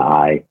them in the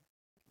eye,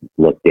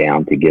 look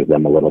down to give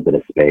them a little bit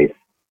of space,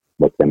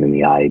 look them in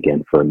the eye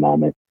again for a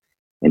moment.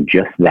 And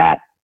just that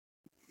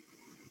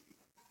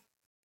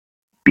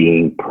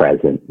being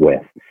present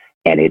with,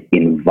 and it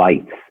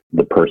invites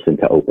the person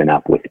to open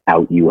up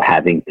without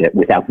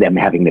them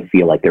having to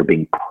feel like they're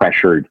being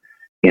pressured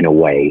in a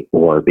way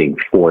or being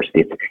forced.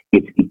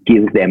 It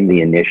gives them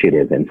the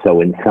initiative. And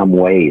so in some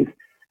ways,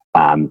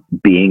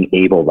 being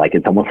able, like,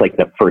 it's almost like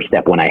the first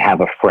step when I have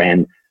a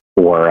friend,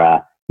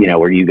 or, you know,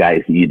 where you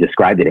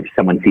described it, if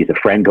someone sees a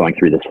friend going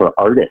through this. For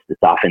artists, it's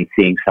often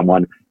seeing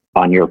someone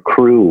on your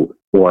crew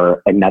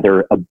or a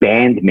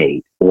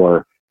bandmate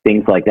or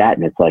things like that.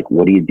 And it's like,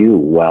 what do you do?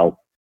 Well,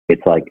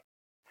 it's like,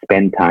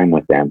 spend time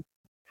with them,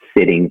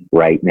 sitting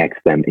right next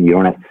to them, and you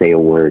don't have to say a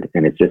word.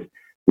 And it's just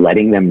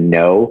letting them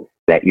know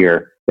that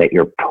you're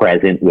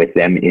present with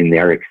them in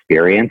their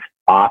experience.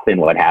 Often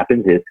what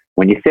happens is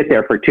when you sit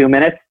there for 2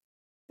 minutes,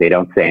 they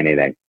don't say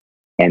anything.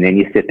 And then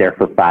you sit there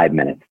for 5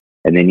 minutes,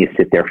 and then you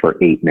sit there for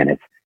 8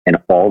 minutes. And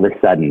all of a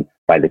sudden,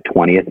 by the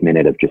 20th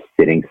minute of just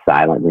sitting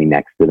silently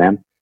next to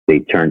them, they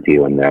turn to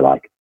you and they're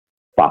like,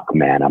 fuck,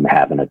 man, I'm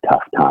having a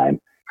tough time,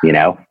 you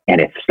know?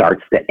 And it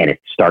starts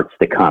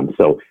to come.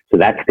 So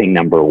that's thing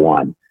number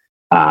one.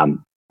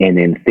 And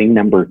then thing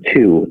number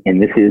two,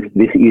 and this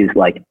is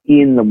like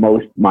in the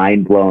most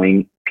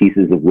mind-blowing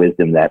pieces of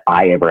wisdom that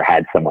I ever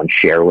had someone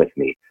share with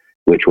me,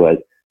 which was,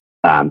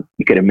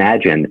 you could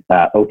imagine,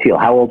 Oteil,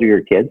 how old are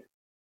your kids?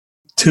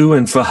 2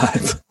 and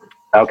 5.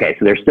 Okay,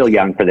 so they're still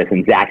young for this,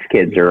 and Zack's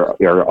kids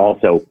are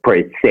also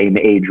pretty same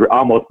age,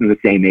 almost in the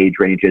same age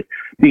ranges.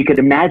 So you could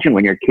imagine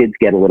when your kids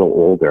get a little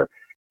older,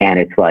 and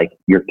it's like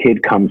your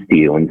kid comes to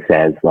you and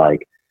says,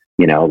 like,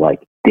 you know,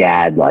 like,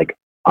 Dad, like,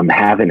 I'm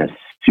having a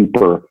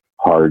super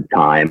hard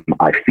time.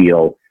 I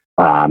feel,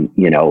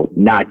 you know,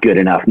 not good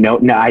enough. No,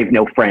 I have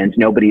no friends.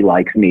 Nobody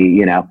likes me,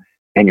 you know.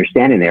 And you're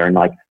standing there, and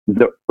like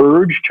the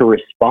urge to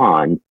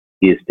respond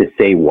is to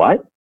say,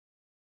 what?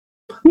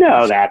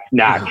 No, that's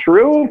not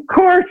true. Of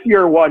course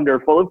you're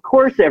wonderful. Of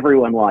course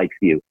everyone likes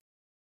you.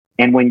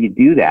 And when you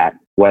do that,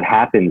 what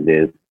happens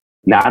is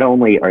not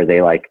only are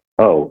they like,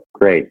 oh,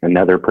 great,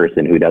 another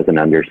person who doesn't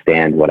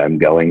understand what I'm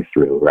going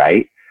through,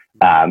 right?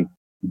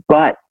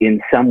 But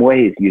in some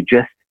ways, you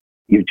just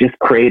you've just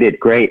created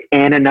great.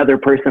 And another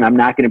person I'm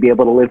not going to be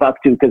able to live up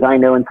to because I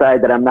know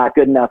inside that I'm not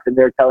good enough and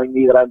they're telling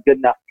me that I'm good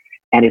enough.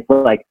 And it's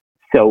like,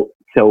 so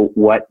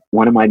what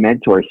one of my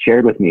mentors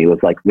shared with me was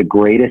like, the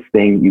greatest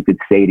thing you could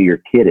say to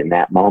your kid in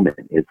that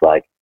moment is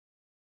like,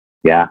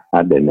 yeah,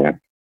 I've been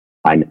there.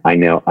 I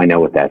know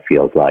what that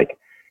feels like.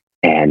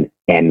 And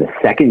the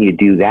second you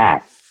do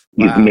that,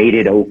 you've made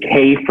it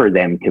okay for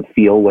them to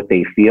feel what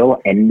they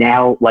feel. And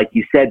now, like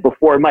you said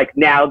before, Mike,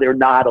 now they're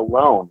not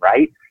alone,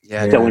 right?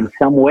 Yeah, so in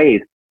some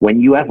ways,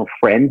 when you have a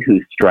friend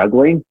who's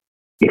struggling,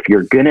 if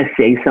you're going to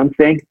say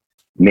something,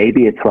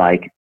 maybe it's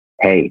like,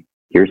 hey,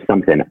 here's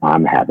something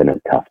I'm having a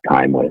tough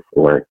time with,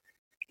 or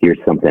here's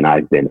something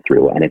I've been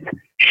through. And it's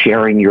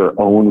sharing your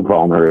own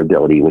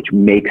vulnerability, which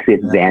makes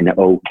it then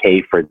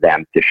okay for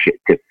them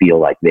to feel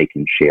like they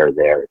can share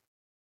theirs.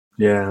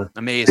 Yeah.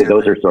 Amazing. So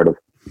those are sort of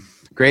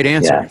great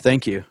answer.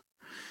 Thank you.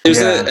 I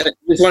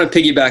just want to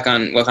piggyback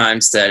on what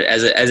Chaim said.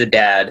 As a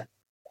dad,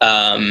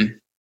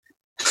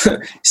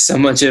 so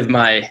much of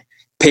my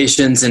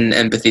patience and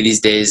empathy these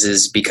days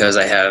is because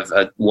I have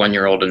a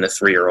 1-year-old and a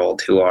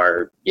 3-year-old who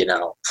are,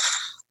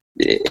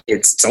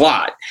 it's a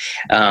lot.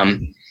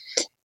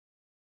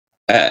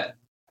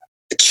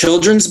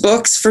 Children's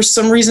books, for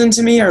some reason,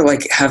 to me, are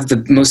like have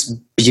the most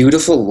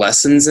beautiful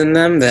lessons in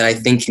them that I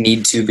think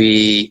need to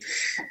be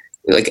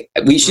like.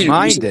 We should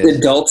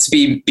adults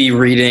be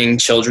reading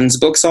children's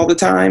books all the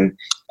time.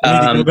 We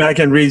need to go back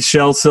and read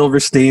Shel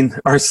Silverstein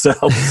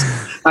ourselves.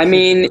 I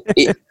mean,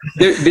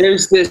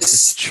 there's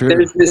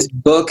this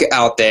book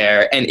out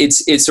there, and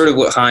it's sort of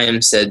what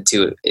Chaim said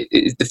too.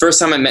 The first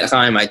time I met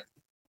Chaim,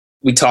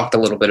 we talked a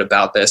little bit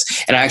about this,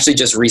 and I actually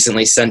just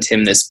recently sent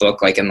him this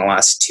book, like in the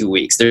last 2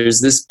 weeks. There's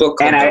this book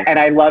called and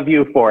I love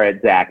you for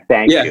it, Zach.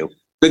 Thank you.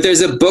 But there's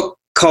a book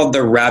called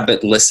The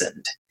Rabbit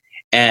Listened,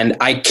 and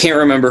I can't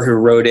remember who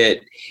wrote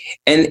it.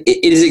 And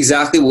it is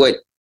exactly what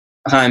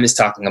Chaim is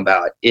talking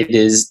about.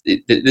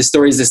 The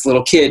story is this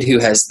little kid who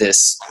has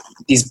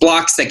these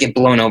blocks that get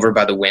blown over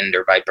by the wind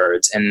or by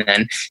birds, and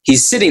then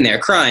he's sitting there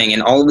crying,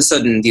 and all of a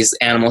sudden these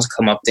animals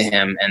come up to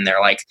him and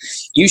they're like,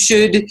 you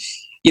should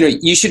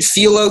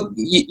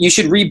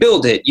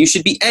rebuild it. You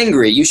should be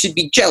angry. You should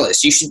be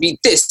jealous. You should be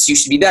this. You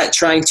should be that,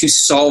 trying to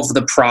solve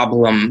the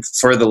problem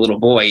for the little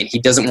boy. And he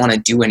doesn't want to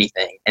do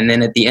anything. And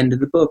then at the end of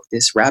the book,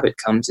 this rabbit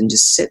comes and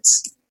just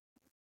sits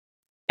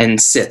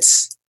and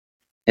sits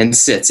and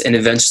sits. And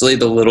eventually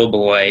the little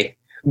boy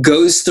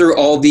goes through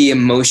all the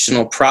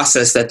emotional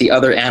process that the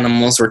other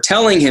animals were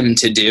telling him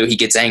to do. He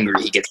gets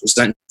angry, he gets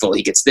resentful,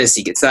 he gets this,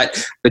 he gets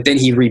that, but then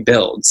he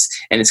rebuilds.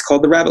 And it's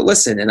called The Rabbit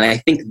Listen. And I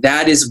think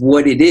that is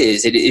what it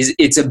is.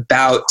 It's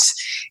about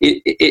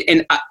it.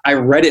 And I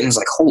read it and was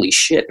like, holy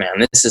shit,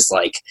 man, this is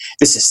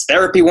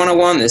therapy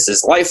 101. This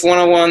is life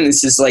 101.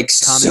 This is like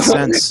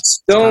Common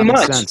so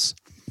much. Sense.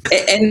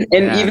 And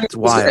even it's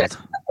wild.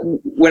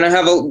 When I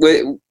have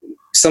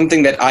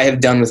something that I have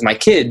done with my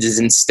kids is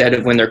instead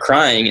of when they're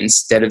crying,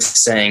 instead of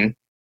saying,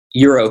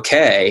 you're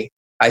okay,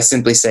 I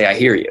simply say, I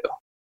hear you.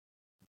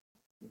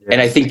 Yeah.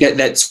 And I think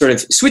that sort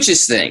of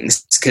switches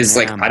things because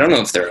I don't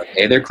know if they're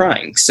okay, they're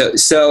crying.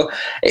 So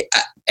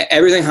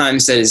everything Chaim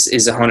says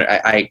is 100.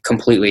 I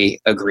completely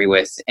agree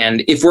with.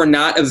 And if we're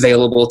not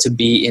available to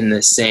be in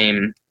the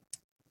same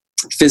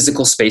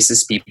physical space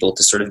as people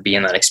to sort of be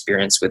in that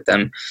experience with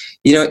them,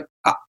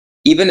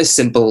 even a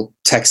simple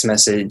text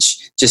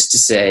message just to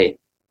say,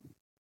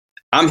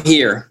 I'm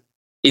here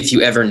if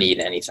you ever need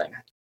anything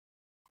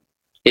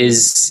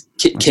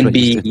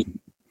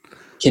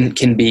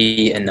can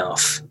be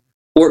enough,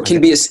 or it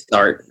can be a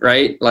start,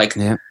 right? Like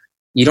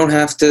you don't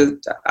have to,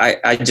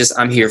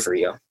 I'm here for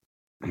you.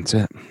 That's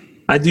it.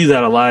 I do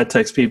that a lot. I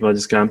text people.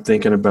 I'm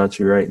thinking about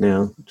you right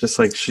now. Just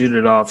like shoot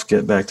it off,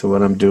 get back to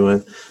what I'm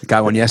doing.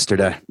 Got one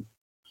yesterday.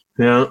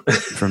 Yeah.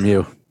 From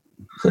you.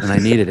 And I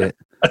needed it.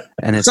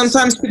 And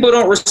sometimes people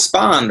don't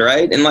respond,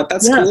 right? And like,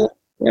 that's cool.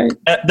 Right.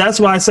 That's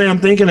why I say I'm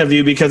thinking of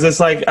you, because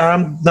it's like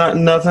I'm not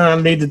nothing I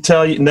need to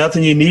tell you,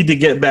 nothing you need to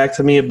get back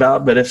to me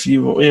about. But if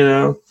you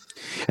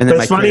And then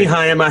it's funny,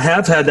 Chaim, I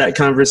have had that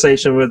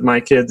conversation with my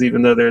kids,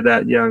 even though they're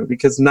that young,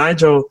 because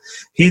Nigel,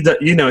 he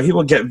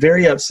will get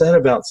very upset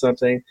about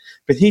something,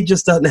 but he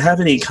just doesn't have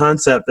any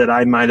concept that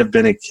I might have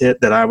been a kid,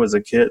 that I was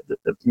a kid,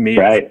 me.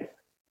 Right.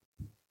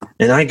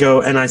 And I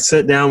go and I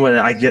sit down with it.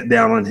 I get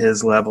down on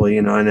his level, I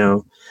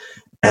know.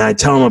 And I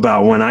tell him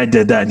about when I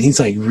did that. And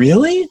he's like,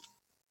 really?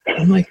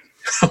 I'm like,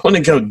 I want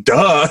to go,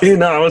 duh.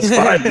 I was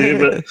 5,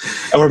 dude.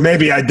 Or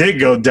maybe I did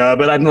go, duh.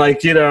 But I'm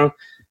like, yeah.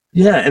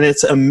 And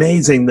it's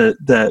amazing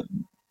that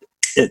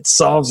it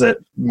solves it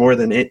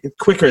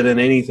quicker than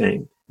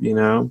anything,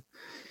 You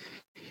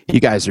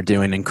guys are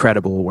doing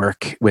incredible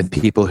work with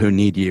people who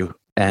need you.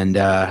 And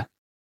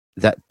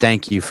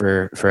thank you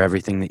for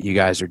everything that you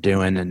guys are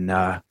doing.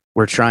 And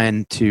we're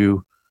trying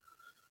to,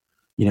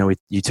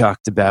 you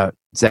talked about,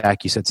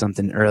 Zach, you said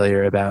something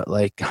earlier about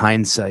like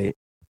hindsight,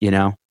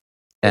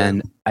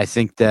 and I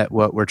think that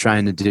what we're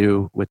trying to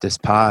do with this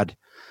pod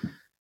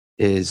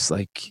is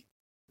like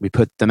we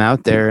put them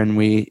out there and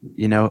we,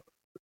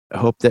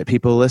 hope that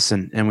people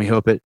listen, and we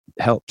hope it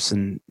helps.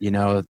 And,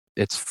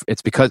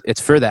 it's because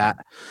it's for that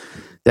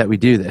we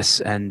do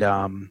this. And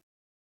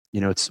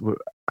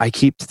I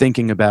keep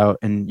thinking about,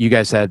 and you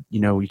guys had,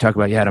 you talk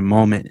about you had a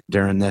moment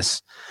during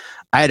this.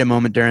 I had a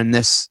moment during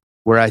this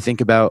where I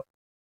think about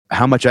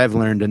how much I've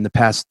learned in the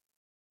past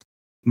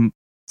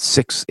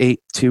 6, 8,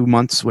 2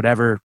 months,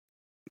 whatever,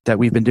 that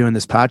we've been doing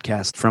this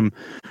podcast, from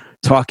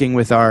talking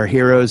with our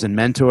heroes and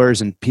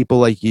mentors and people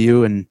like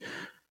you and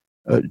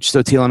just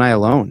Oteil and I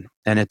alone.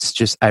 And it's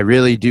just, I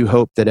really do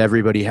hope that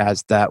everybody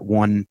has that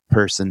one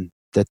person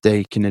that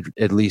they can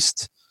at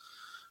least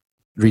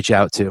reach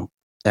out to.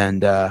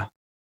 And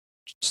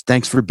just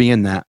thanks for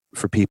being that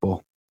for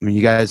people. I mean,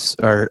 you guys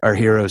are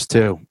heroes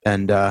too,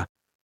 and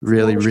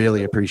really,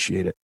 really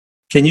appreciate it.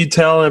 Can you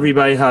tell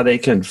everybody how they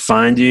can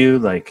find you,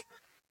 like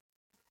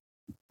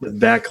the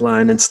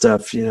backline and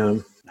stuff,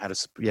 How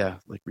to,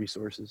 like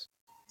resources.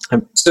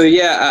 So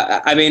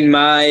I mean,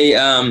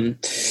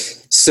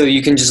 so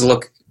you can just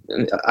look.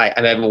 I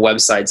have a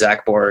website,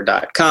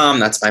 zackborer.com.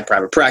 That's my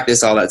private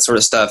practice, all that sort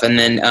of stuff. And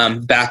then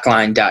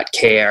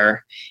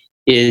backline.care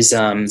is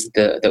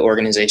the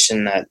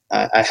organization that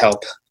I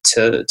help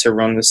to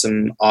run with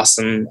some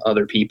awesome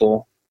other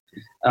people.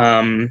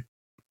 That's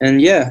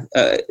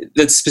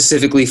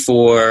specifically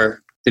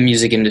for the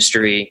music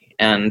industry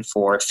and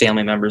for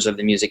family members of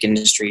the music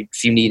industry.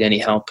 If you need any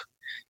help,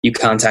 you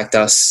contact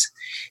us.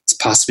 It's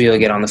possible you'll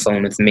get on the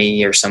phone with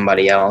me or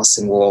somebody else,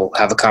 and we'll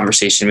have a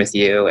conversation with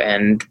you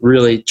and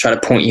really try to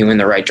point you in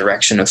the right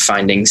direction of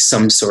finding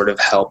some sort of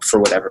help for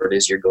whatever it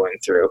is you're going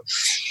through.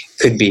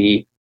 Could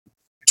be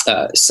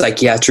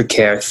psychiatric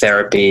care,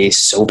 therapy,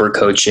 sober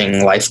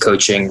coaching, life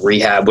coaching,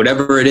 rehab,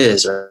 whatever it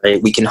is,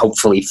 right? We can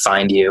hopefully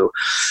find you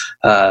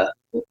a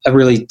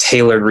really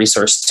tailored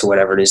resource to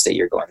whatever it is that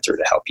you're going through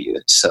to help you.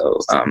 So,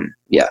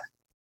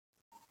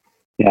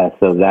 Yeah,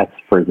 so that's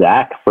for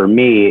Zack. For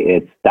me,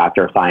 it's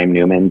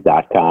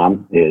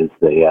drchayimnewman.com is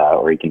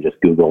or you can just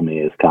Google me,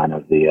 is kind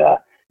of the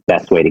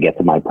best way to get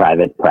to my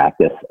private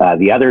practice.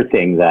 The other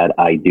thing that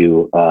I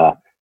do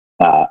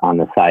on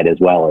the side as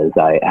well is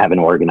I have an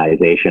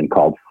organization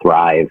called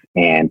Thrive,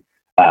 and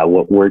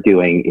what we're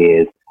doing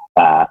is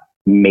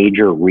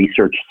major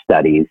research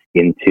studies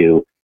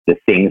into the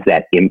things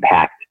that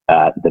impact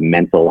the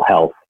mental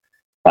health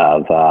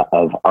of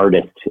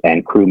artists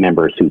and crew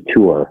members who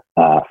tour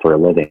for a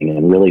living,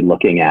 and really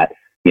looking at,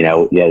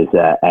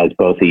 as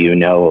both of you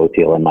know,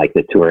 Oteil, and like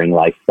the touring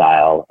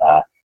lifestyle,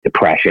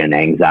 depression,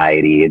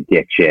 anxiety,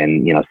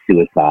 addiction,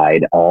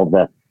 suicide, all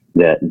the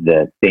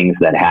things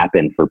that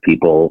happen for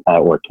people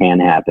or can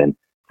happen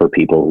for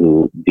people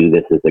who do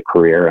this as a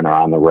career and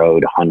are on the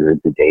road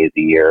hundreds of days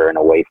a year and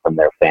away from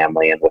their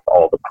family and with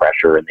all the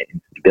pressure and the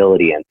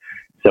instability. And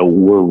so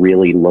we're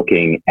really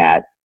looking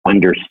at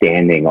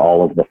understanding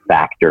all of the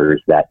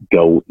factors that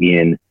go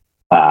into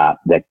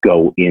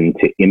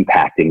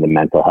impacting the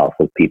mental health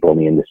of people in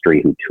the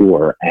industry who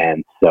tour.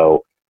 And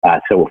so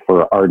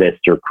for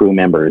artists or crew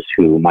members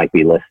who might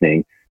be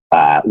listening,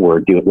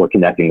 we're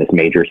conducting this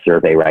major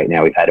survey right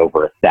now. We've had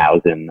over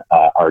 1,000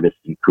 artists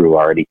and crew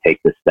already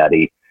take the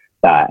study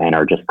and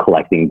are just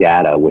collecting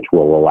data, which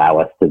will allow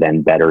us to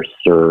then better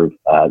serve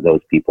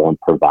those people and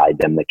provide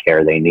them the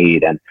care they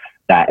need. And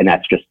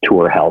that's just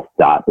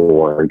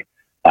tourhealth.org.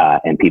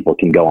 And people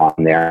can go on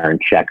there and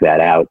check that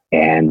out.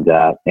 And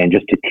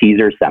just to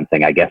teaser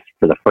something, I guess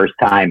for the first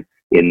time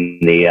in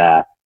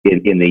the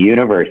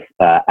universe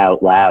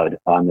out loud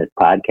on this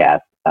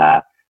podcast.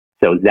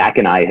 So Zack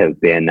and I have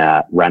been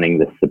running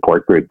this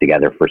support group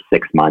together for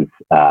 6 months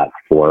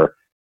for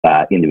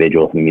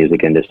individuals in the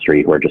music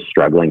industry who are just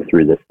struggling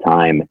through this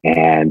time,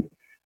 and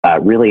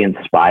really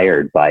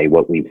inspired by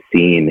what we've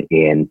seen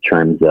in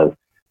terms of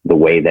the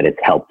way that it's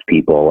helped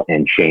people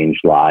and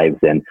changed lives.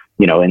 And,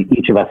 and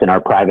each of us in our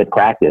private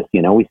practice,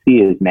 we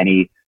see as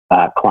many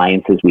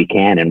clients as we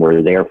can, and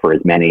we're there for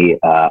as many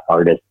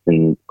artists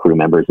and crew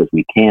members as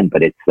we can.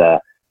 But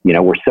it's,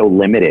 we're so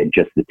limited,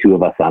 just the two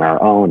of us on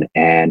our own,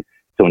 and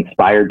so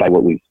inspired by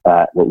what we've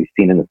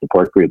seen in the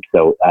support group.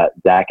 So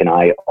Zack and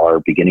I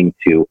are beginning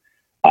to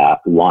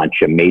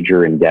launch a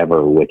major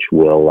endeavor, which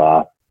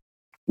will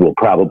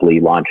probably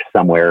launch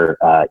somewhere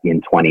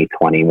in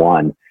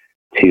 2021,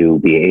 to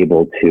be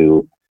able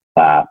to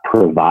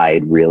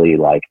provide really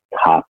like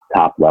top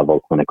level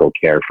clinical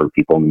care for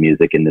people in the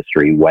music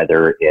industry,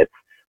 whether it's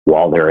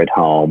while they're at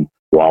home,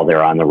 while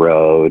they're on the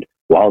road,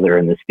 while they're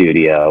in the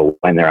studio,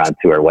 when they're on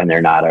tour, when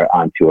they're not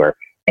on tour,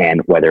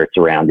 and whether it's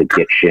around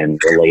addiction,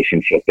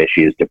 relationship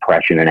issues,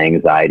 depression, and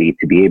anxiety,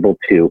 to be able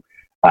to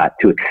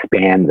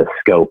expand the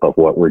scope of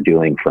what we're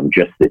doing from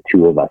just the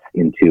two of us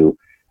into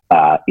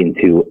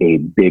a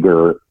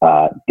bigger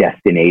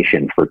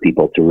destination for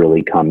people to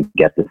really come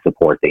get the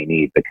support they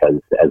need. Because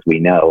as we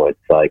know, it's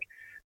like,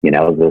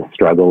 the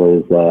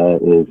struggle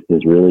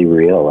is really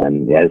real,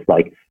 and it's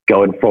like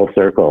going full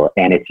circle,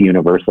 and it's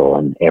universal,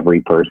 and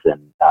every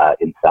person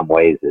in some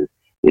ways is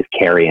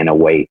carrying a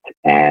weight.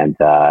 And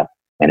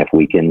if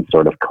we can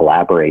sort of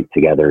collaborate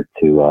together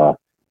to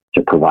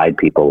provide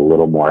people a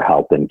little more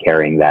help in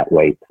carrying that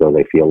weight, so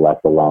they feel less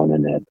alone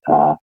in it.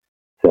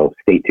 So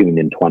stay tuned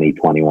in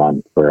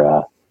 2021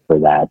 for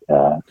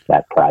for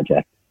that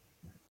project.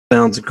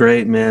 Sounds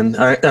great, man.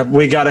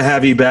 We got to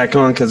have you back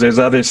on because there's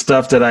other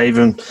stuff that I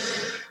even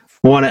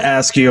want to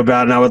ask you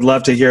about, and I would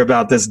love to hear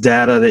about this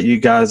data that you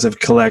guys have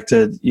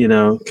collected.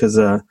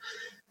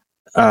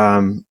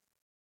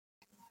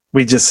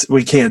 Because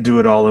we can't do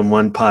it all in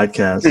one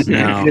podcast.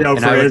 No.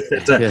 For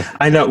instance,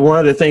 I know one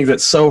of the things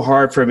that's so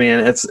hard for me,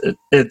 and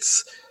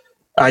it's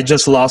I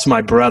just lost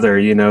my brother,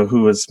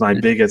 who was my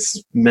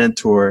biggest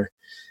mentor,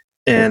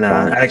 and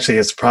actually,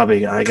 it's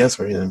probably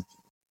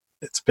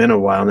it's been a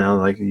while now,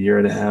 like a year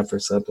and a half or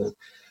something.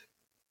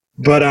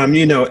 But,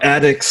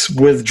 addicts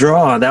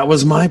withdraw. That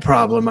was my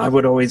problem. I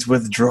would always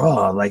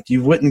withdraw. Like,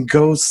 you wouldn't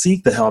go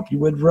seek the help. You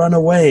would run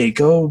away,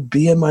 go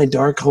be in my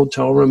dark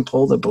hotel room,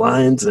 pull the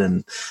blinds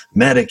and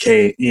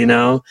medicate,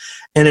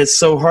 And it's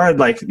so hard.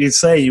 Like you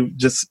say, you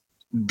just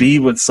be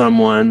with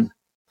someone.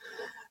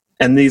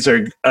 And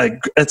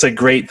it's a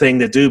great thing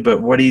to do.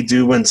 But what do you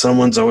do when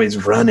someone's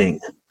always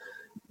running?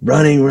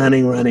 Running, and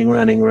we don't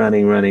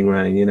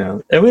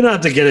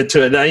have to get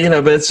into it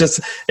now, but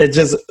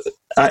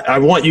I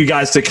want you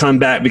guys to come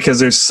back because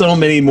there's so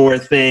many more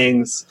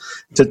things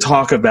to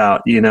talk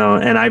about, and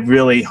I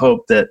really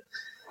hope that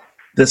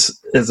this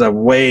is a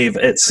wave.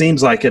 It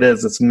seems like it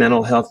is. This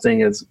mental health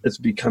thing is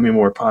becoming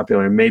more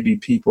popular, and maybe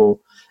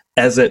people,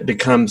 as it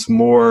becomes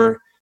more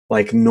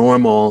like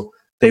normal,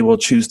 they will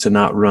choose to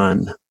not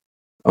run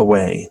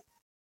away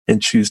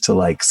and choose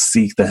to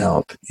seek the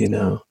help,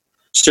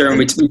 Sure, and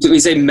we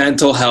say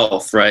mental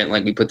health, right?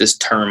 Like we put this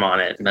term on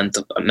it,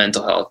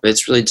 mental health. But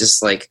it's really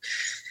just like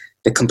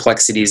the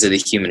complexities of the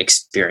human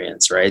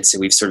experience, right? So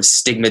we've sort of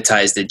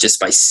stigmatized it just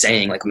by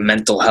saying like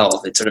mental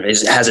health. It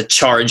has a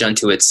charge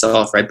unto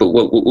itself, right? But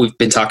what we've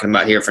been talking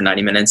about here for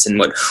 90 minutes and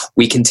what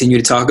we continue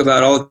to talk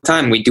about all the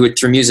time, we do it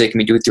through music, and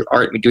we do it through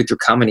art, and we do it through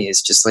comedy,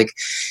 is just like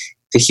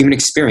the human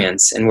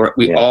experience, and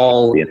we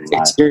all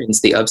experience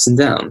the ups and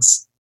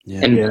downs,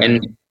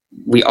 and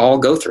we all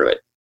go through it.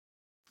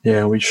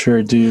 Yeah, we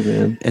sure do,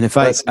 man. And if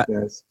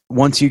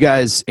once you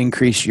guys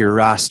increase your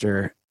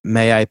roster,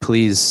 may I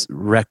please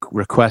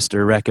request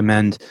or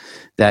recommend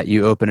that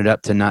you open it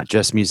up to not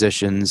just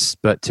musicians,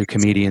 but to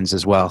comedians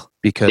as well?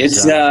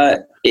 Because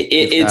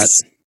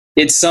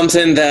it's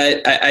something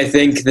that I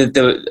think that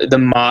the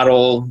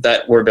model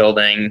that we're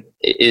building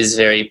is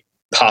very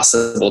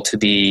possible to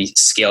be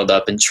scaled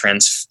up and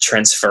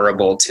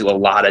transferable to a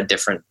lot of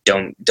different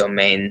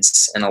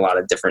domains and a lot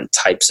of different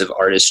types of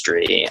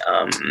artistry.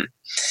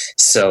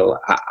 So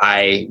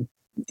I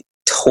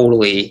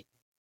totally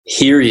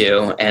hear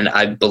you, and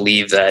I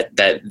believe that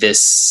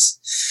this,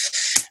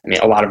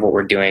 a lot of what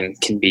we're doing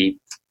can be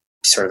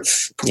sort of,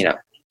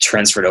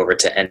 transferred over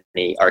to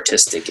any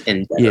artistic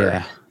endeavor.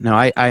 Yeah, no,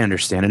 I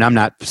understand, and I'm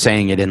not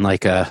saying it in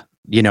like a,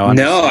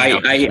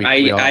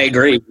 I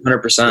agree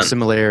 100%. The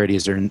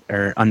similarities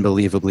are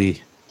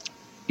unbelievably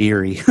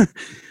eerie.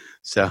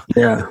 So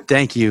yeah,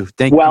 thank you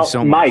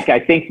so much. Mike, I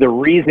think the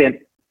reason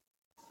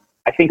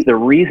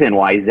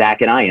why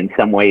Zack and I, in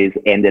some ways,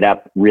 ended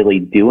up really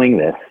doing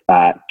this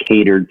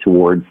catered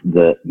towards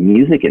the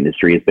music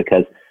industry is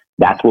because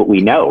that's what we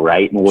know,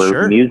 right? And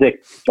we're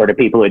music sort of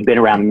people who had been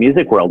around the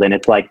music world, and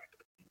it's like,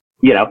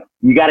 you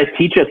got to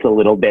teach us a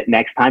little bit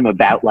next time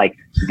about like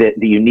the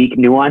unique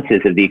nuances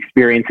of the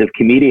experience of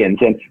comedians.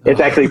 And it's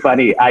actually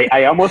funny.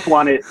 I almost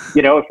want to,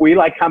 if we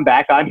come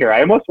back on here,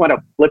 I almost want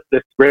to flip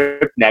the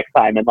script next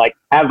time and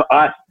have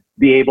us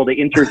be able to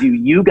interview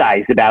you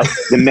guys about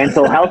the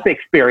mental health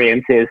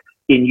experiences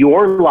in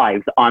your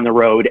lives on the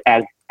road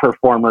as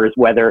performers,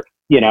 whether,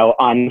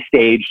 on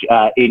stage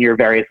in your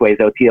various ways,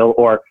 Oteil,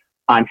 or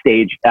on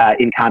stage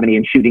in comedy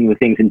and shooting the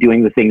things and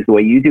doing the things the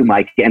way you do,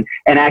 Mike, and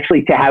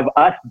actually to have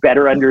us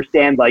better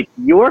understand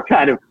your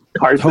kind of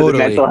parts of the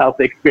mental health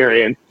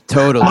experience.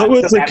 Totally. What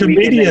was the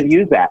comedian?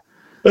 Use that.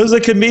 It was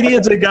the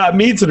comedians that got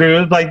me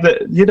through, like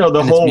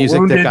the whole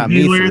wounded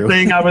healer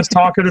thing I was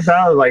talking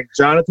about, like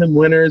Jonathan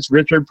Winters,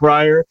 Richard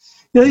Pryor.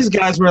 These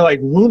guys were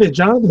wounded.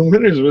 Jonathan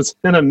Winters was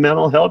in a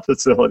mental health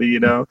facility,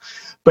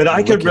 but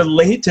I could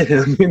relate to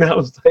him. I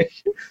was like,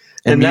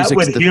 and that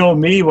would heal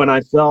me when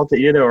I felt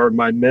it, or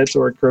my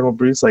mentor, Colonel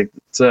Bruce. That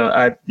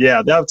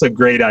was a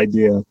great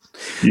idea.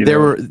 There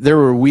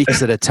were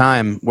weeks at a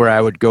time where I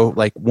would go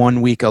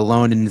 1 week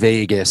alone in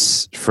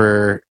Vegas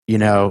for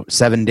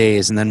 7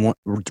 days, and then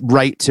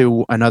right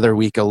to another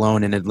week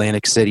alone in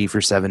Atlantic City for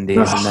 7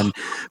 days, and then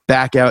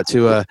back out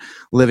to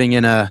living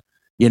in a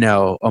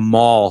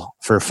mall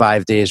for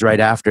 5 days right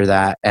after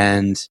that.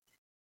 And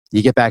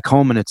you get back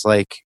home and it's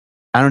like,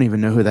 I don't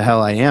even know who the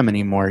hell I am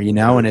anymore,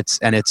 and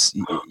it's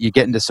you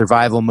get into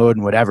survival mode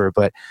and whatever.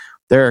 But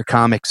there are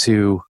comics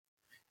who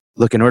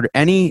look in order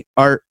any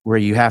art where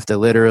you have to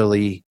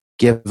literally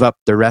give up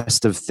the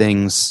rest of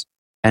things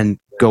and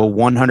go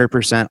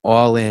 100%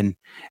 all in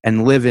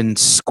and live in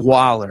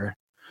squalor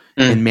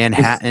in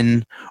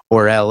Manhattan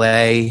or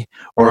LA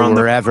or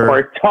wherever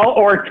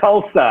or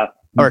Tulsa.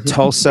 Or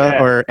Tulsa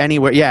or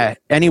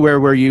anywhere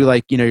where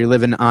you you're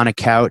living on a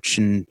couch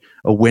in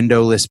a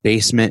windowless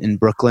basement in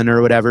Brooklyn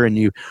or whatever, and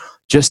you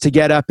just to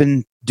get up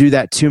and do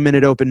that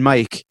 2-minute open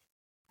mic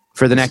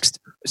for the next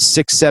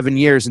 6-7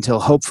 years until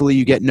hopefully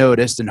you get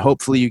noticed, and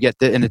hopefully you get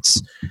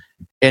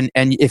and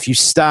if you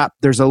stop,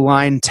 there's a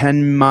line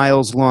 10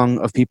 miles long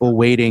of people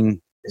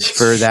waiting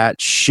for that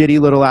shitty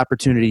little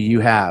opportunity you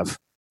have.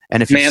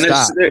 And if you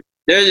stop,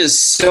 there's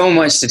just so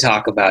much to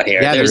talk about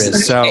here. Yeah, there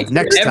is. So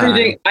next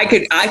everything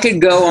time, I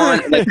could go on.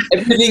 Like,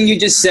 everything you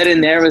just said in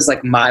there was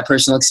like my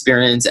personal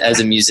experience as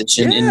a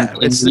musician in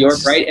New York,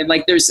 right? And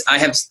like, I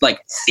have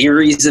like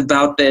theories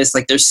about this.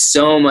 Like, there's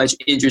so much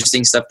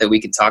interesting stuff that we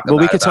could talk about.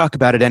 Well, we could talk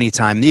about it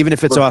anytime, even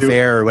if it's off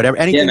air or whatever.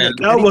 Anything.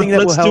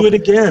 Let's do it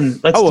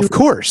again. Of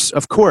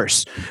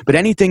course. But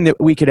anything that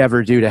we could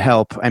ever do to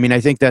help. I mean,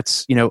 I think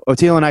that's,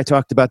 Oteil and I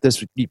talked about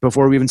this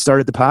before we even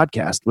started the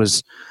podcast.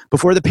 Was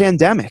before the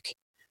pandemic.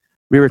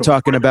 We were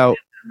talking about,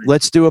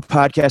 let's do a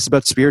podcast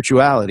about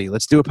spirituality.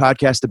 Let's do a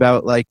podcast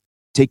about like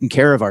taking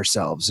care of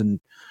ourselves and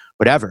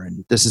whatever.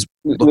 And this is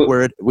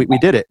where we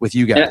did it with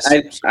you guys.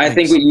 I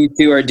think what you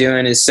two are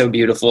doing is so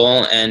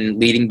beautiful, and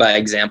leading by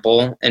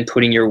example and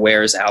putting your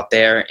wares out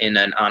there in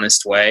an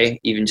honest way,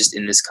 even just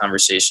in this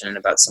conversation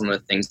about some of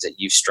the things that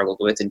you've struggled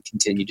with and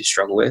continue to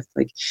struggle with.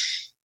 Like,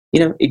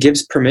 it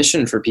gives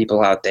permission for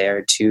people out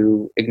there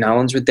to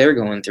acknowledge what they're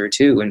going through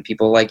too, and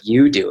people like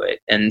you do it.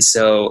 And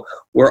so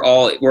we're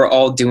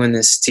all doing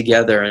this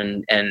together,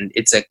 and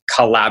it's a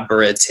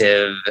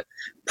collaborative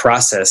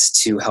process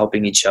to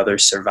helping each other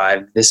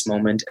survive this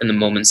moment and the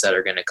moments that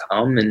are going to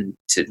come, and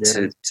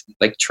to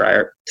like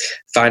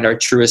find our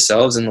truest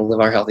selves and to live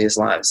our healthiest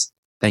lives.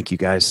 Thank you,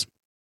 guys.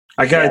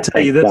 I gotta tell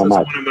you, this is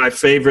one of my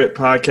favorite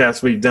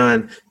podcasts we've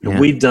done. And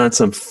we've done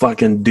some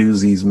fucking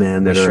doozies,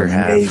 man, that are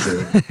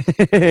amazing.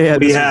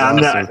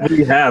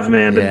 We have,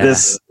 man. Yeah.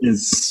 This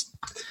is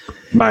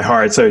my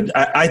heart. So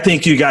I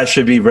think you guys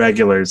should be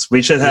regulars.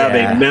 We should have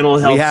a mental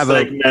health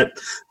segment.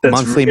 That's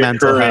monthly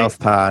mental health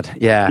pod.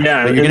 Yeah.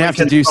 Yeah. But you're gonna have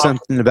to do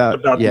something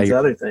about these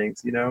other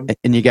things,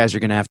 And you guys are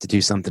gonna have to do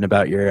something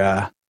about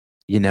your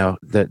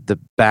the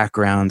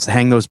backgrounds,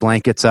 hang those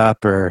blankets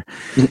up, or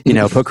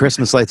put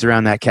Christmas lights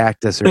around that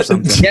cactus or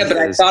something. Yeah, but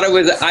I thought it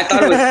was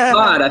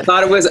odd. I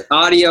thought it was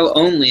audio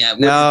only.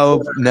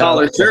 No,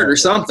 collar shirt or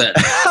something.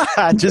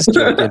 Just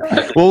joking.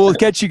 Well, we'll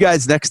catch you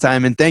guys next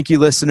time, and thank you,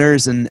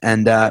 listeners, and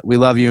we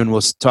love you, and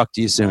we'll talk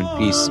to you soon.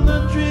 Peace.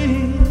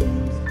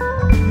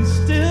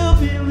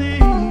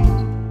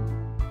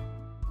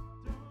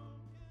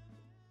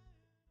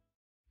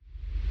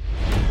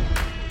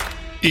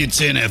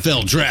 It's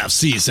NFL draft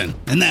season,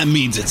 and that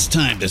means it's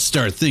time to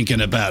start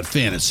thinking about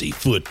fantasy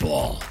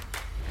football.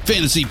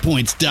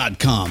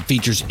 FantasyPoints.com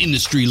features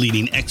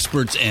industry-leading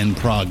experts and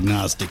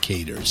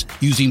prognosticators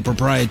using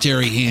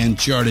proprietary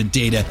hand-charted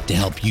data to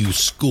help you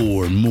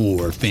score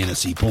more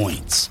fantasy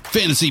points.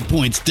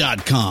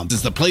 FantasyPoints.com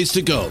is the place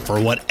to go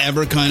for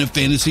whatever kind of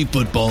fantasy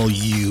football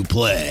you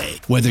play.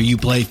 Whether you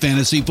play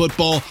fantasy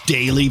football,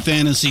 daily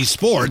fantasy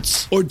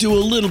sports, or do a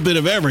little bit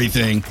of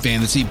everything,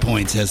 Fantasy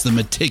Points has the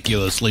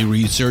meticulously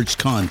researched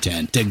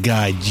content to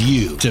guide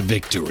you to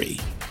victory.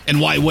 And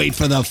why wait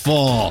for the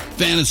fall?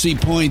 Fantasy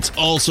Points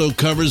also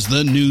covers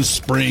the new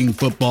spring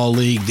football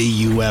league,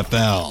 the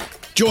UFL.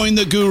 Join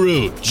the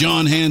guru,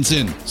 John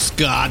Hansen,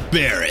 Scott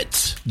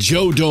Barrett,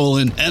 Joe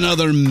Dolan, and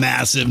other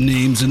massive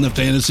names in the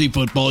fantasy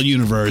football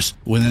universe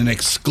with an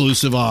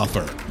exclusive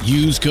offer.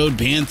 Use code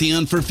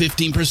Pantheon for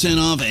 15%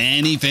 off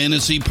any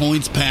Fantasy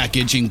Points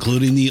package,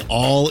 including the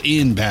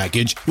all-in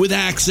package, with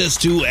access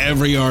to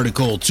every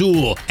article,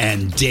 tool,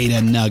 and data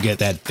nugget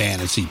that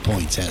Fantasy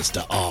Points has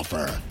to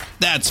offer.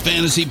 That's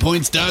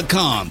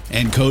FantasyPoints.com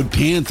and code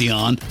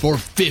Pantheon for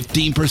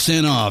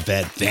 15% off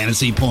at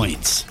Fantasy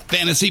Points.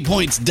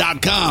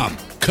 FantasyPoints.com,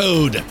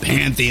 code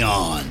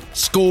Pantheon.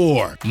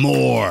 Score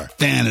more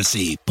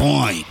fantasy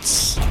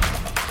points.